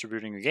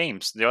distributing the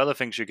games, the other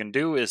things you can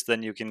do is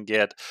then you can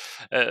get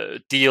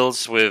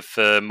deals with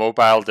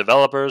mobile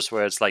developers,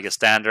 where it's like a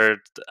standard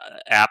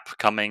app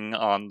coming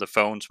on the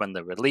phones when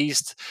they're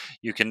released.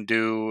 You can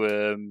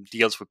do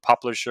deals with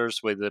publishers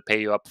where they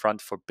pay you upfront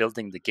for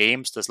building the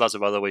games. There's lots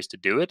of other ways to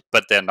do it,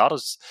 but they're not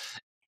as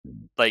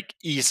like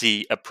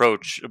easy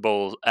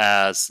approachable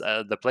as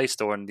the Play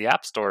Store and the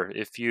App Store.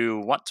 If you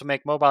want to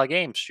make mobile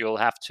games, you'll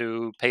have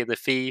to pay the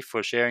fee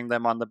for sharing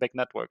them on the big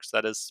networks.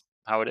 That is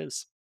how it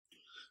is.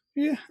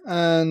 Yeah,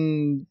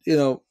 and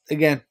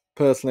again,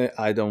 personally,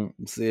 I don't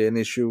see an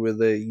issue with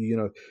it.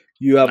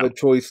 You have No. a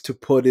choice to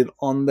put it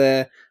on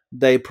there.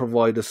 They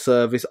provide a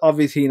service.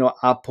 Obviously,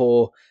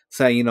 Apple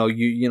say,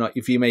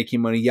 if you're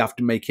making money, you have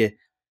to make it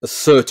a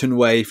certain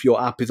way. If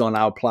your app is on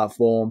our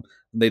platform,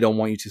 and they don't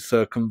want you to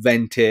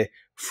circumvent it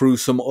through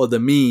some other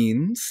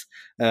means.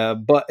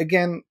 But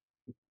again,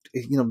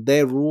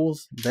 their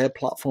rules, their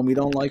platform. You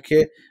don't like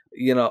it.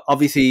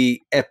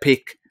 Obviously,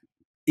 Epic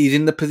is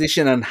in the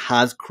position and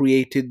has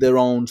created their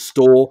own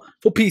store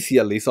for PC,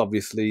 at least,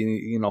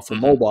 obviously, for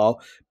Hmm.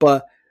 mobile.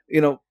 But,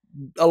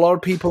 a lot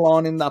of people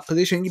aren't in that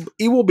position.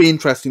 It will be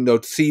interesting, though,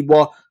 to see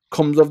what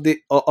comes of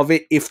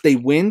it if they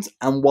win,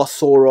 and what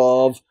sort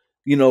of,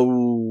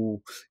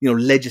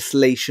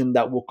 legislation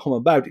that will come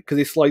about. Because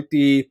it's like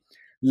the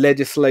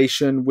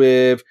legislation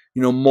with,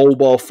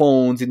 mobile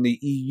phones in the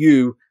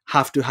EU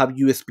have to have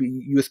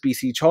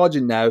USB-C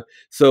charging now.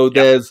 So Yeah.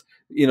 there's,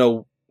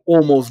 it's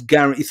almost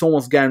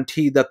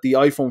guaranteed that the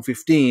iPhone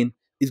 15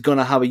 is going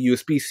to have a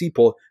USB-C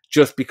port,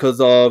 just because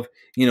of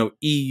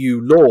EU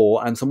law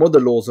and some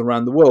other laws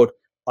around the world.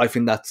 I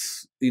think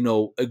that's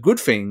a good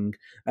thing,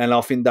 and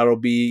I think that'll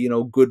be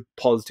good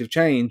positive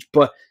change.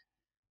 But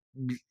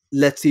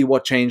let's see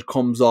what change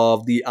comes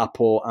of the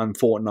Apple and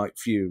Fortnite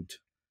feud.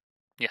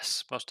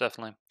 Yes, most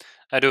definitely.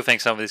 I do think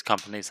some of these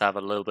companies have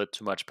a little bit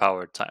too much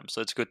power at times,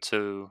 so it's good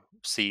to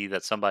see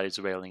that somebody's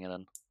railing it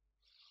in.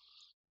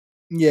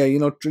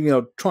 Yeah,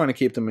 trying to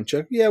keep them in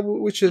check. Yeah,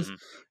 which is, Hmm.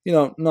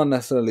 not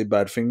necessarily a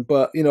bad thing,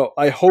 but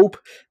I hope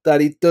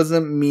that it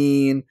doesn't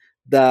mean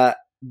that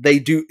they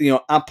do.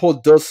 Apple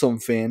does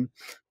something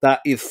that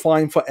is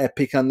fine for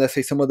Epic and, let's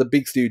say, some of the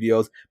big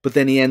studios, but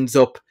then he ends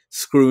up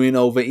screwing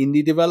over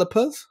indie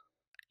developers.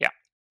 Yeah,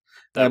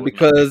 that would not be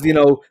Because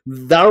cool.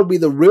 that'll be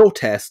the real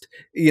test.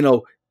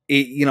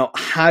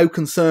 How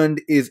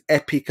concerned is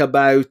Epic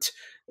about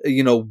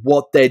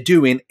what they're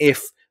doing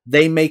if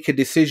they make a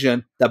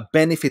decision that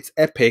benefits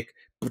Epic,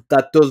 but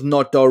that does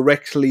not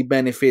directly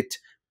benefit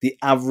the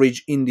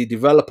average indie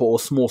developer or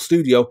small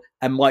studio,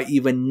 and might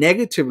even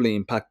negatively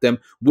impact them.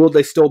 Will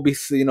they still be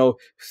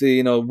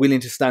willing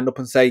to stand up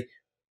and say,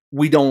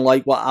 we don't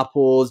like what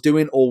Apple's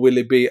doing? Or will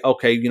it be,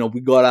 okay, we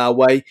got our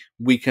way,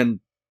 we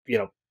can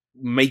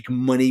make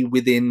money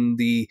within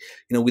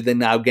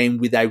within our game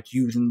without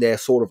using their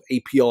sort of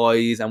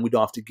APIs, and we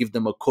don't have to give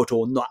them a cut,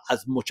 or not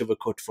as much of a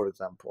cut, for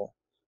example.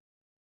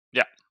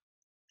 Yeah.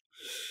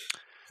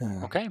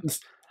 Yeah. Okay.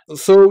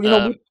 So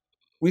Um,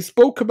 we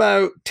spoke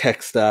about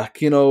tech stack.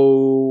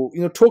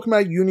 Talking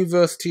about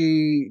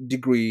university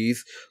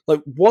degrees.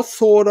 Like, what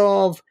sort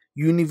of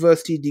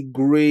university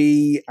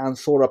degree and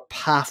sort of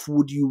path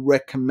would you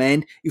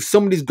recommend if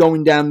somebody's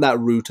going down that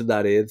route?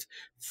 That is,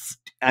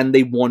 and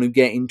they want to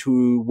get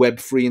into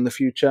Web3 in the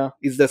future.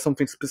 Is there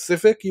something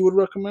specific you would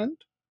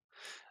recommend?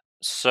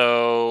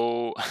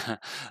 So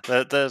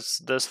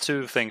there's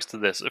two things to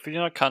this. If you're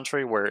in a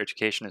country where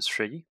education is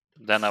free,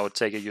 then I would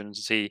take a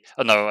university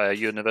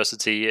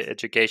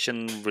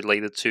education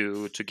related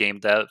to game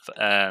dev,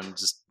 and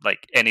just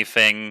like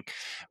anything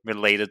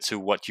related to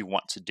what you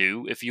want to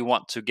do. If you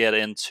want to get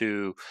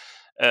into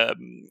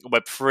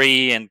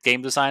Web3 and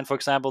game design, for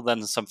example,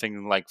 then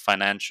something like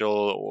financial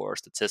or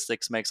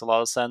statistics makes a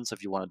lot of sense.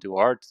 If you want to do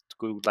art,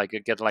 go like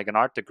get like an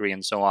art degree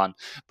and so on.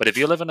 But if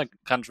you live in a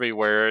country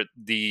where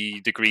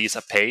the degrees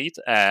are paid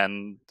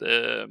and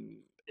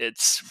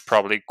it's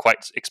probably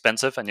quite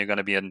expensive and you're going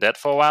to be in debt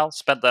for a while,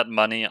 spend that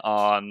money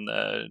on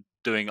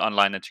doing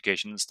online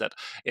education instead.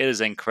 It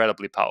is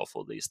incredibly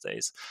powerful these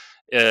days.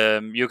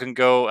 You can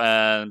go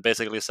and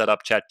basically set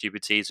up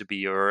ChatGPT to be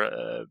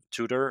your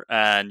tutor,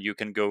 and you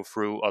can go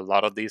through a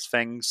lot of these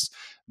things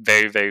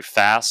very, very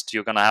fast.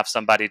 You're going to have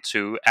somebody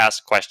to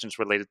ask questions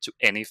related to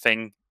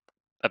anything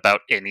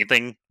about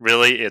anything,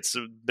 really. It's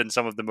been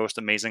some of the most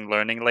amazing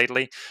learning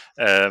lately.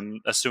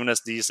 As soon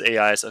as these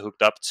AIs are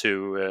hooked up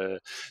to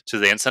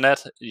the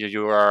internet,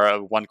 you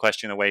are one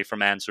question away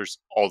from answers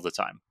all the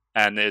time,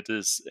 and it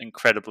is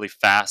incredibly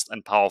fast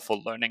and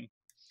powerful learning.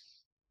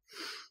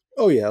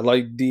 Oh yeah,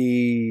 like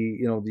the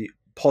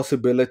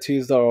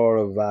possibilities that are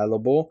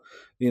available,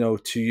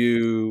 to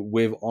you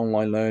with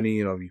online learning.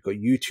 You've got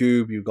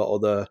YouTube, you've got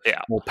other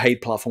Yeah. more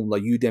paid platforms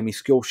like Udemy,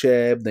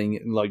 Skillshare. Then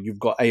like you've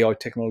got AI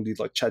technologies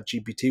like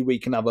ChatGPT, where you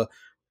can have a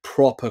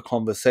proper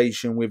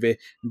conversation with it,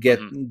 get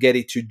Hmm. get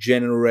it to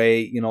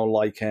generate,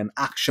 like an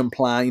action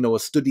plan, a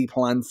study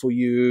plan for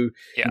you,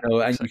 Yeah, and you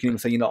can exactly. even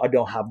say, I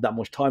don't have that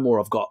much time, or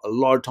I've got a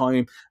lot of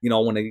time, I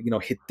want to,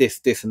 hit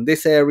this, and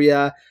this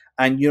area.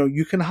 and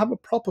you can have a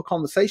proper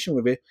conversation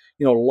with it,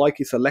 like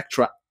it's a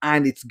lecturer,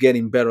 and it's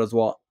getting better as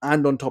well.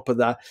 And on top of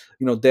that,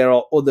 there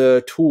are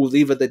other tools,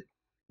 either that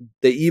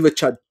they either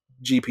chat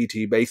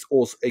GPT based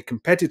or a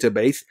competitor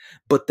based,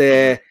 but Hmm.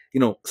 they're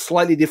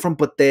slightly different.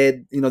 But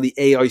they're the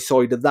AI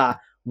side of that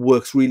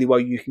works really well.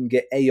 You can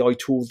get AI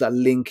tools that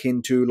link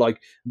into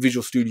like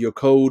Visual Studio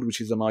Code,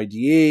 which is an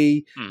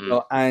IDE, Hmm.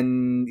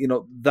 and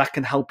that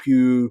can help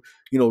you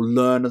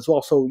learn as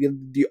well. So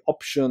the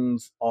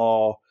options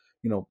are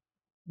you know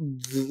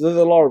there's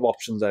a lot of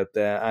options out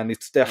there, and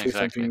it's definitely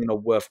something Exactly.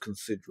 worth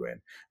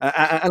considering.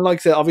 And like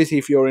I said, obviously,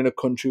 if you're in a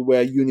country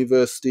where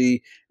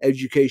university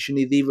education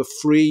is either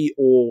free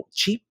or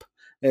cheap,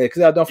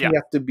 because I don't think Yeah.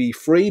 it has to be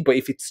free, but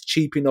if it's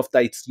cheap enough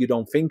that you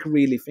don't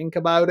really think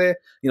about it,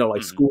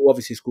 like Hmm. school,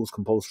 obviously school's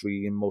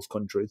compulsory in most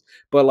countries,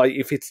 but like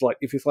if it's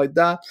like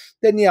that,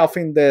 then yeah, I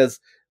think there's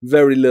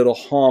very little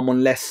harm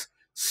unless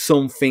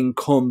something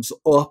comes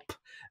up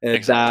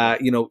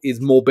Exactly. that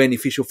is more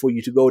beneficial for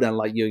you to go down.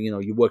 Like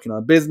you're working on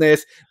a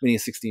business when you're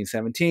 16,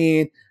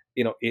 17.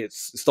 It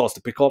starts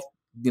to pick off.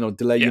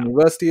 Delay Yeah.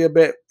 university a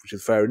bit, which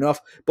is fair enough.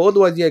 But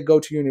otherwise, yeah, go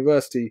to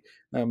university.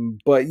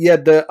 But yeah,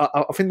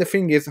 I think the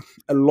thing is,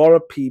 a lot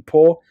of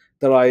people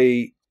that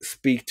I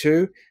speak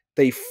to,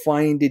 they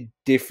find it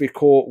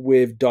difficult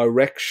with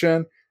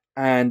direction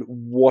and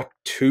what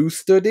to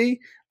study.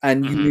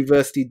 And Hmm.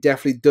 university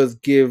definitely does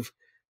give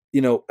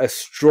a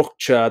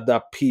structure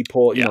that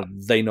people Yeah.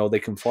 they know they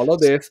can follow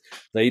this,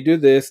 they do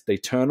this, they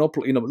turn up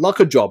like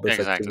a job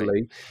Exactly.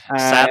 effectively.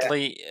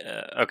 Sadly,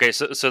 okay.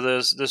 So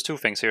there's two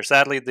things here.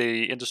 Sadly,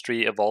 the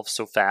industry evolves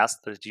so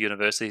fast that the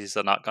universities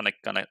are not gonna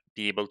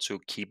be able to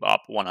keep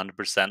up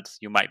 100%.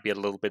 You might be a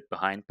little bit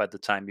behind by the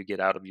time you get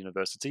out of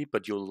university,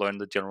 but you'll learn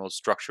the general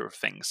structure of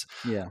things.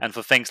 Yeah. And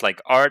for things like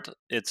art,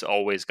 it's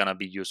always gonna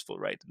be useful,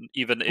 right?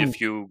 Even Mm.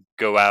 if you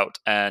go out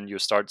and you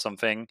start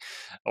something,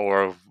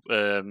 or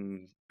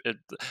it,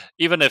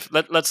 even if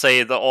let's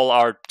say the all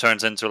art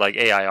turns into like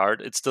AI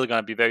art, it's still going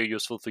to be very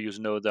useful for you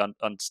to know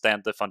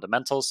understand the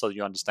fundamentals, so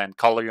you understand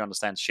color, you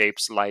understand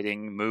shapes,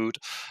 lighting, mood,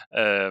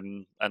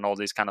 and all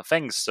these kind of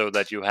things, so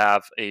that you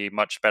have a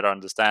much better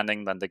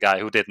understanding than the guy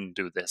who didn't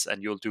do this,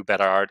 and you'll do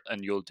better art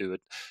and you'll do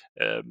it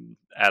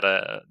at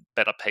a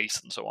better pace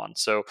and so on.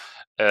 So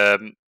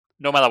um,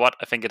 no matter what,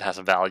 I think it has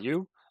a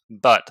value,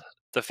 but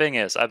the thing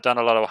is, I've done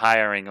a lot of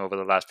hiring over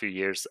the last few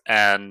years,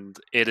 and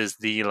it is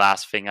the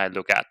last thing I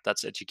look at.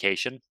 That's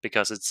education,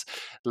 because it's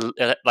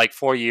like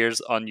 4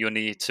 years on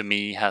uni to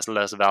me has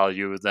less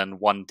value than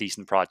one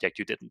decent project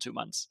you did in 2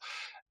 months.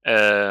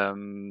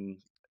 Um,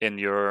 in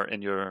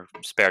your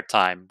spare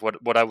time,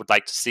 what I would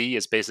like to see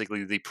is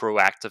basically the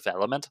proactive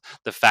element,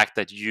 the fact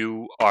that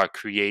you are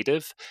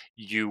creative,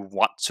 you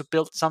want to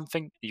build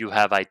something, you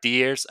have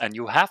ideas, and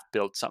you have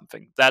built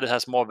something that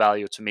has more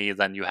value to me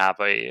than you have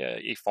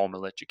a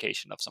formal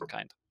education of some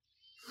kind.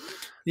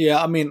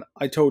 Yeah, I mean,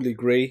 I totally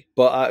agree.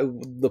 But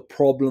the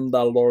problem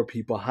that a lot of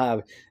people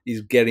have is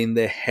getting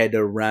their head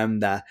around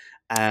that,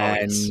 Oh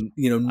yes, and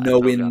I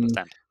totally knowing,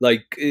 understand.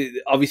 like,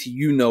 obviously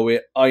you know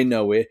it, I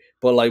know it,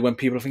 but like when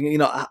people are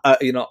thinking,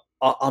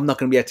 I'm not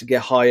going to be able to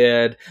get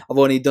hired. I've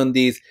only done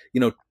these,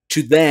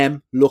 to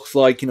them looks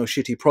like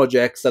shitty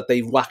projects that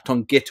they've whacked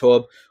on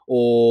GitHub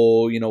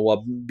or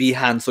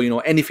Behance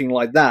or anything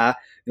like that.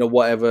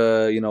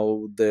 Whatever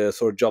the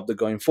sort of job they're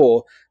going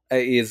for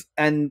is,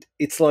 and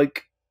it's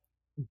like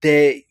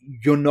there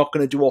you're not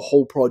going to do a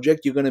whole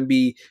project. You're going to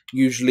be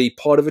usually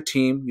part of a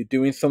team. You're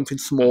doing something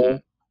Hmm. small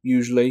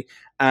usually,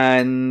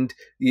 and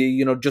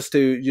just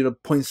to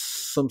point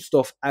some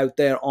stuff out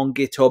there on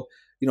GitHub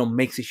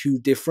makes a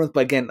huge difference.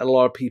 But again, a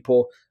lot of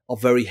people are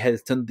very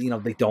hesitant.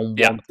 They don't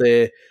Yeah. want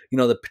the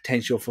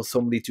potential for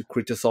somebody to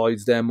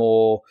criticize them,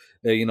 or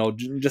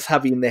just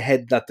having in their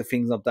head that the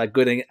thing's not that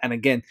good. And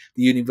again,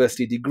 the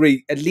university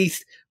degree, at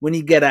least when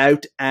you get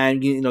out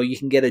and you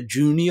can get a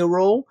junior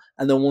role,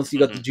 and then once you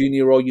got the Hmm.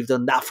 junior role, you've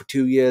done that for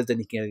 2 years, then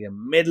you can get a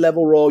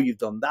mid-level role, you've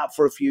done that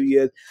for a few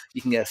years,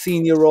 you can get a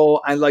senior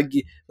role, and like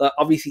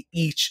obviously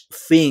each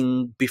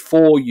thing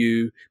before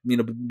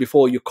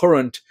before your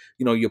current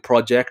your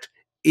project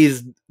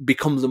is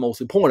becomes the most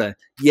important.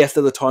 Yes,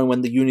 there's a time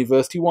when the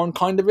university one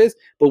kind of is,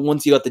 but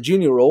once you got the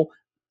junior role,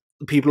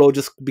 people will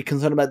just be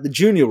concerned about the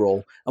junior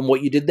role and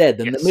what you did there,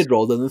 then the Yes. mid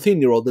role, then the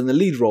senior role, then the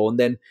lead role, and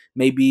then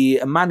maybe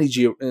the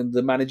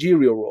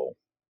managerial role.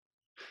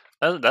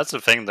 That's the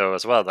thing, though,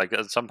 as well. Like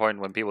at some point,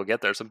 when people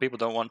get there, some people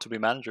don't want to be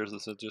managers;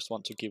 they just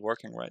want to keep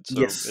working, right?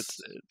 So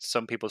Yes.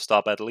 some people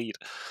stop at lead,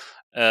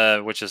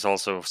 which is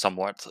also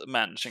somewhat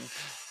managing.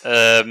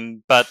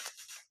 But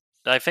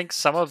I think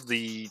some of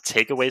the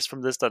takeaways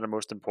from this that are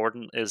most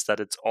important is that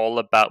it's all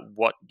about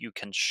what you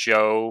can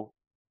show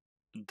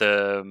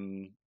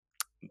the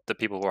the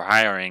people who are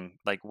hiring.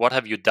 Like, what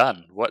have you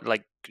done? What,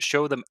 like,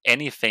 show them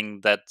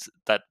anything that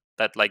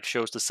like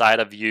shows the side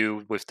of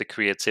you with the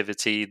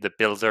creativity, the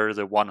builder,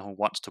 the one who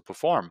wants to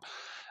perform.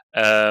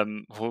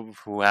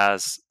 who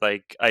has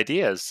like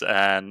ideas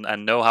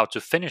and know how to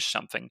finish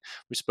something.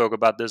 We spoke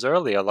about this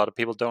earlier. A lot of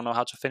people don't know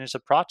how to finish a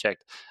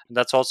project, and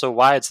that's also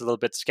why it's a little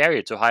bit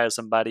scary to hire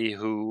somebody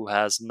who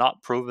has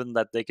not proven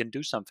that they can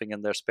do something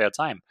in their spare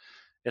time.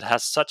 It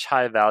has such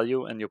high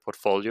value in your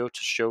portfolio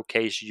to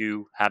showcase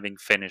you having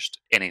finished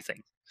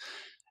anything.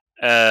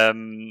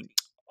 Um,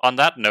 on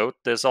that note,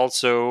 there's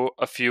also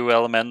a few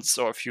elements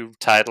or a few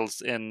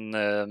titles in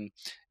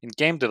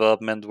game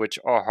development which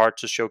are hard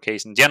to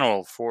showcase in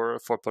general for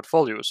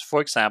portfolios.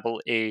 For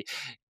example, a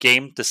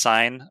game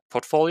design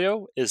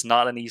portfolio is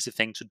not an easy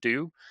thing to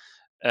do,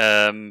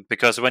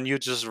 because when you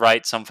just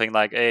write something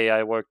like, "Hey,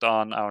 I worked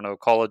on, I don't know,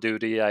 Call of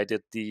Duty. I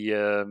did the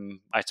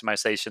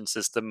itemization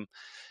system,"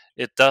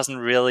 it doesn't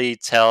really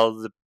tell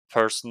the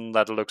person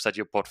that looks at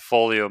your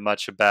portfolio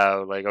much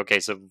about, like, okay,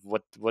 so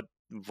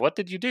what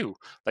did you do?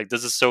 Like,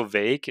 this is so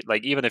vague.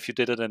 Like, even if you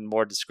did it in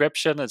more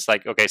description, it's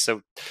like, okay,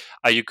 so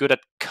are you good at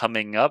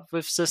coming up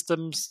with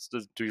systems?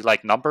 Do you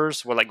like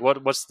numbers? Well, like,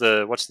 what's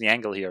the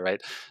angle here,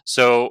 right?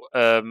 So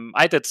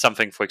I did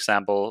something, for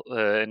example,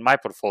 in my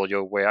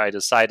portfolio where I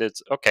decided,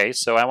 okay,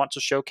 so I want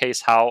to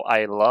showcase how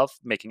I love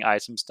making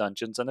items,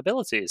 dungeons, and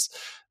abilities.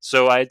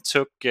 So I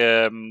took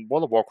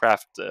World of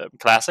Warcraft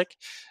Classic,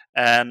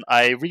 and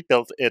I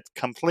rebuilt it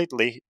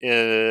completely.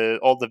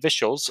 All the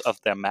visuals of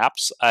their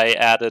maps. I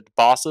added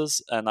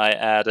bosses and I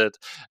added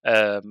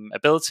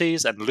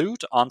abilities and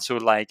loot onto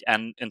like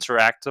an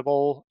interactive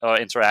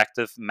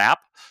map.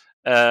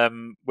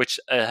 Which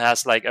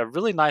has like a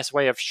really nice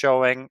way of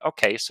showing.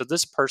 Okay, so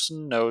this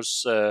person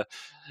knows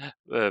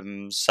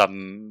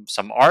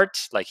some art,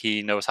 like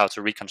he knows how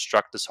to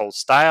reconstruct this whole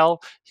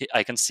style.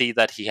 I can see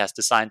that he has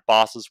designed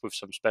bosses with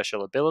some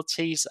special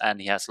abilities,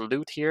 and he has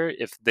loot here.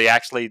 If they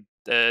actually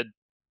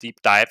deep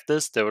dive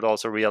this, they would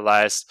also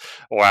realize,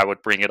 or I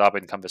would bring it up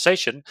in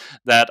conversation,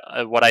 that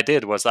what I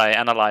did was I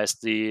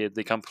analyzed the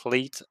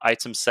complete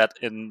item set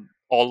in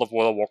all of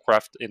World of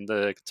Warcraft in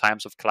the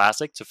times of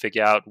Classic to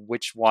figure out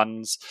which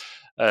ones,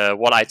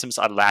 what items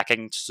are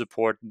lacking to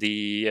support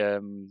the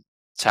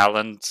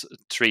talent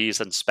trees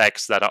and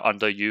specs that are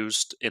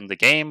underused in the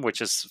game,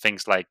 which is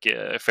things like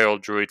Feral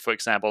Druid, for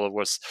example,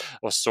 was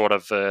sort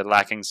of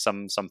lacking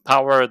some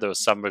power. There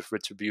was some with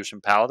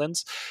Retribution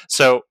Paladins.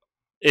 So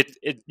it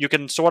you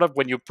can sort of,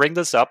 when you bring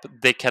this up,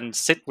 they can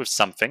sit with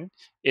something.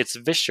 It's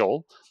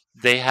visual.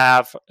 They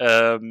have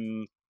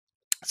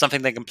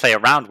something they can play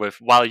around with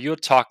while you're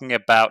talking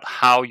about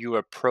how you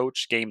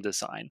approach game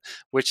design,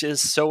 which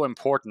is so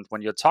important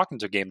when you're talking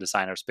to game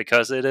designers,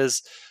 because it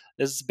is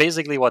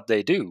basically what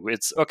they do.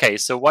 It's okay,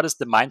 so what is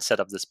the mindset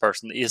of this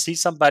person? Is he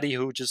somebody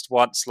who just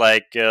wants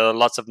like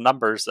lots of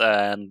numbers,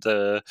 and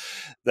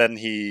then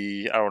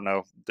he, I don't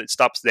know, it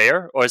stops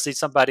there? Or is he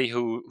somebody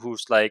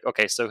who's like,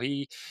 okay, so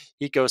he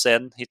goes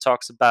in, he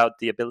talks about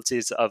the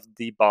abilities of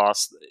the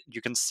boss.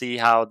 You can see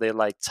how they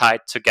like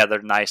tied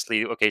together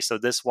nicely. Okay, so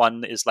this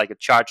one is like a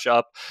charge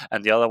up,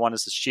 and the other one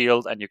is a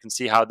shield, and you can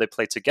see how they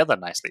play together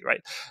nicely,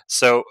 right?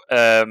 So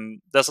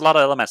there's a lot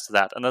of elements to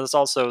that, and there's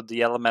also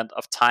the element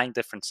of tying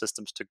different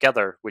systems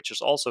together, which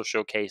is also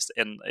showcased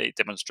in a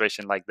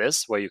demonstration like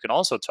this, where you can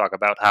also talk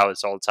about how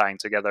it's all tying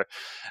together.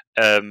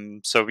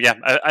 So yeah,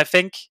 I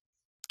think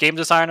game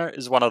designer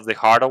is one of the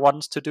harder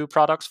ones to do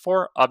products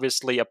for.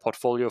 Obviously, a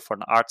portfolio for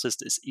an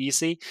artist is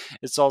easy.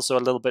 It's also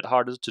a little bit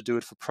harder to do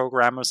it for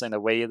programmers in a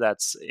way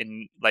that's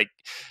in like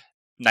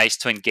nice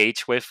to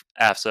engage with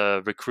as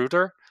a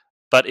recruiter.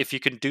 But if you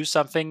can do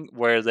something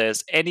where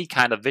there's any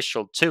kind of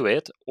visual to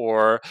it,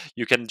 or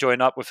you can join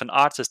up with an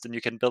artist and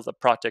you can build a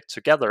project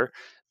together,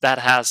 that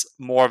has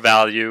more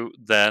value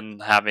than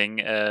having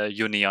a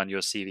uni on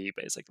your CV,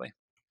 basically.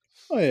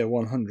 Oh yeah,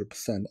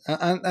 100%.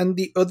 And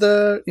the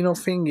other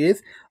thing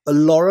is, a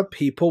lot of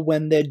people,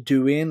 when they're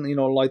doing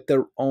like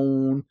their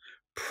own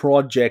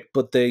project,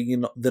 but they're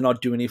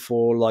not doing it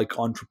for like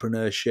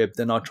entrepreneurship.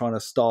 They're not trying to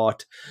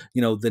start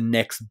the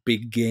next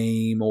big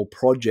game or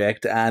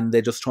project, and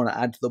they're just trying to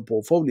add to the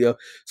portfolio.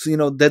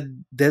 So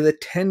there's a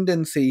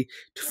tendency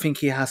to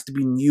think it has to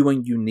be new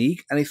and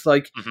unique, and it's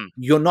like Hmm.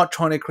 you're not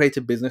trying to create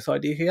a business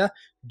idea here.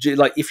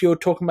 Like if you're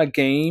talking about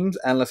games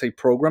and let's say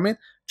programming,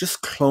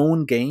 just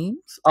clone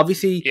games.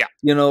 Obviously, Yeah.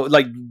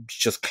 like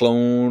just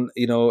clone,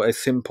 a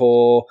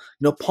simple,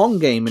 Pong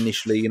game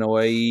initially, an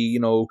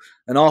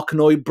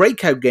Arkanoid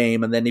breakout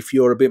game, and then if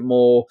you're a bit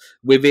more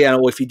with it,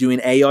 or if you're doing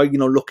AI,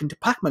 look into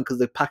Pac-Man, because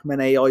the Pac-Man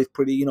AI is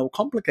pretty,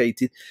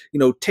 complicated.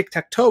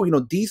 Tic-tac-toe,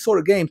 these sort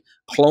of games,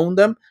 clone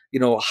them,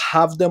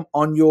 have them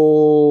on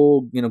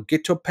your,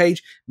 GitHub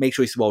page. Make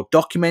sure it's well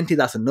documented.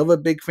 That's another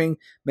big thing.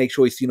 Make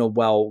sure it's,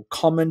 well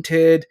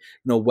commented,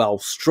 well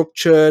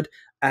structured,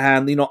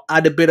 and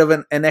add a bit of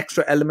an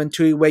extra element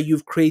to it where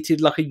you've created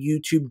like a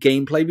YouTube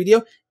gameplay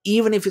video,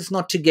 even if it's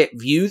not to get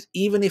views,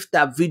 even if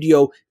that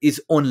video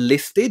is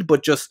unlisted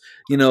but just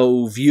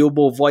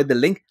viewable via the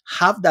link.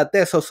 Have that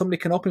there so somebody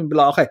can open and be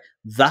like, okay,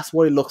 that's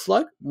what it looks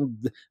like,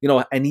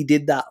 and he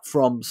did that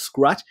from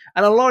scratch.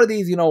 And a lot of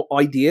these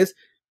ideas,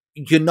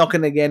 you're not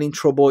going to get in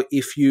trouble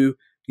if you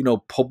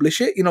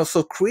publish it.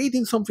 So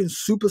creating something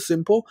super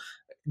simple,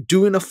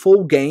 doing a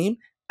full game,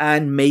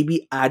 and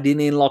maybe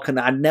adding in like an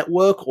ad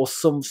network or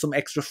some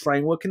extra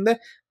framework in there,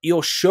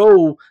 you'll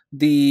show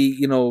the,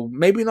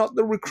 maybe not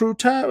the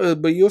recruiter,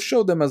 but you'll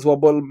show them as well.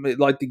 But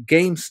like the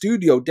game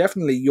studio,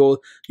 definitely your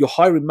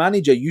hiring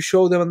manager, you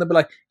show them and they'll be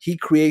like, he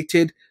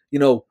created,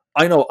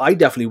 I know I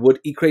definitely would.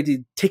 He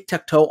created tic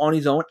tac toe on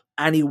his own,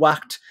 and he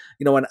whacked,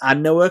 an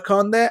ad network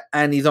on there,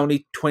 and he's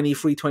only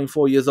 23,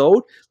 24 years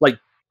old. Like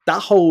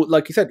that whole,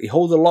 like you said, it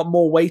holds a lot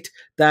more weight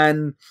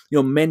than,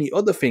 many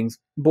other things.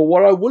 But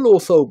what I will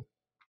also,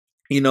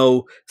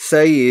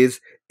 say is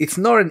it's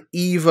not an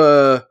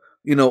either,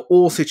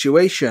 all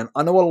situation.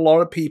 I know a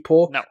lot of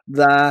people No.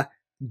 that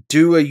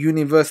do a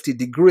university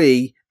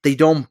degree, they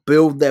don't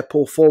build their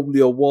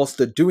portfolio whilst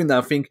they're doing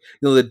that. I think,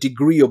 the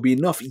degree will be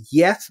enough.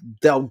 Yes,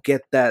 they'll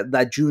get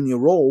that junior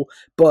role,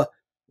 but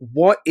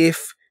what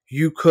if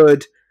you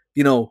could,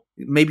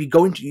 maybe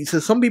go into, so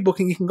some people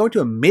you can go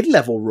to a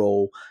mid-level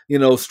role,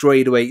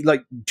 straight away.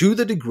 Like, do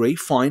the degree,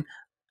 fine,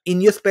 in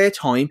your spare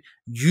time,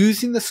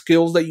 using the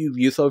skills that you've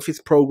used. So if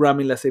it's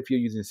programming, let's say if you're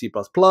using C++,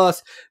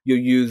 you're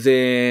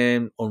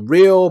using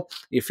Unreal.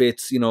 If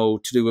it's, to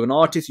do with an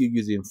artist, you're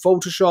using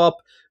Photoshop,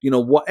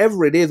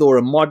 whatever it is, or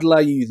a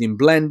modeler, you're using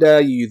Blender,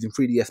 you're using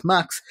 3ds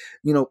Max,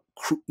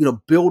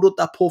 build up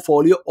that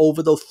portfolio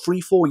over those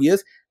 3-4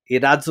 years.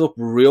 It adds up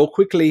real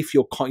quickly if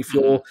you're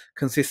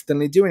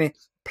consistently doing it.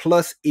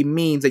 Plus, it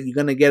means that you're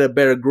going to get a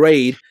better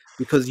grade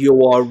because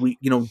you are,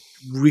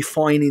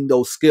 refining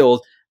those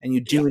skills, and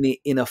you're Yeah. doing it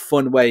in a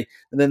fun way.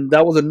 And then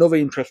that was another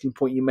interesting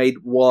point you made,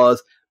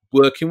 was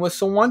working with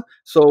someone.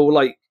 So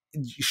like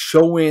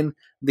showing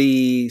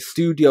the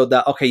studio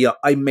that, okay, yeah,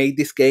 I made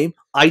this game.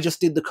 I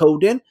just did the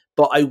coding,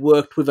 but I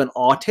worked with an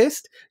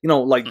artist.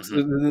 Like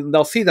Hmm.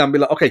 they'll see that and be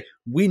like, okay,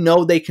 we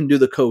know they can do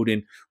the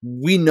coding.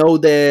 We know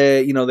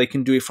they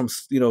can do it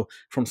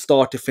from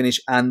start to finish,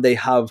 and they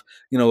have,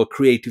 a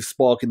creative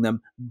spark in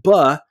them.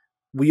 But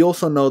we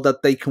also know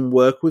that they can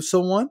work with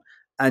someone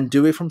and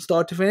do it from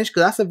start to finish,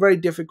 because that's a very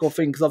difficult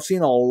thing. Because I've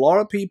seen a lot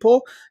of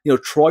people,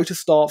 try to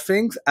start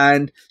things,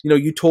 and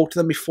you talk to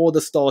them before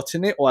they're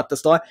starting it or at the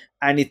start,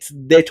 and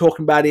they're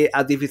talking about it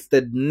as if it's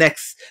the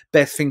next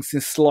best thing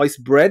since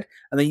sliced bread,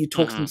 and then you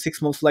talk to them Hmm.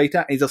 6 months later,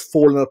 and it's just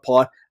falling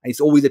apart, and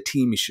it's always a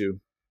team issue.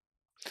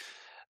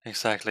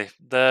 Exactly.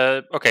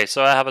 Okay,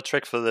 so I have a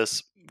trick for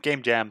this.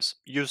 Game jams.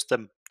 Use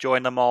them.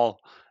 Join them all.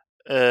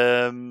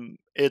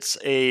 It's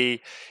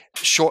a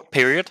short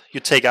period. You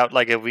take out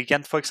like a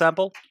weekend, for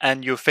example,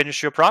 and you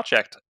finish your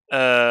project.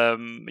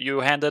 You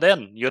hand it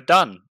in. You're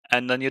done,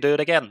 and then you do it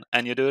again,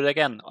 and you do it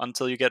again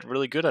until you get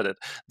really good at it.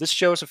 This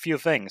shows a few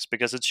things,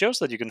 because it shows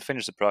that you can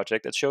finish the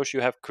project. It shows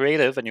you have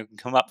creative and you can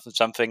come up with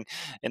something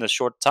in a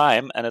short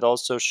time, and it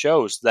also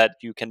shows that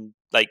you can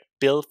like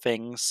build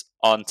things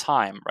on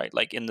time, right?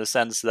 Like in the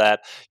sense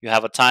that you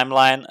have a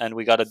timeline, and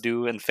we got to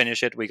do and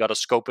finish it. We got to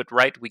scope it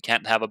right. We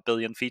can't have a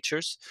billion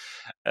features.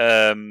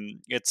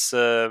 um, it's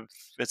uh,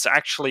 it's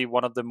actually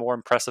one of the more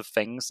impressive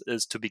things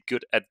is to be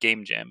good at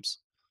game jams.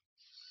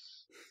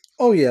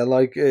 Oh yeah,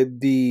 like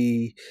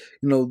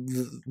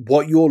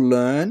what you'll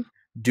learn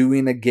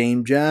doing a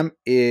game jam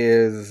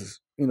is,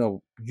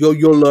 you'll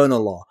learn a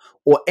lot,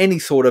 or any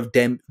sort of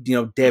dev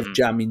Hmm.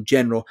 jam in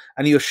general,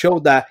 and you'll show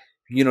that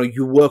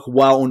you work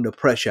well under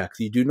pressure, because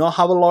you do not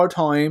have a lot of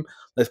time,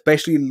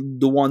 especially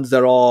the ones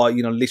that are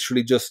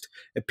literally just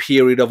a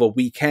period of a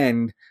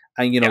weekend,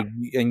 and Yeah.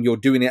 and you're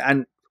doing it,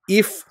 and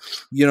if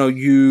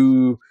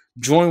you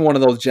join one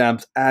of those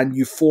jams and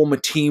you form a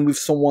team with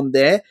someone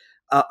there,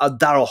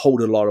 that'll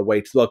hold a lot of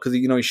weight as well, because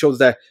it shows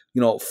that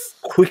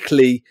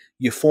quickly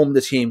you formed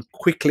the team,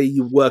 quickly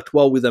you worked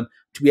well with them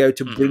to be able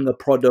to Hmm. bring a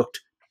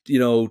product you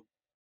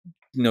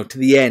know to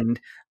the end.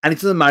 And it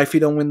doesn't matter if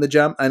you don't win the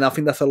jam. And I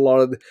think that's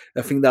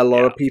I think that a lot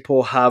Yeah. of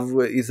people have,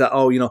 is that,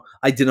 oh,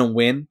 I didn't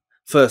win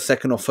first,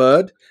 second, or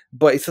third,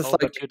 but it's just Oh,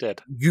 like but you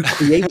did. you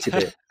created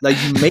it, like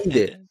you made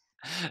it.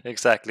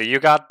 Exactly. You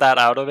got that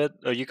out of it,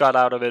 or you got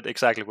out of it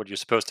exactly what you're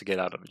supposed to get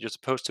out of it. You're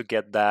supposed to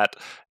get that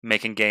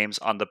making games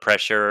under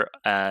pressure,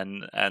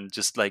 and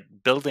just like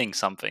building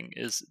something.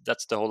 Is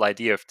That's the whole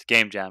idea of the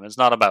game jam. It's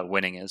not about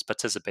winning, it's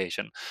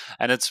participation.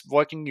 And it's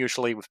working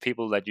usually with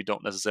people that you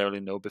don't necessarily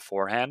know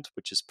beforehand,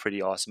 which is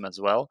pretty awesome as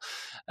well.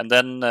 And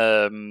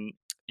then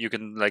you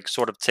can like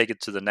sort of take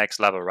it to the next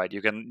level, right?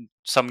 You can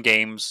Some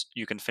games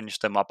you can finish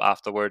them up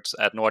afterwards.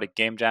 At Nordic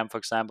Game Jam, for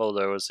example,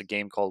 there was a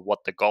game called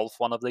What the Golf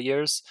one of the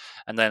years,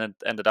 and then it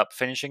ended up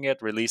finishing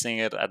it, releasing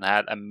it, and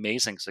had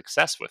amazing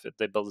success with it.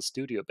 They built a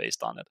studio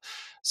based on it.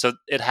 So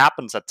it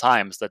happens at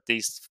times that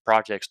these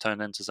projects turn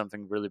into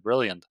something really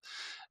brilliant.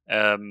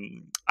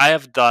 I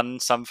have done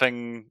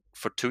something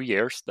for 2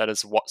 years that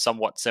is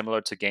somewhat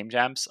similar to game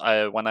jams.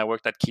 When I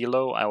worked at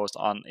Kilo, I was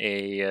on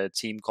a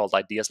team called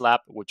Ideas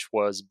Lab, which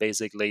was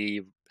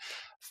basically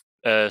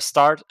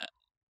start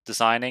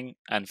designing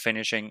and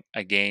finishing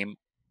a game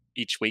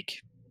each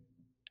week,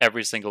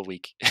 every single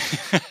week.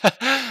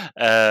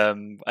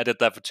 I did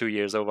that for 2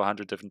 years, over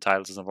 100 different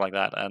titles and something like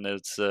that, and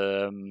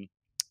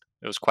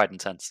it was quite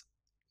intense.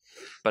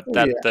 But Oh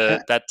that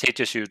yeah. that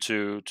teaches you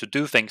to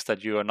do things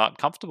that you are not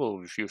comfortable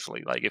with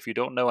usually. Like if you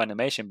don't know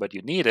animation but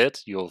you need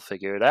it, you'll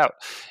figure it out.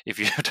 If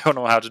you don't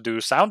know how to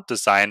do sound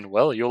design,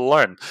 well, you'll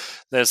learn.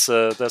 There's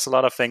a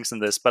lot of things in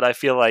this, but I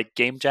feel like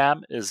Game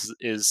Jam is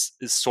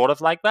sort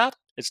of like that.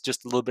 It's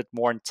just a little bit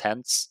more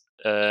intense.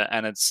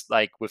 And it's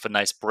like with a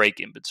nice break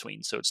in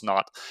between, so it's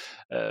not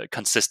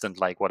consistent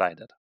like what I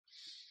did.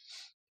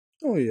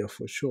 Oh yeah,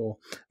 for sure.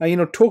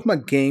 And talking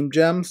about game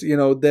jams,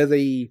 there's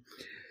a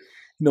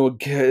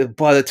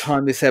by the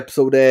time this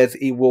episode airs,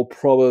 it will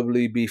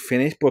probably be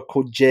finished. But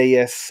called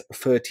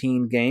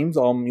JS13 Games.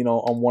 On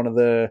one of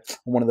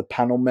the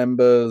panel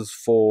members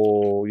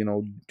for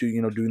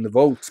doing the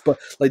votes. But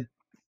like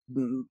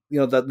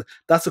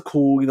that's a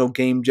cool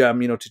game jam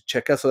to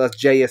check out. So that's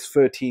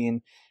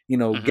JS13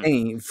 Hmm.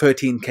 game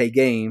 13K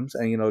games,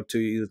 and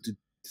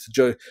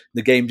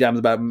the game jam is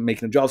about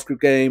making a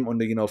JavaScript game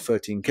under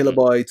 13 Hmm.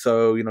 kilobytes.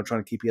 So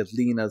trying to keep it as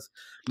lean as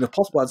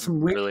possible, and some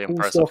really Really cool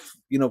impressive. stuff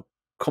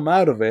come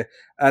out of it.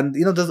 And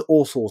there's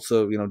all sorts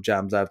of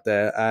jams out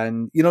there,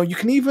 and you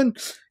can even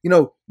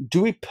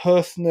do it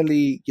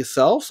personally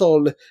yourself.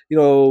 So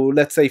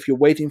let's say if you're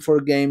waiting for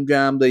a game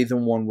jam, there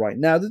isn't one right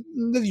now.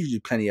 There's usually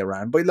plenty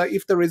around, but like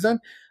if there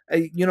isn't,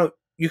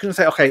 you can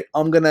say, okay,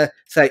 I'm gonna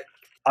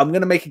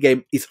make a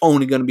game. It's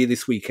only gonna be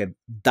this weekend.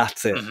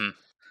 That's it. Hmm.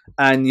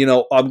 And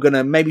I'm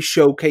gonna maybe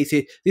showcase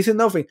it. This is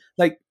another thing.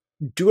 Like,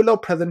 do a little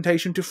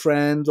presentation to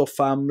friends or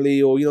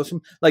family, or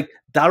some like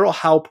that'll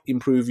help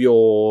improve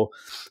your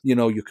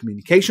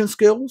communication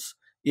skills.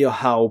 It'll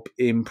help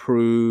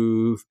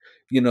improve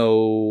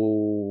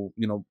you'll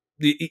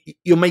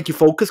make you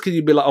focus, because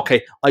you'll be like,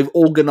 okay, I've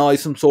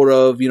organized some sort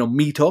of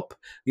meetup,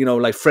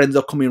 like friends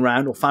are coming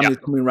around or Yeah. families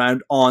coming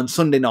around on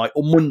Sunday night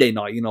or Monday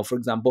night, for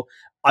example.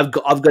 I've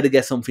got to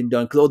get something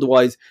done, because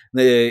otherwise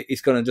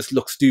it's going to just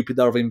look stupid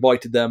that I've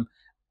invited them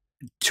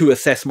to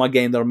assess my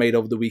game that I made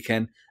over the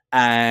weekend,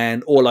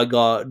 and all I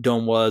got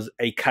done was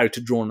a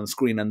character drawn on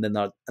screen, and then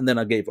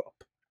I gave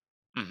up.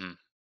 Hmm.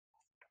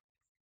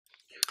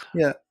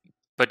 Yeah.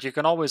 But you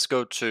can always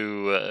go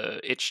to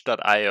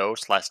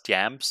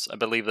itch.io/jams. I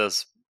believe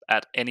there's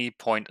at any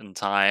point in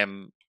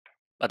time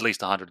at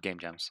least 100 game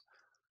jams.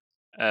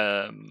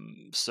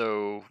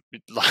 So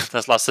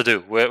there's lots to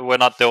do. We're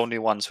not the only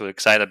ones who are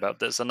excited about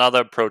this.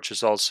 Another approach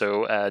is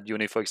also at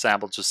Uni, for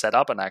example, to set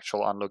up an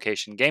actual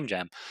on-location game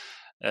jam.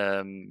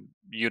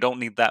 You don't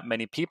need that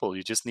many people.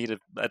 You just need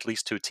at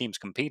least two teams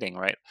competing,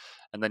 right?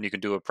 And then you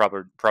can do a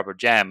proper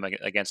jam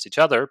against each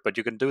other. But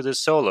you can do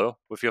this solo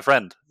with your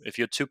friend. If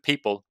you're two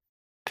people,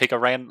 pick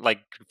a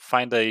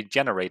find a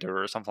generator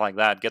or something like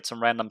that. Get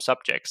some random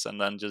subjects,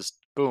 and then just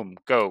boom,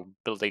 go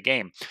build a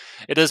game.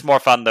 It is more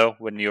fun though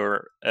when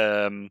you're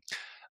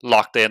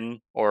locked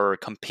in or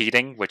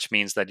competing, which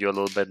means that you're a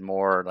little bit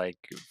more like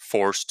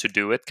forced to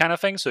do it, kind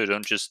of thing. So you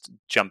don't just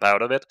jump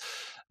out of it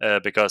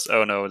because,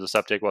 oh no, the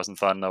subject wasn't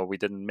fun, no, we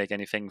didn't make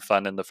anything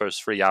fun in the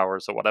first 3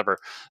 hours or whatever.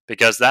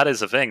 Because that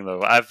is a thing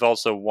though. I've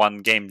also won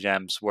game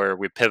jams where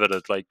we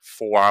pivoted like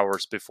 4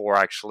 hours before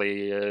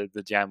actually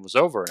the jam was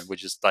over, and we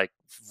just like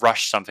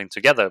rushed something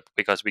together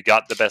because we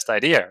got the best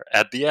idea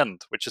at the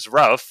end, which is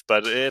rough,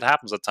 but it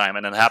happens at time,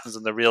 and it happens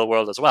in the real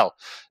world as well.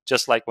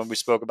 Just like when we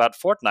spoke about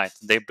Fortnite,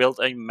 they built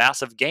a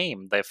massive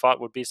game they thought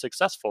would be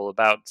successful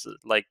about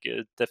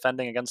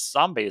defending against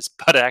zombies,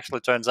 but it actually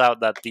turns out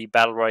that the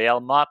battle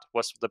royale mod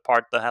was the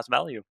part that has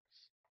value.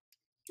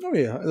 Oh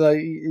yeah,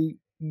 like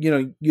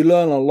you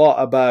learn a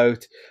lot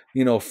about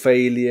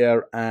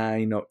failure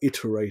and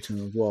iterating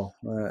as well,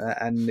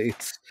 and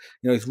it's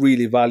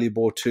really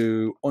valuable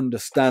to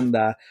understand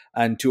that,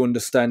 and to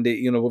understand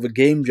it with a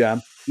game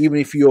jam. Even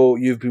if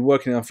you've been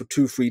working on it for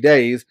 2-3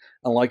 days,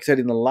 and like I said,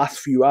 in the last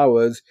few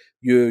hours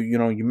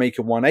you make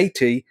a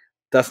 180.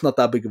 That's not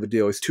that big of a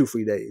deal. It's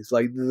 2-3 days.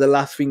 Like, the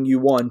last thing you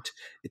want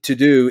to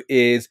do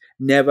is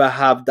never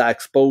have that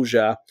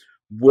exposure.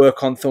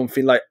 Work on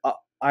something like.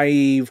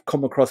 I've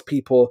come across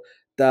people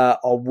that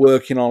are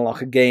working on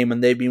like a game,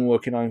 and they've been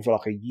working on it for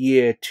like a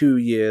year, 2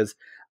 years,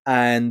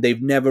 and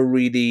they've never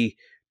really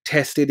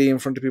tested it in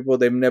front of people.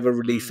 They've never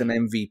released an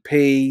Mm.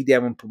 MVP. They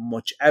haven't put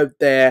much out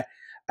there.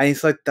 And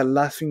it's like the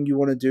last thing you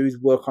want to do is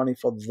work on it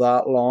for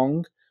that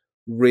long,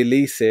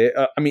 release it.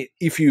 I mean,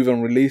 if you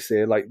even release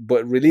it,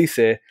 but release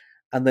it,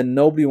 and then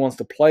nobody wants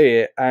to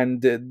play it.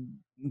 And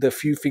the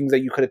few things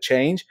that you could have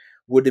changed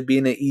would have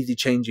been an easy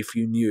change if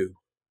you knew.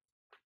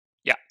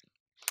 Yeah,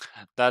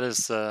 that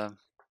is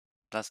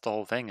that's the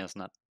whole thing,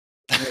 isn't it?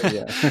 Oh,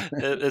 yeah.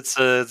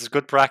 It's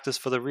good practice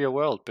for the real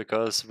world,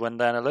 because when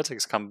the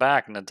analytics come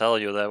back and they tell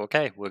you that,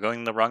 okay, we're going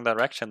in the wrong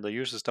direction, the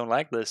users don't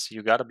like this,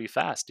 you got to be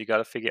fast. You got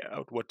to figure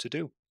out what to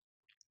do.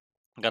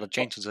 You got to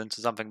change this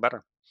into something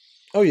better.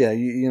 Oh yeah,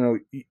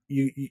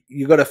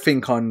 you got to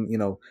think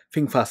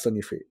fast on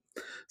your feet.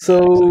 Yeah, exactly.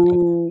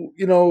 So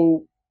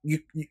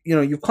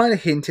you've kind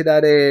of hinted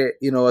at it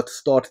at the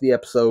start of the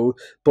episode,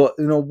 but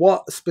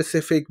what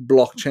specific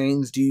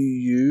blockchains do you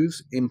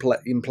use in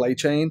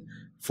PlayChain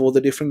for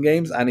the different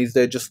games, and is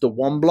there just the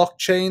one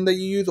blockchain that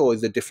you use, or is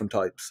there different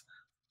types,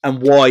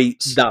 and why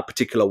S- that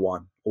particular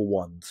one or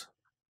ones?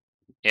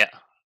 Yeah.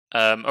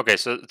 Okay,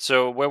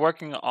 so we're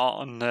working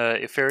on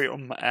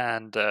Ethereum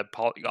and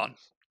Polygon.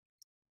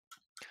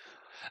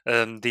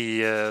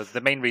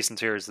 The main reason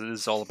here is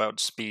this is all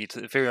about speed.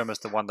 Ethereum is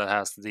the one that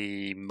has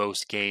the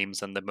most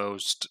games and the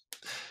most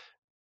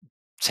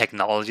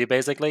technology.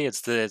 Basically,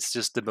 it's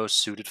just the most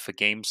suited for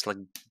games. Like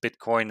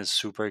Bitcoin is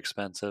super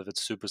expensive,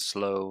 it's super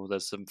slow.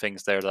 There's some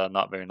things there that are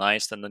not very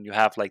nice, and then you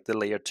have like the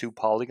layer 2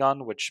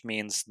 Polygon, which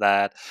means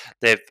that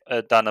they've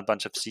done a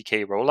bunch of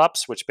CK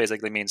rollups, which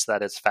basically means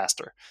that it's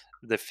faster.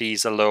 The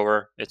fees are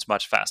lower, it's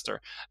much faster,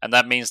 and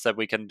that means that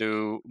we can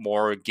do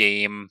more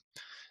gamey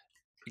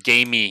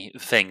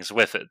things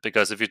with it.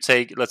 Because if you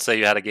take, let's say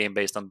you had a game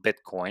based on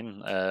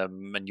Bitcoin,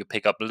 and you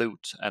pick up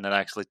loot and it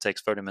actually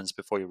takes 30 minutes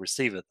before you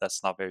receive it,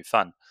 that's not very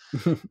fun.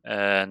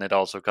 And it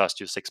also costs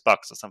you $6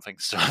 or something.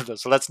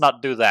 So let's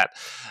not do that.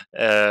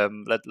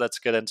 Let's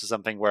get into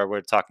something where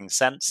we're talking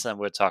cents and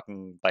we're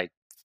talking like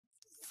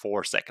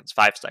 4 seconds,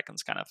 5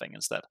 seconds kind of thing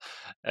instead.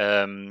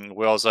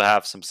 We also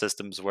have some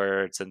systems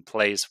where it's in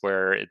place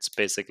where it's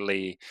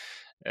basically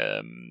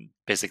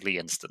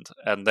instant.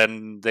 And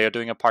then they're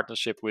doing a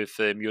partnership with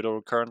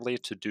Muto currently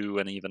to do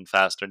an even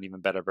faster and even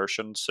better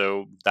version.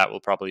 So that will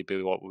probably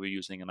be what we're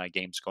using in our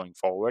games going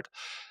forward.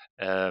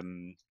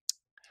 Um,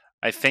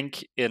 I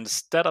think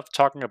instead of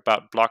talking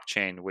about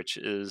blockchain, which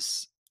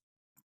is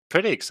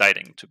pretty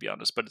exciting to be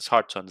honest, but it's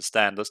hard to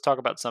understand, let's talk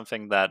about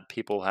something that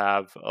people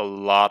have a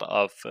lot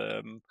of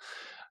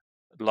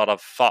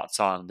thoughts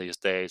on these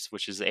days,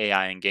 which is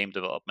AI and game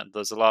development.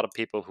 There's a lot of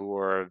people who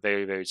are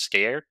very, very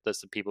scared.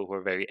 There's the people who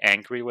are very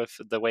angry with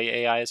the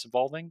way AI is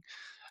evolving,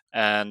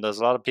 and there's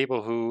a lot of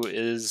people who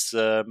is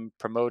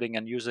promoting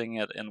and using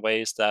it in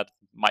ways that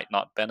might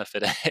not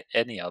benefit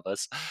any of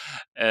us.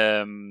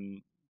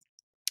 Um,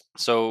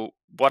 so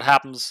what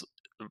happens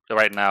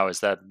right now is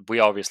that we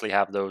obviously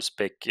have those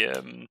big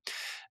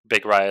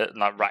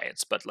not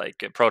riots, but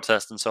like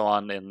protests and so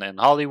on in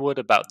Hollywood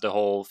about the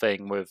whole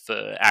thing with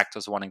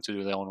actors wanting to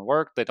do their own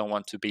work. They don't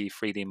want to be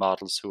 3D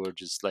models who are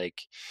just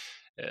like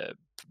uh,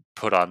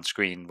 put on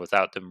screen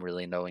without them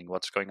really knowing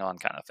what's going on,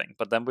 kind of thing.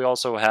 But then we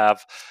also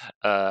have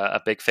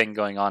a big thing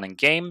going on in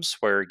games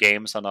where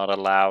games are not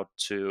allowed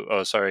to,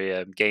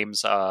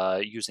 games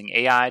are using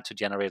AI to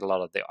generate a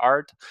lot of the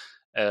art.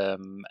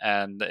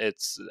 And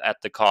it's at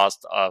the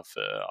cost of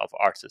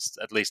artists,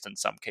 at least in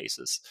some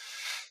cases.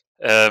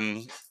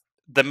 Um,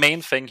 the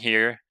main thing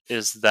here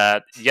is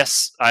that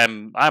yes,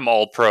 I'm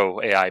all pro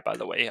AI. By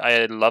the way,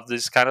 I love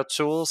these kind of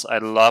tools. I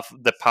love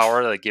the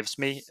power that it gives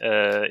me,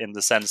 in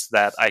the sense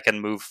that I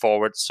can move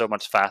forward so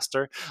much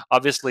faster.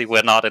 Obviously,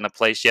 we're not in a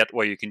place yet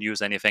where you can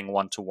use anything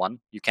one to one.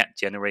 You can't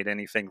generate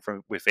anything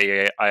from with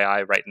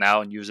AI right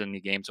now and use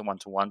any games one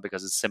to one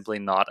because it's simply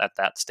not at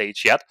that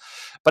stage yet.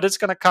 But it's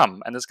gonna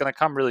come, and it's gonna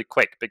come really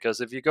quick. Because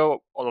if you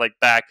go like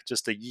back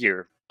just a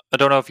year, I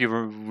don't know if you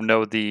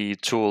know the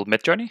tool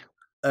Midjourney.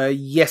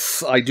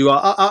 Yes, I do.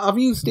 I've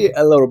used it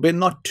a little bit,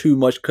 not too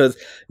much, because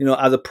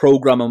as a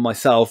programmer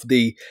myself,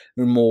 the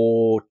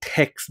more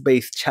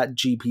text-based Chat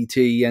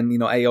GPT and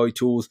AI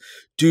tools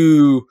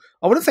do.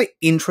 I wouldn't say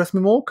interest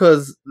me more,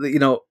 because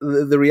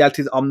the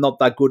reality is I'm not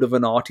that good of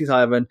an artist.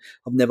 I've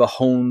never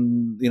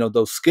honed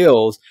those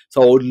skills.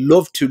 So I would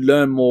love to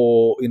learn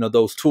more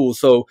those tools.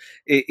 So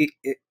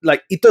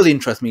it does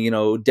interest me,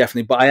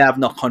 definitely. But I have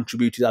not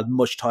contributed as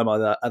much time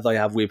as I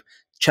have with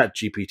Chat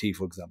GPT,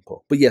 for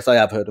example. But yes, I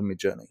have heard of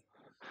Midjourney.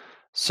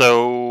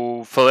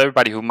 So, for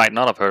everybody who might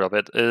not have heard of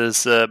it,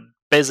 is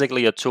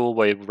basically a tool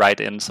where you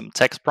write in some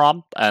text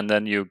prompt and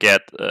then you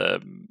get a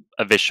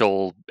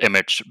visual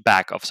image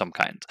back of some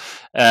kind.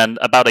 And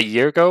about a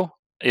year ago,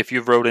 if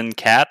you wrote in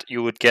cat,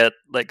 you would get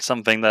like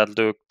something that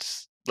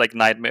looked like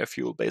nightmare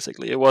fuel.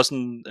 Basically, it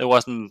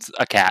wasn't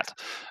a cat,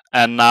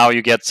 and now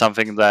you get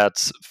something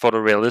that's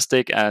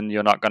photorealistic, and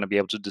you're not going to be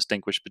able to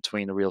distinguish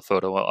between a real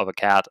photo of a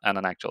cat and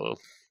an actual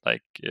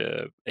like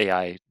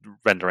AI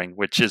rendering,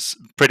 which is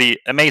pretty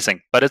amazing.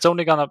 But it's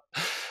only gonna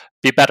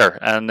be better,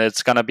 and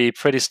it's gonna be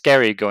pretty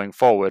scary going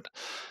forward.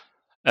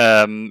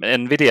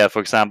 NVIDIA, for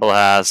example,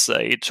 has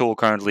a tool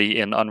currently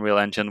in Unreal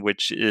Engine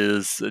which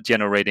is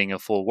generating a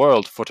full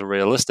world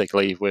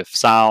photorealistically with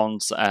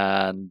sounds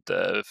and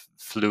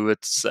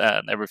fluids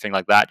and everything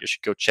like that. You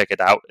should go check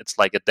it out. It's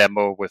like a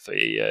demo with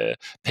a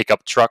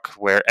pickup truck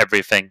where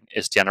everything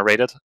is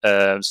generated.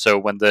 So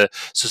when the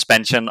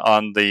suspension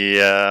on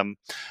the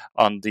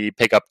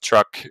pickup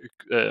truck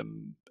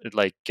it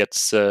like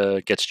gets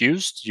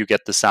used, you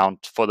get the sound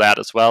for that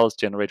as well. It's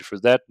generated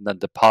through that, and then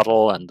the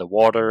puddle and the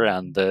water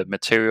and the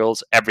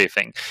materials,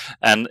 everything.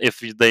 And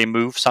if they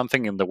move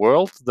something in the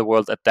world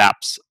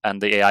adapts,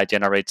 and the AI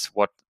generates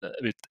what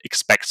it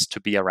expects to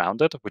be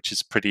around it, which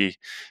is pretty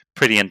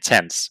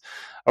intense.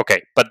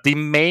 Okay, but the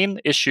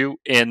main issue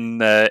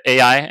in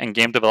AI and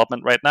game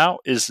development right now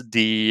is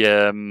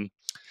the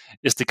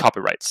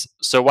copyrights.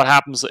 So what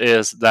happens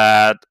is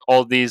that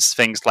all these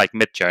things like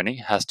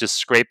Midjourney has just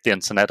scraped the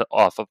internet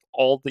off of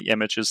all the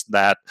images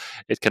that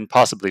it can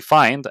possibly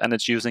find, and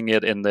it's using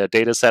it in the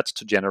data sets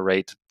to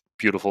generate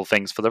beautiful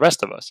things for the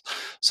rest of us.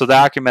 So the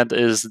argument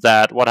is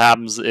that what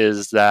happens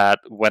is that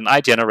when I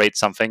generate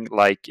something,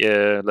 like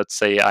let's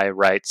say I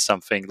write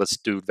something, let's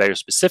do very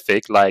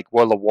specific, like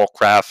World of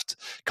Warcraft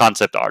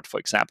concept art, for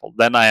example,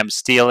 then I am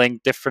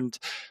stealing different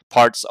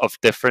parts of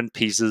different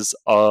pieces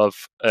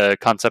of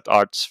concept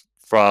art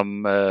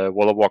from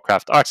World of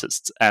Warcraft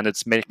artists, and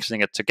it's mixing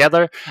it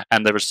together.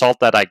 And the result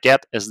that I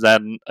get is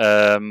then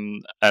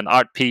an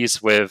art piece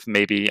with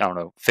maybe, I don't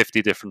know,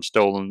 50 different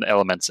stolen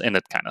elements in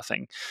it, kind of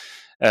thing.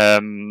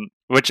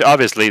 Which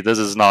obviously this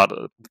is not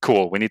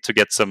cool. We need to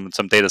get some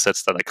data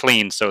sets that are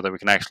clean so that we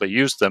can actually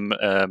use them.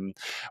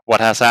 What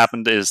has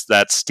happened is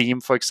that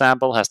Steam, for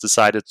example, has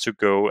decided to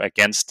go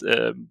against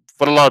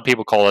what a lot of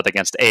people call it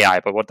against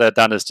AI, but what they've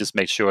done is just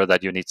make sure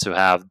that you need to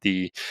have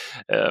the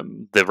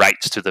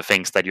rights to the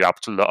things that you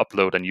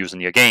upload and use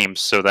in your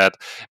games. So that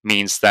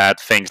means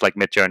that things like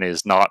Midjourney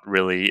is not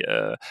really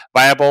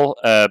viable,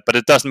 but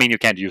it doesn't mean you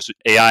can't use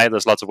AI.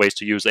 There's lots of ways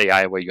to use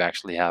AI where you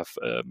actually have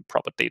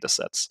proper data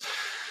sets.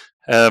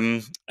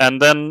 And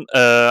then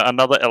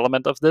another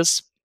element of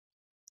this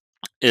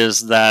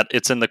is that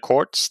it's in the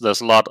courts.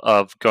 There's a lot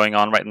of going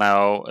on right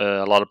now.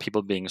 A lot of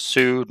people being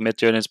sued.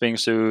 Midjourney is being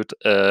sued.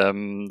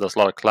 There's a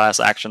lot of class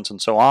actions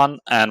and so on.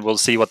 And we'll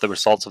see what the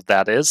results of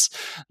that is.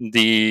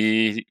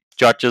 The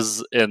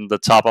judges in the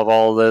top of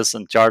all of this,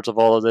 in charge of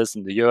all of this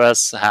in the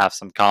US, have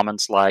some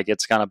comments like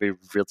it's going to be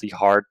really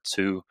hard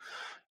to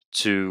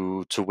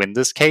win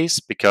this case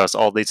because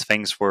all these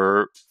things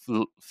were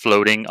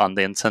floating on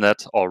the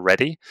internet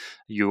already.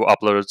 You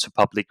upload it to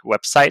public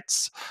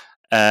websites,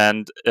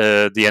 and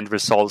the end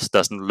results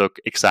doesn't look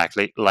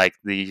exactly like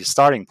the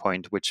starting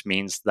point, which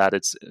means that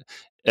it's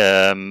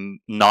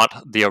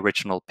not the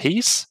original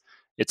piece.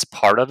 It's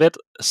part of it.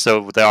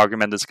 So the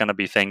argument is going to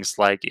be things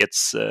like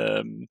it's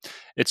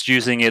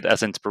using it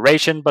as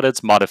inspiration, but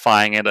it's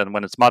modifying it, and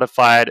when it's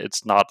modified,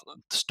 it's not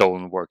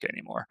stolen work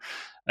anymore.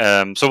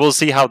 So we'll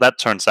see how that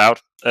turns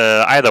out.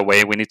 Either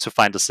way, we need to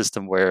find a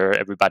system where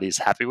everybody is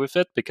happy with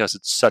it because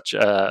it's such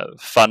a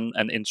fun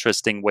and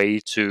interesting way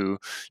to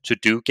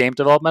do game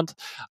development.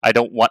 I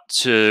don't want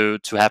to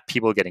have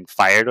people getting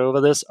fired over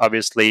this.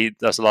 Obviously,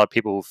 there's a lot of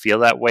people who feel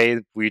that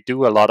way. We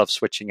do a lot of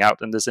switching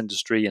out in this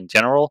industry in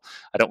general.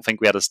 I don't think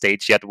we're at a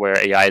stage yet where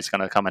AI is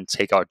going to come and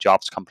take our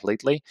jobs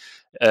completely.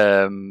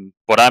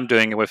 What I'm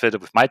doing with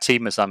it with my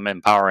team is I'm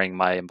empowering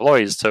my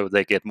employees so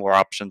they get more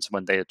options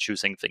when they are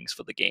choosing things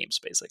for the games,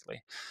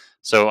 basically.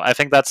 So I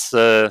think that's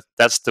the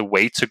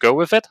way to go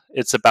with it.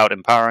 It's about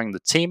empowering the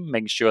team,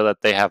 making sure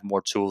that they have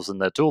more tools in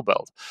their tool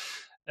belt.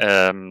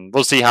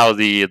 We'll see how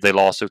the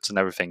lawsuits and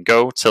everything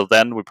go. Till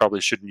then, we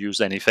probably shouldn't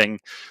use anything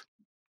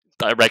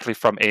directly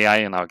from AI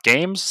in our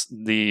games.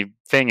 The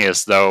thing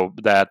is, though,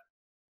 that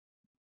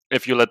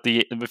if you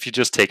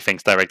just take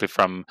things directly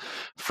from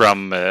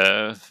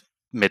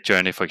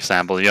Midjourney, for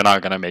example, you're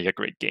not going to make a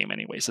great game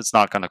anyways. It's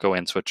not going to go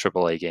into a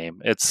AAA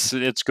game.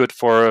 It's good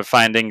for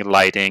finding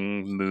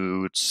lighting,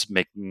 moods,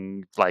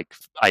 making like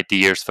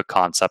ideas for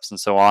concepts and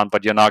so on,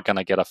 but you're not going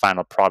to get a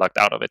final product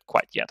out of it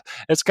quite yet.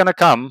 It's going to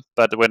come,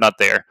 but we're not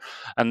there.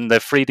 And the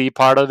 3D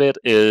part of it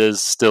is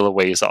still a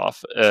ways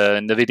off.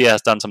 NVIDIA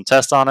has done some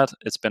tests on it.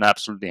 It's been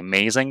absolutely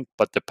amazing,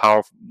 but the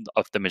power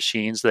of the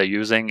machines they're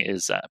using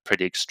is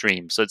pretty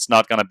extreme. So it's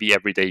not going to be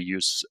everyday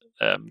use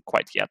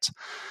quite yet.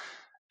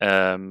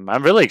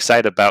 I'm really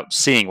excited about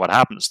seeing what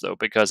happens though,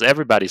 because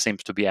everybody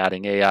seems to be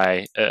adding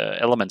AI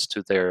elements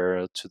to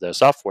their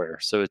software.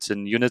 So it's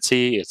in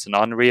Unity, it's in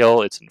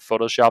Unreal, it's in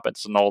Photoshop,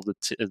 it's in all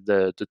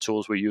the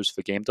tools we use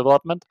for game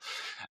development.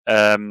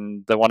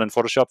 The one in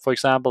Photoshop, for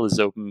example, is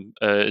open.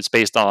 It's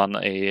based on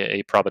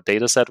a proper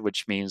data set,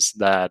 which means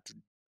that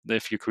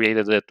if you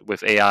created it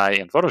with AI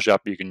in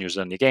Photoshop, you can use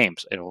it in your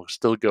games. It will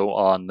still go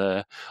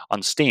on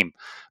Steam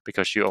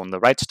because you own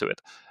the rights to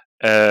it.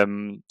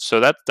 So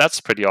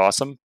that's pretty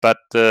awesome. But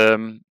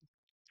the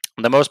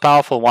most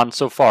powerful one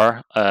so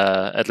far,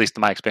 at least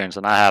in my experience,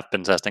 and I have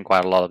been testing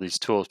quite a lot of these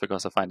tools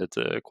because I find it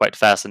quite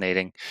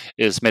fascinating,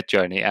 is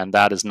Midjourney, and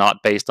that is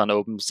not based on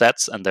open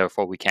sets, and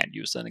therefore we can't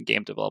use it in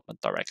game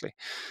development directly.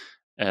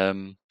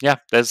 Yeah,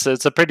 it's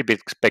a pretty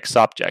big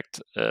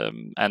subject,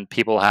 and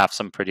people have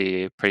some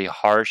pretty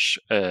harsh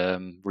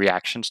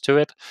reactions to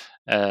it,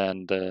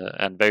 and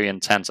very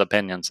intense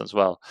opinions as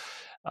well.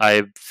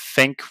 I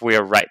think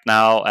we're right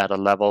now at a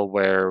level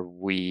where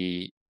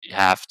we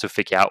have to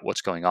figure out what's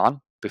going on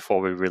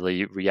before we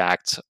really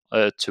react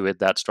to it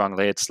that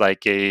strongly. It's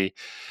like the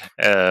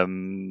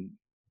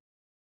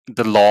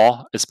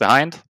law is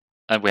behind,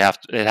 and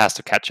it has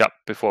to catch up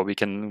before we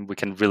can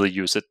really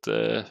use it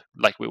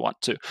like we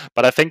want to.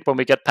 But I think when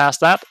we get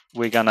past that,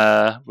 we're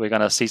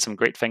gonna see some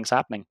great things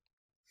happening.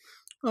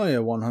 Oh yeah,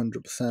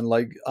 100%.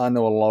 Like I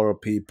know a lot of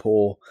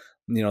people,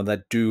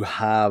 that do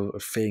have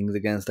things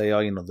against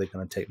AI. They're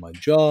gonna take my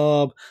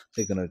job.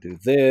 They're gonna do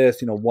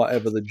this.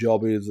 Whatever the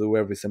job is,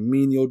 whether it's a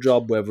menial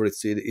job, whether it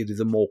is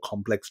a more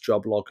complex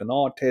job like an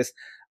artist.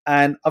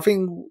 And I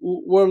think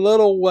we're a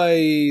little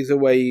ways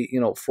away,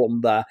 from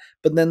that.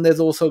 But then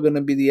there's also going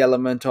to be the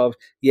element of,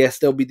 yes,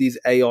 there'll be these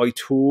AI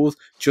tools,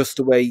 just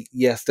the way,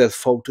 yes, there's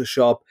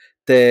Photoshop,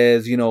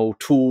 there's,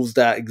 tools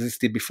that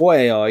existed before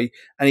AI,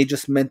 and it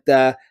just meant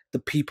that the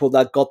people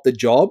that got the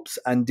jobs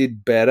and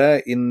did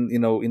better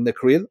in their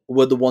career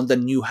were the ones that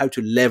knew how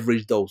to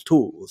leverage those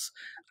tools.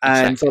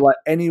 And so, Exactly. like,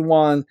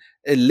 anyone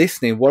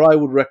listening, what I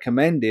would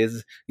recommend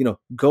is,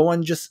 go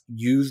and just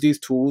use these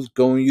tools.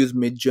 Go and use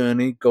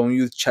Midjourney. Go and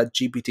use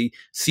ChatGPT.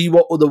 See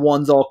what other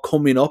ones are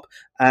coming up,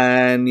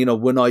 and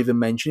we're not even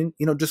mentioning.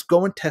 Just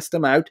go and test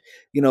them out.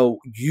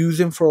 Use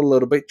them for a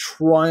little bit.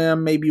 Try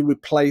and maybe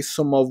replace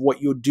some of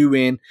what you're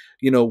doing,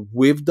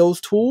 with those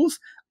tools,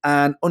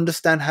 and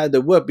understand how they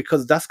work,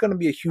 because that's going to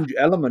be a huge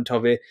element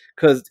of it.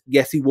 Because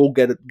yes, he will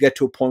get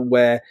to a point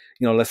where,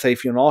 let's say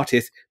if you're an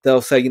artist, they'll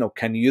say,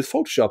 can you use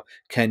Photoshop?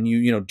 Can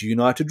you, do you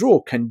know how to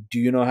draw? Do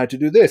you know how to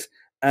do this?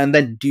 And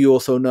then, do you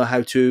also know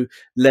how to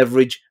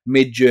leverage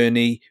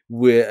Midjourney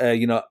with,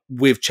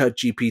 with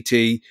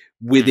ChatGPT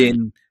Hmm.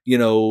 within,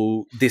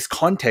 this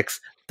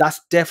context?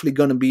 That's definitely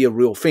going to be a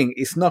real thing.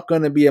 It's not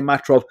going to be a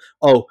matter of,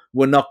 oh,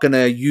 we're not going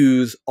to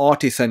use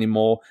artists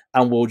anymore,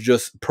 and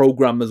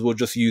programmers will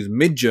just use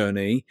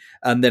Midjourney,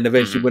 and then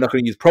eventually Hmm. we're not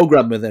going to use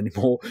programmers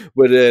anymore,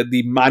 where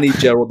the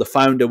manager or the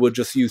founder will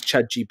just use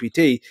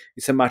ChatGPT.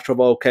 It's a matter of,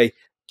 okay,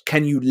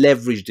 can you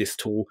leverage this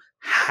tool?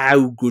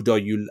 How good are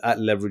you at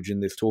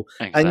leveraging this tool?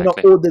 And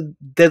Exactly.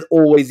 there's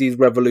always these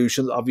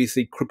revolutions.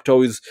 Obviously,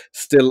 crypto is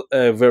still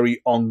a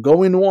very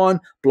ongoing one.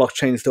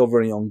 Blockchain is still a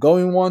very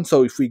ongoing one.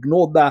 So if we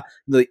ignore that,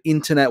 the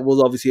internet was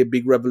obviously a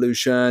big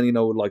revolution.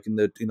 Like in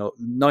the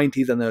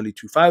 90s and early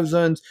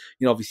 2000s.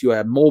 Obviously you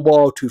had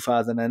mobile,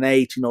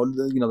 2008.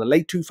 The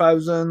late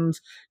 2000s.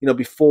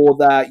 Before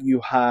that you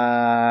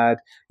had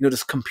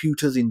just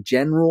computers in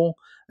general.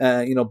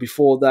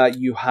 Before that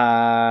you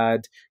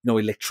had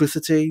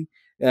electricity,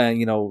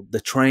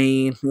 the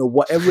train,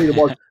 whatever it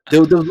was.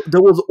 There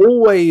was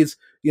always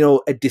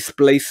a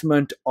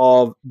displacement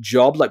of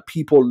jobs, like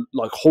people,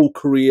 like whole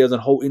careers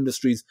and whole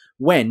industries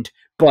went,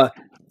 but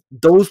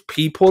those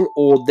people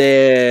or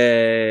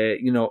their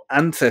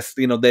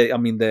ancestors,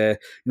 their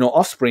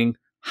offspring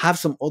have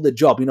some other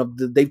job.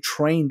 They've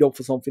trained up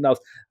for something else,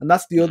 and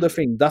that's the other Hmm.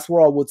 thing. That's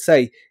where I would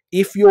say,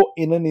 if you're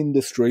in an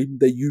industry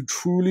that you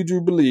truly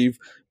do believe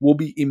will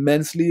be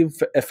immensely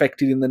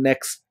affected in the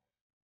next,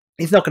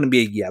 it's not going to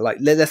be a year, like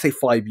let's say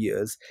 5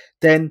 years,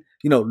 then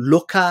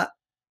look at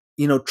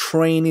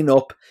training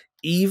up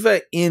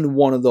either in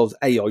one of those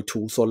AI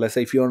tools. So let's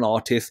say if you're an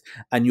artist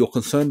and you're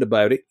concerned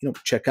about it,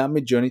 check out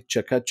Midjourney,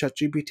 check out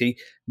ChatGPT,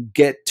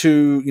 get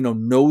to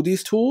know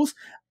these tools.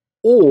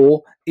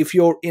 Or if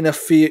you're in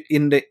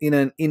in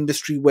an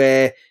industry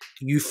where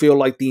you feel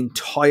like the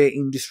entire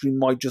industry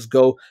might just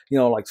go,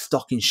 like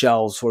stocking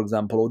shelves, for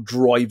example, or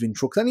driving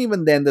trucks, and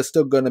even then there's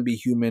still going to be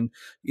human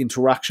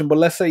interaction. But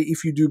let's say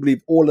if you do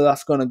believe all of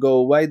that's going to go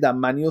away, that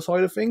manual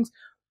side of things,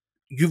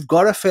 you've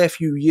got a fair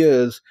few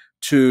years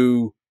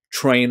to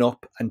train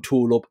up and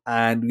tool up.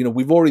 And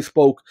we've already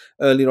spoke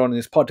earlier on in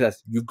this podcast,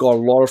 you've got a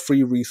lot of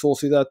free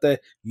resources out there.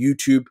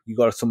 YouTube, you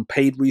got some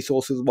paid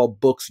resources about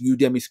books,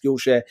 Udemy,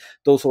 Skillshare,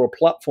 those sort of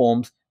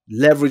platforms.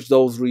 Leverage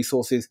those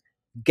resources.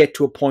 Get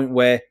to a point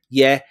where,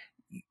 yeah,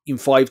 in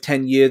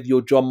 5-10 years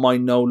your job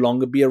might no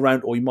longer be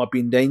around, or you might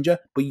be in danger,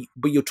 but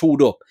you're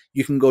tooled up,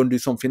 you can go and do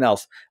something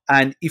else.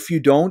 And if you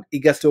don't, it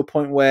gets to a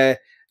point where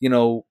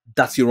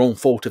that's your own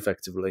fault,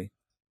 effectively.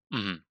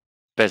 Hmm.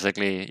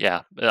 Basically,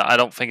 yeah, I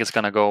don't think it's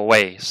gonna go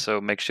away. So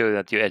make sure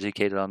that you're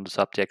educated on the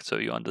subject so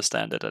you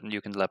understand it and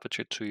you can leverage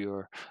it to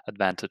your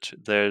advantage.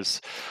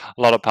 There's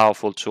a lot of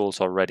powerful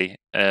tools already.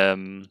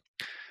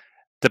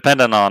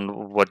 Depending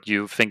on what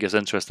you think is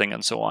interesting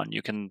and so on,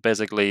 you can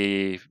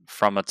basically,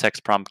 from a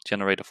text prompt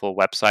generator for a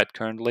website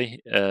currently,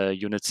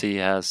 Unity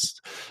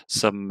has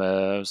some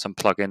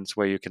plugins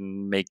where you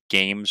can make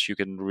games, you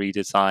can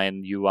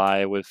redesign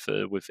UI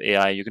with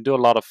AI, you can do a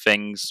lot of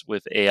things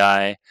with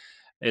AI.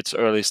 It's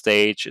early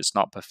stage, it's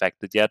not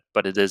perfected yet,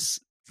 but it is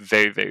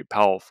very, very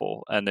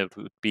powerful, and it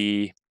would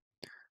be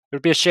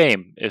a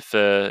shame if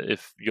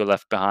you're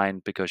left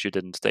behind because you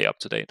didn't stay up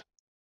to date.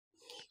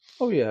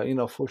 Oh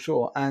yeah, for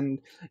sure. And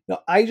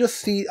I just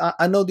see,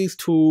 I know these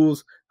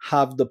tools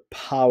have the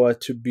power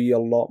to be a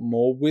lot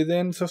more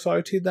within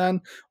society than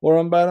what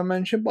I'm about to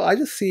mention, but I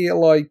just see it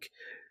like,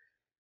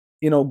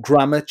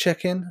 grammar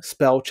checking,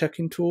 spell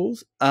checking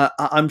tools.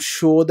 I'm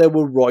sure there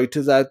were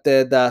writers out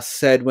there that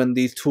said when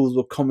these tools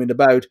were coming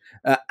about,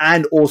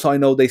 and also I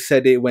know they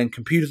said it when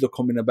computers were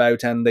coming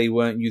about and they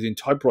weren't using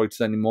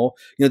typewriters anymore.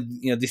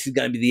 This is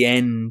going to be the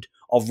end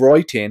of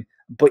writing,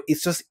 but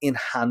it's just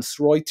enhanced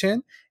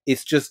writing.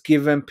 It's just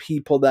given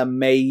people that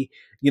may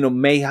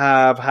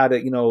have had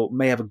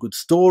may have a good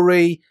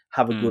story,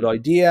 have a good Mm,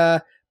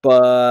 idea,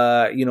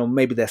 but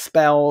maybe their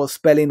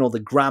spelling or the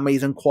grammar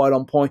isn't quite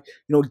on point.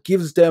 It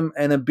gives them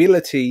an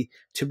ability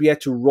to be able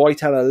to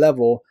write at a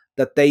level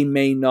that they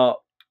may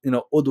not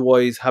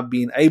otherwise have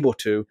been able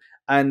to.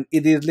 And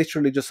it is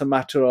literally just a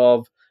matter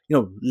of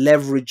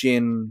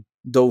leveraging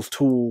those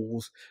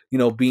tools,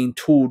 being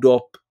tooled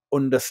up,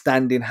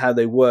 understanding how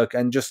they work,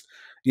 and just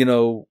you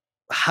know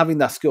having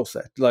that skill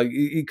set. Like,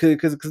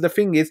 because the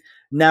thing is,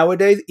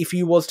 nowadays, if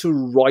you was to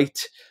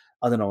write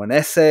I don't know, an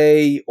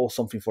essay or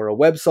something for a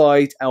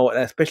website, or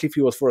especially if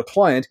it was for a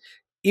client,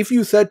 if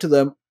you said to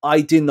them,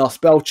 I did not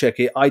spell check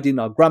it, I did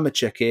not grammar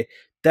check it,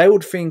 they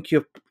would think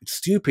you're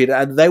stupid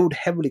and they would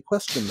heavily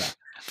question that.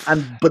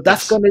 But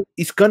Yes.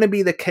 it's gonna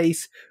be the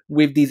case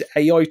with these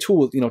AI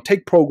tools.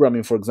 Take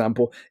programming for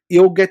example.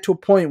 It'll get to a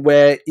point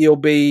where it'll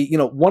be,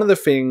 one of the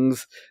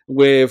things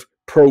with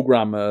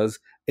programmers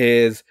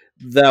is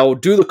they'll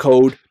do the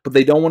code, but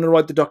they don't want to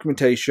write the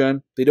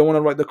documentation, they don't want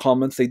to write the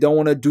comments, they don't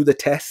want to do the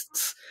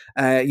tests.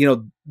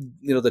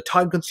 The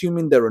time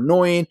consuming, they're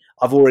annoying.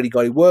 I've already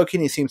got it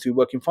working, it seems to be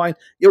working fine.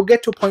 You'll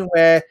get to a point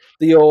where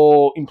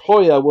your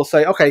employer will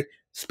say, okay,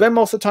 spend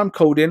most of the time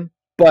coding,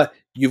 but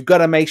you've got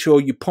to make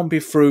sure you pump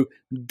it through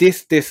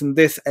this, and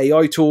this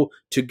AI tool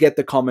to get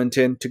the comment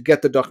in, to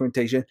get the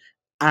documentation,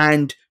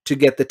 and to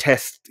get the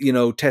test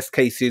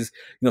cases,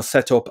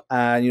 set up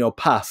and,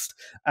 passed.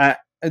 And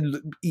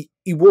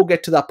it will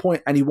get to that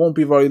point and it won't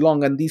be very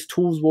long. And these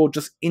tools will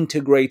just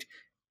integrate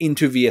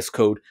into VS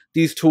Code.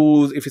 These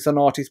tools, if it's an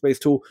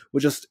artist-based tool,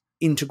 will just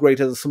integrate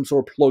as some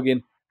sort of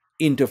plugin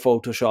into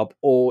Photoshop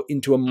or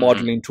into a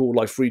modeling tool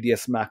like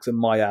 3ds Max and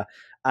Maya.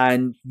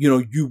 And,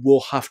 you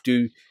will have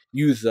to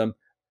use them.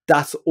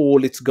 That's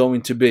all it's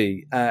going to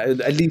be,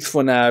 at least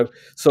for now.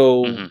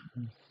 So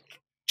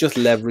just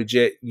leverage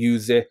it,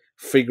 use it,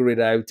 figure it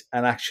out,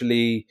 and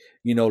actually,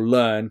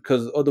 learn.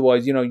 Because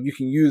otherwise, you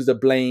can use the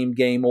blame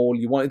game all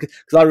you want. Because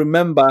I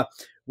remember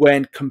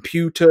when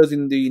computers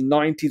in the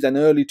 90s and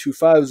early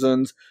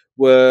 2000s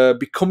were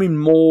becoming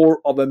more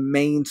of a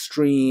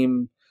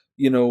mainstream,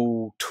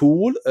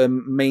 tool, a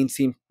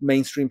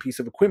mainstream piece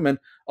of equipment,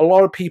 a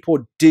lot of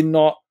people did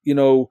not,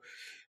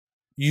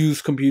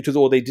 use computers,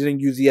 or they didn't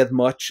use it as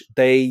much.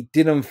 They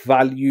didn't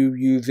value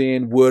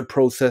using word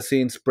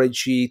processing,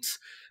 spreadsheets,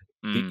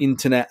 the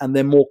internet, and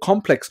they're more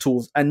complex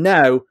tools. And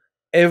now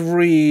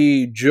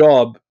every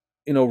job,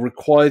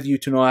 requires you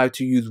to know how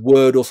to use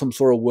Word or some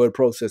sort of word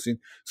processing,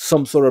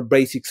 some sort of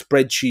basic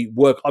spreadsheet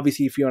work.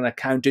 Obviously, if you're an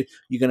accountant,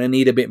 you're going to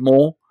need a bit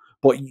more,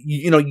 but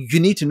you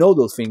need to know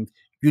those things.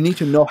 You need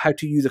to know how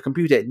to use a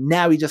computer.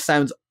 Now it just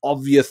sounds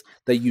obvious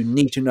that you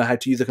need to know how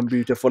to use a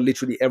computer for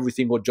literally every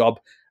single job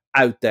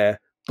out there.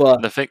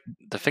 But the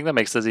thing that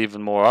makes this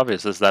even more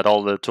obvious is that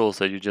all the tools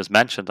that you just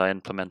mentioned are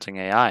implementing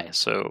AI.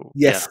 So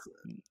yes,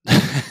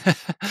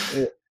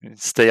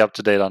 stay up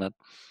to date on it.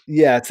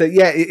 Yeah, so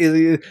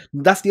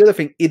that's the other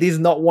thing. It is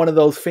not one of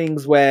those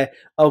things where,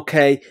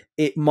 okay,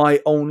 it might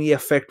only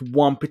affect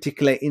one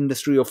particular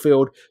industry or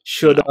field.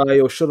 Should I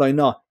or should I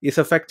not? It's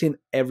affecting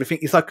everything.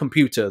 It's like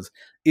computers.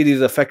 It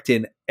is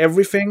affecting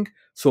everything.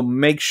 So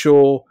make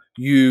sure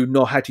you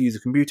know how to use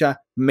a computer.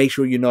 Make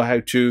sure you know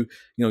how to,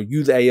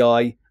 use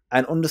AI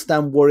and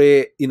understand what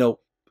it,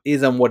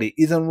 is and what it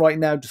isn't right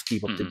now. Just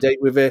keep up to date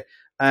with it,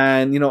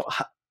 and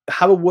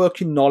have a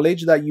working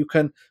knowledge that you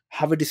can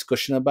have a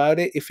discussion about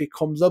it if it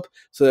comes up.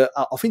 So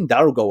I think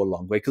that'll go a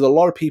long way, because a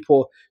lot of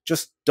people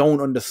just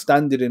don't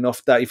understand it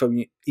enough that if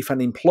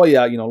an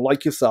employer,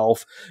 like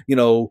yourself,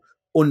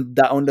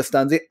 that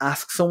understands it,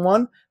 ask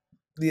someone.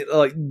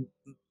 Like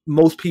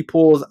most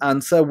people's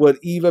answer would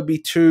either be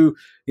too,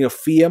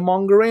 fear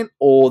mongering,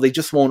 or they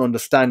just won't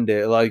understand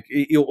it. Like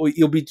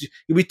you'll be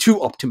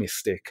too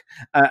optimistic,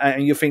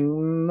 and you think,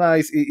 no,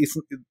 it's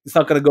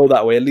not going to go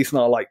that way. At least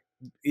not like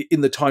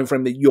in the time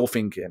frame that you're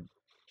thinking.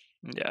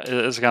 Yeah,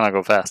 it's gonna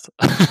go fast.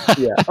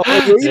 Yeah,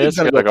 it's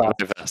gonna go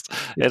very fast.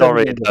 It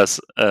already does.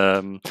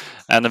 And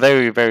a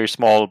very, very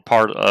small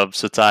part of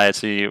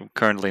society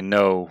currently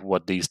know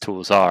what these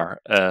tools are.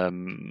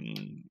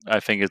 I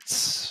think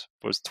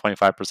was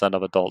 25%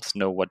 of adults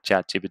know what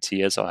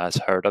ChatGPT is or has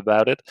heard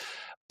about it,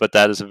 but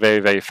that is very,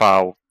 very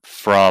far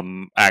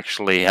from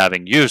actually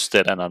having used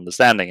it and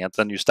understanding it.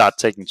 Then you start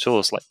taking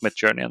tools like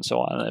Midjourney and so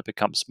on, and it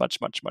becomes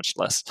much, much, much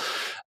less.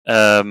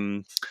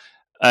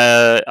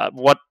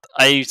 What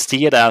I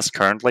see it as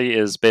currently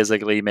is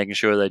basically making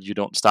sure that you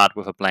don't start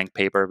with a blank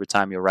paper every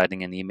time you're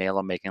writing an email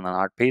or making an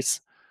art piece.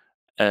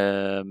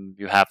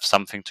 You have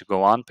something to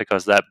go on,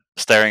 because that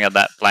staring at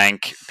that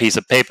blank piece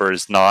of paper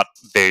is not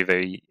very,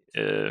 very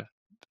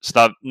it's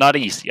not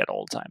easy at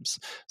all times.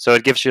 So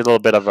it gives you a little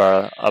bit of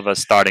a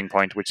starting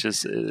point, which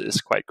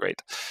is quite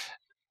great.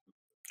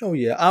 Oh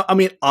yeah, I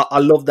mean, I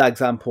love that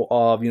example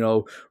of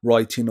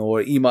writing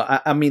or email.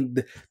 I mean,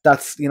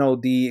 that's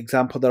the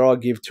example that I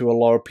give to a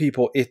lot of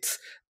people. It's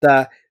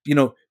that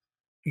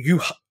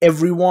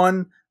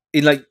everyone,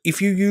 like,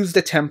 if you use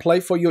the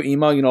template for your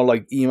email,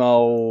 like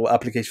email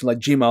application like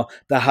Gmail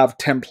that have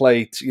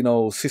template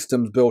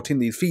systems built in,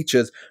 these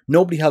features,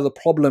 nobody has a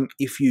problem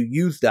if you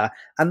use that.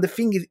 And the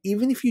thing is,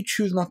 even if you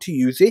choose not to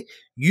use it,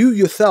 you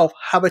yourself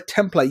have a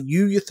template.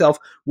 You yourself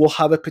will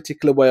have a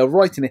particular way of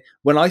writing it.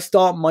 When I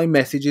start my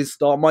messages,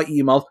 start my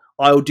emails,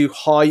 I'll do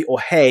hi or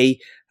hey,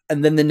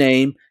 and then the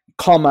name,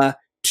 comma,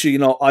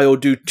 to I'll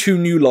do 2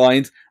 new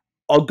lines.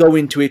 I'll go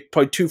into it,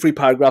 probably 2-3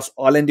 paragraphs.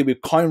 I'll end it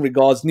with kind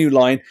regards, new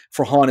line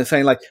for Han, and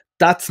saying, like,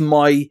 that's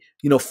my,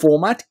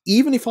 format.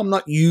 Even if I'm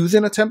not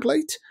using a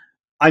template,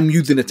 I'm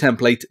using a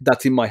template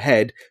that's in my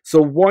head. So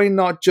why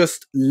not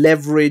just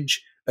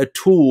leverage a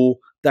tool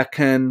that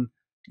can,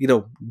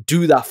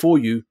 do that for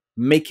you,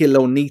 make it a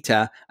little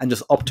neater, and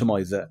just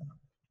optimize it.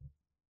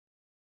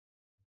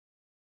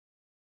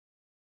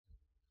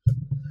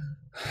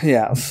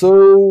 Yeah.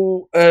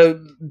 So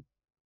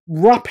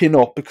wrapping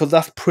up, because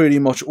that's pretty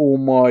much all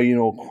my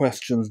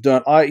questions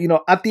done.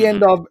 At the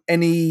end Hmm. of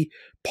any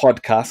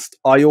podcast,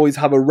 I always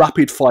have a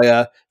rapid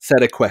fire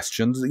set of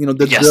questions.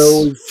 They're Yes.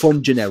 all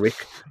fun, generic.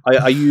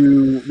 Are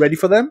you ready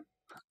for them?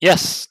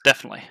 Yes,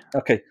 definitely.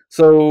 Okay.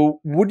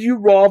 So, would you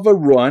rather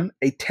run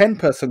a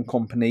 10-person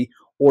company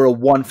or a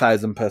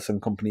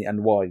 1,000-person company,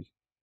 and why?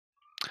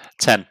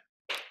 10.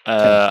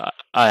 10.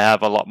 I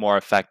have a lot more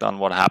effect on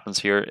what happens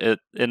here.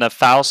 In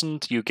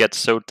 1,000, you get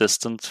so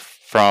distant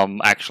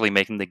from actually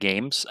making the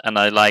games, and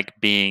I like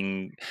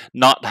being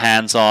not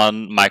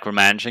hands-on,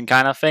 micromanaging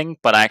kind of thing,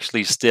 but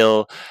actually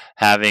still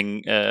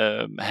having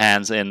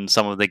hands in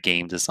some of the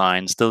game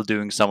design, still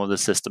doing some of the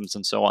systems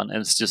and so on.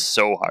 And it's just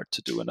so hard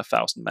to do in a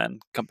 1,000-man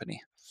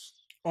company.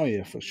 Oh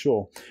yeah, for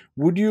sure.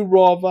 Would you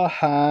rather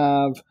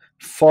have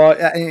five?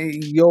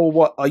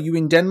 What? Are you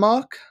in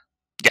Denmark?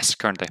 Yes,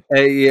 currently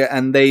Yeah,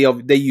 and they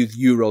use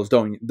euros,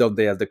 don't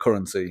they, as the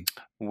currency?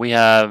 we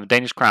have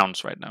Danish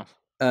crowns right now.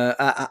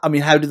 I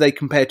mean, how do they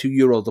compare to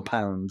euros or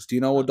pounds? Do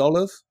you know, or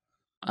dollars?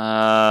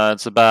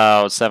 It's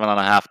about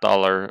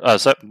 $7.50.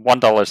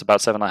 $1 is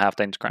about 7.5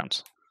 Danish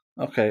crowns.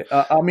 Okay,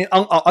 I mean,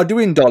 I do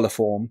in dollar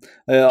form.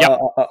 Yep,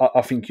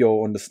 I think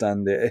you'll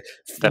understand it. Would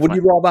you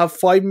definitely. rather have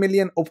 5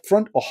 million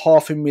upfront or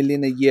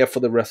 500,000 a year for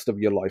the rest of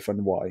your life,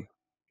 and why?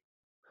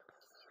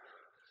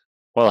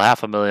 Well,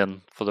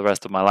 500,000 for the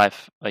rest of my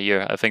life a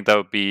year. I think that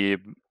would be,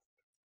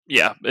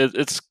 yeah,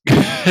 it's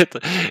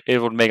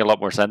it would make a lot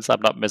more sense.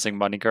 I'm not missing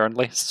money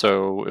currently,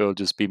 so it'll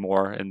just be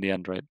more in the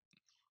end, right?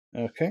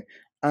 Okay,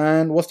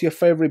 and what's your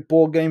favorite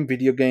board game,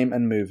 video game,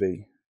 and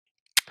movie?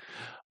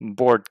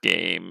 Board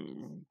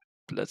game.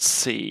 Let's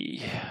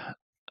see.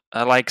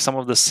 I like some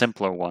of the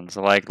simpler ones.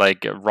 I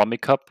like Rummy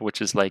Cup,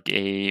 which is like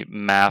a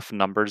math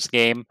numbers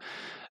game.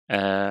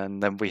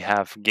 And then we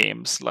have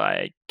games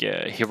like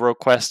Hero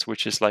Quest,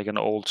 which is like an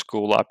old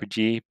school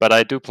RPG. But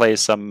I do play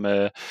some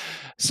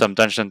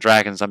Dungeons and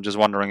Dragons. I'm just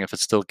wondering if it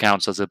still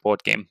counts as a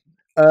board game.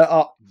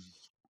 Uh,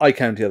 I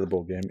count the other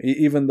board game,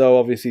 even though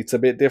obviously it's a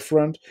bit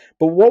different.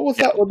 But what was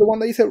Yeah, that? The one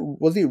that you said,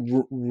 was it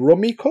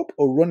Rummy Cup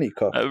or Runny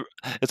Cup? uh,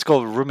 it's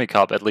called Rummy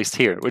Cup, at least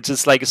here, which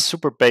is like a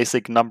super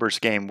basic numbers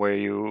game where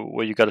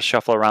you got to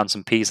shuffle around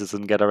some pieces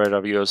and get rid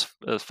of you as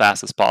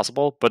fast as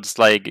possible. But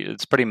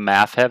it's pretty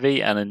math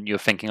heavy, and then you're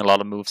thinking a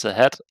lot of moves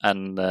ahead.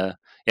 And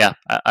yeah,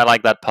 I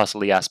like that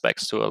puzzly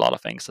aspects to a lot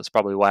of things. That's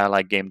probably why I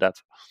like game dev.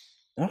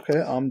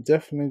 Okay, I'm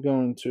definitely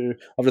going to.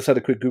 I've just had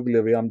a quick Google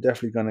of it. I'm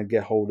definitely going to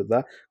get hold of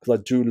that because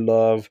I do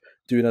love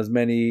doing as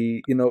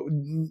many,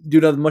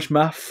 doing as much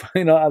math,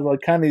 as I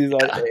can. Is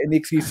like Yeah. any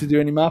excuse to do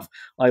any math,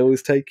 I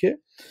always take it.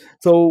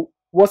 So,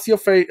 what's your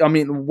favorite? I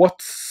mean,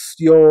 what's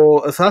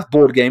your? So that's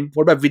board game.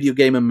 What about video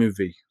game and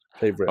movie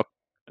favorite?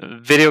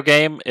 Video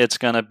game, it's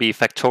gonna be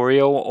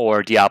Factorio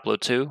or Diablo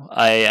 2.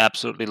 I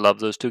absolutely love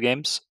those two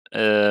games.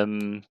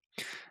 And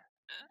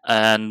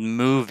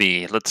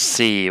movie, let's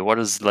see,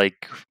 what's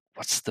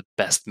the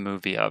best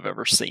movie I've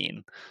ever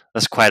seen?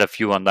 There's quite a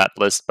few on that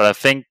list, but I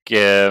think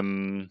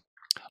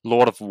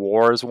Lord of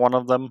War is one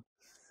of them.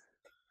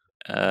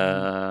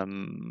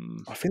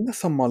 Um, I think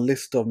that's on my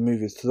list of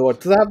movies. So,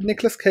 does it have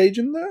Nicolas Cage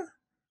in there?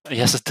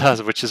 yes, it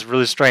does, which is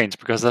really strange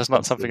because that's not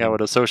That's something I silly.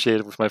 would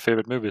associate with my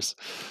favorite movies.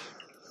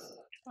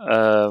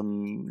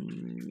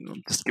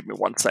 Just give me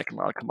 1 second.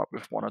 I'll come up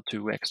with one or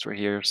two extra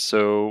here.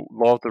 So,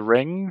 Lord of the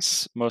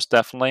Rings, most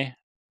definitely.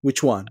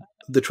 Which one?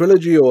 The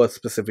trilogy or a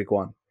specific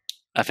one?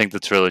 I think the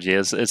trilogy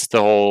is. It's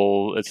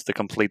the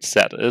complete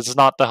set. It's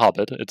not the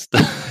Hobbit. It's the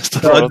it's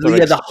the Lord of the Yeah,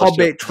 Rings the fellowship.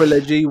 Hobbit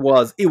trilogy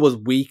was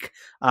weak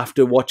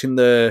after watching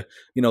the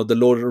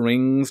Lord of the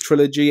Rings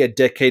trilogy a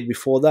decade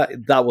before that.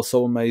 That was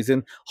so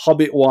amazing.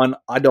 Hobbit one,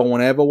 I don't want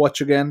to ever watch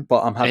again,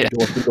 but I'm happy Yeah, to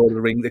watch the Lord of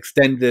the Rings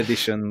extended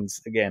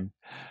editions again.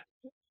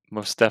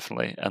 most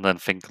definitely. And then I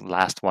think the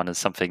last one is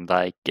something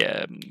like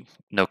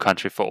No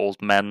Country for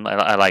Old Men.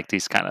 I like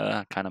these kind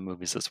of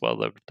movies as well.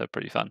 They're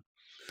pretty fun.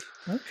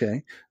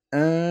 Okay.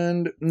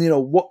 And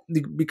what,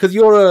 because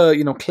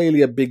you're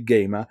clearly a big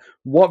gamer,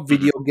 what Mhm.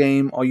 video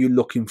game are you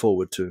looking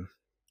forward to?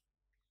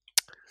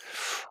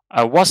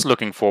 I was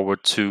looking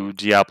forward to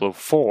Diablo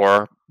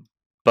 4,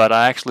 but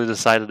I actually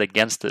decided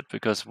against it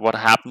because what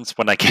happens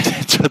when I get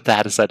into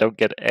that is I don't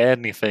get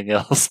anything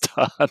else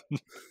done.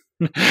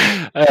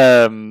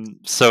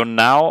 So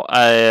now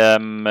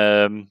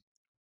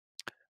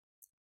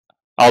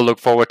I'll look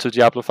forward to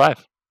Diablo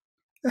 5.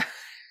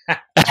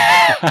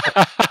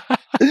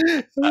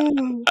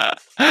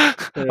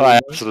 I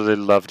absolutely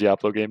love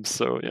Diablo games,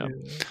 so yeah.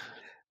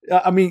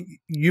 I mean,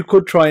 you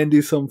could try and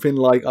do something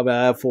like, I mean,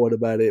 I've thought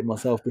about it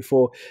myself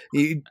before.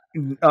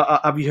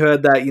 Have you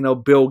heard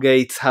that, Bill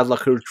Gates has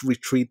like a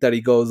retreat that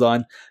he goes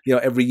on,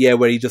 every year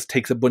where he just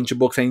takes a bunch of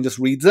books and he just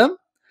reads them?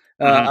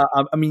 Hmm.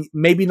 I mean,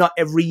 maybe not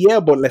every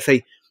year, but let's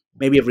say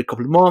maybe every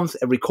couple of months,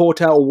 every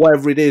quarter, or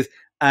whatever it is,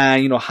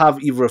 and,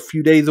 have either a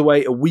few days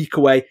away, a week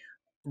away,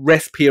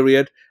 rest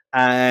period,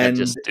 And and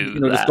just do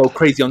just that. go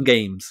crazy on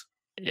games.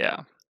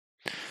 Yeah.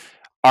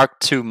 Arc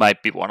 2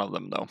 might be one of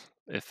them though.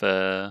 If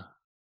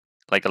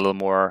like a little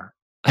more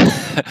a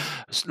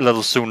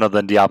little sooner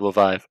than Diablo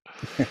 5.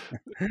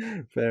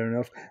 Fair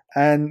enough.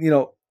 And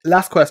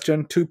last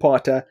question,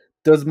 two-parter.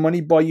 Does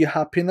money buy you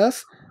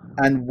happiness?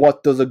 And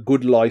what does a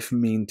good life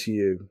mean to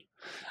you?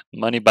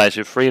 Money buys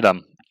you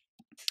freedom.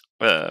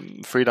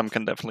 Freedom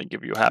can definitely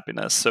give you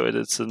happiness, so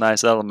it's a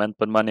nice element.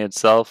 But money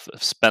itself,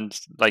 spent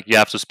like you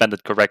have to spend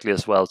it correctly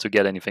as well to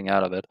get anything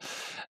out of it.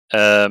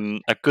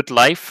 A good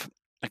life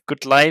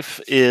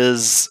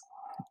is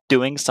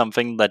doing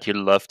something that you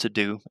love to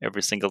do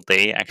every single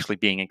day, actually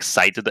being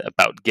excited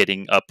about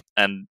getting up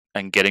and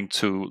getting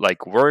to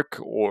like work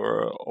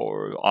or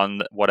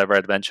on whatever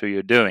adventure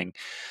you're doing.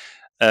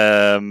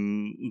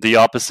 The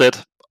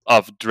opposite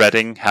of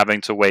dreading having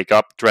to wake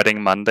up,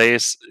 dreading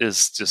Mondays,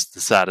 is just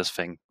the saddest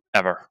thing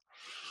ever.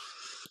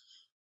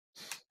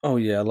 Oh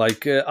yeah,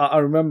 like I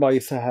remember I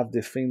used to have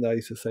this thing that I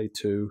used to say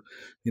to,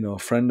 a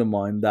friend of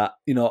mine that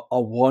I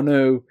want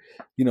to,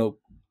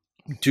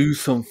 do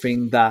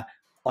something that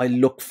I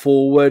look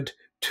forward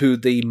to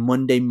the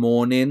Monday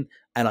morning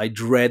and I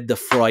dread the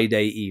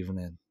Friday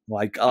evening.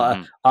 Like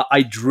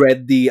I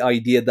dread the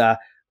idea that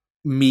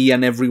me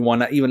and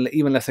everyone, even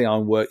let's say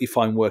if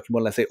I'm working,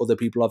 well, let's say other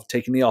people have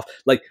taken me off.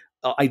 Like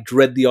I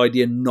dread the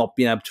idea of not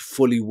being able to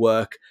fully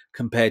work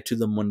compared to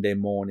the Monday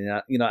morning.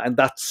 And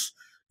that's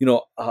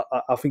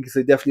I think it's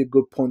definitely a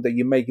good point that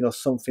you make.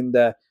 Something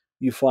that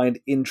you find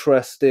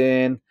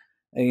interesting,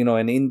 and,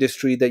 an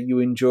industry that you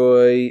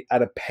enjoy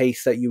at a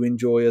pace that you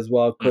enjoy as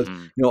well. Because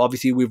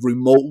obviously with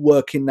remote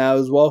working now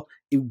as well,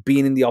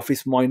 being in the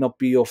office might not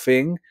be your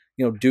thing.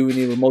 Doing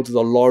it remote, there's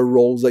a lot of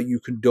roles that you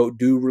can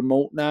do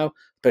remote now,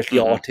 especially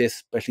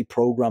artists, especially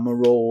programmer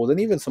roles, and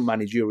even some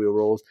managerial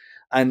roles.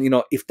 And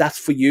if that's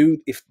for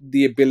you, if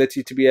the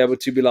ability to be able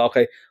to be like,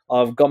 okay,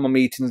 I've got my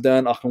meetings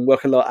done, I can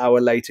work a lot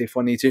hour later if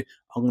I need to.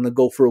 I'm gonna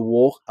go for a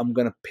walk. I'm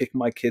gonna pick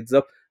my kids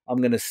up.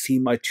 I'm gonna see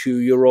my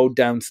 2-year-old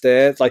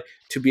downstairs. Like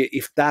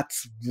if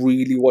that's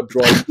really what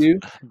drives you,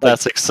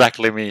 That's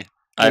exactly me.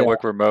 I yeah.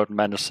 work remote and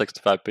manage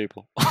 65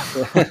 people. I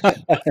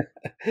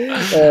See,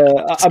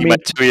 my mean,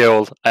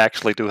 2-year-old. I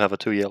actually do have a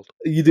 2-year-old.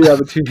 you do have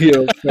a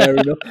 2-year-old, fair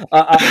enough.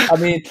 I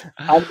mean,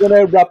 I'm going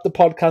to wrap the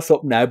podcast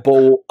up now,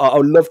 but I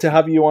would love to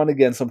have you on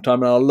again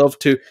sometime, and I'd love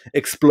to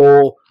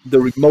explore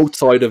the remote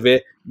side of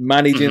it,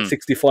 managing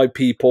 65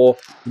 people,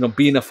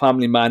 being a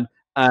family man,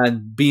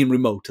 and being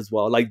remote as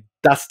well. Like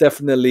that's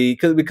definitely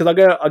because I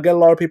get a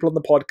lot of people on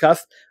the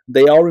podcast.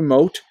 They are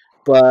remote,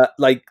 but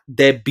like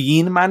they're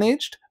being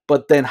managed.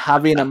 But then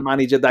having a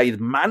manager that is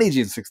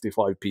managing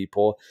 65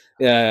 people,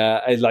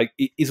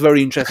 it's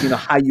very interesting.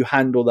 How you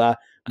handle that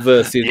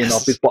versus in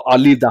office. But I'll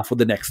leave that for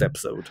the next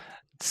episode.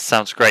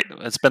 Sounds great.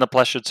 It's been a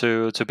pleasure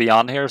to be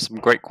on here. Some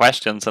great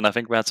questions, and I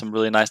think we had some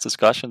really nice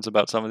discussions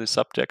about some of these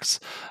subjects.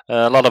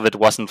 A lot of it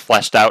wasn't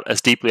fleshed out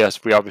as deeply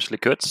as we obviously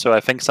could, so I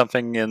think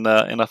something in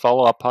a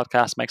follow-up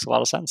podcast makes a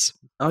lot of sense.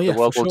 Oh yeah, the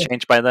world will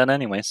change by then,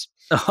 anyways.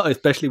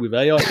 Especially with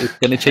AI, it's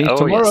going to change Oh,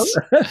 tomorrow.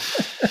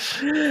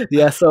 Yes.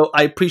 Yeah, so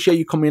I appreciate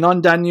you coming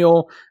on,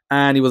 Daniel,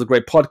 and it was a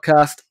great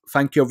podcast.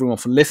 Thank you everyone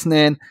for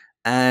listening,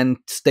 and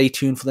stay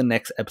tuned for the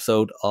next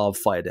episode of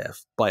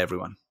FireDEV. Bye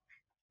everyone.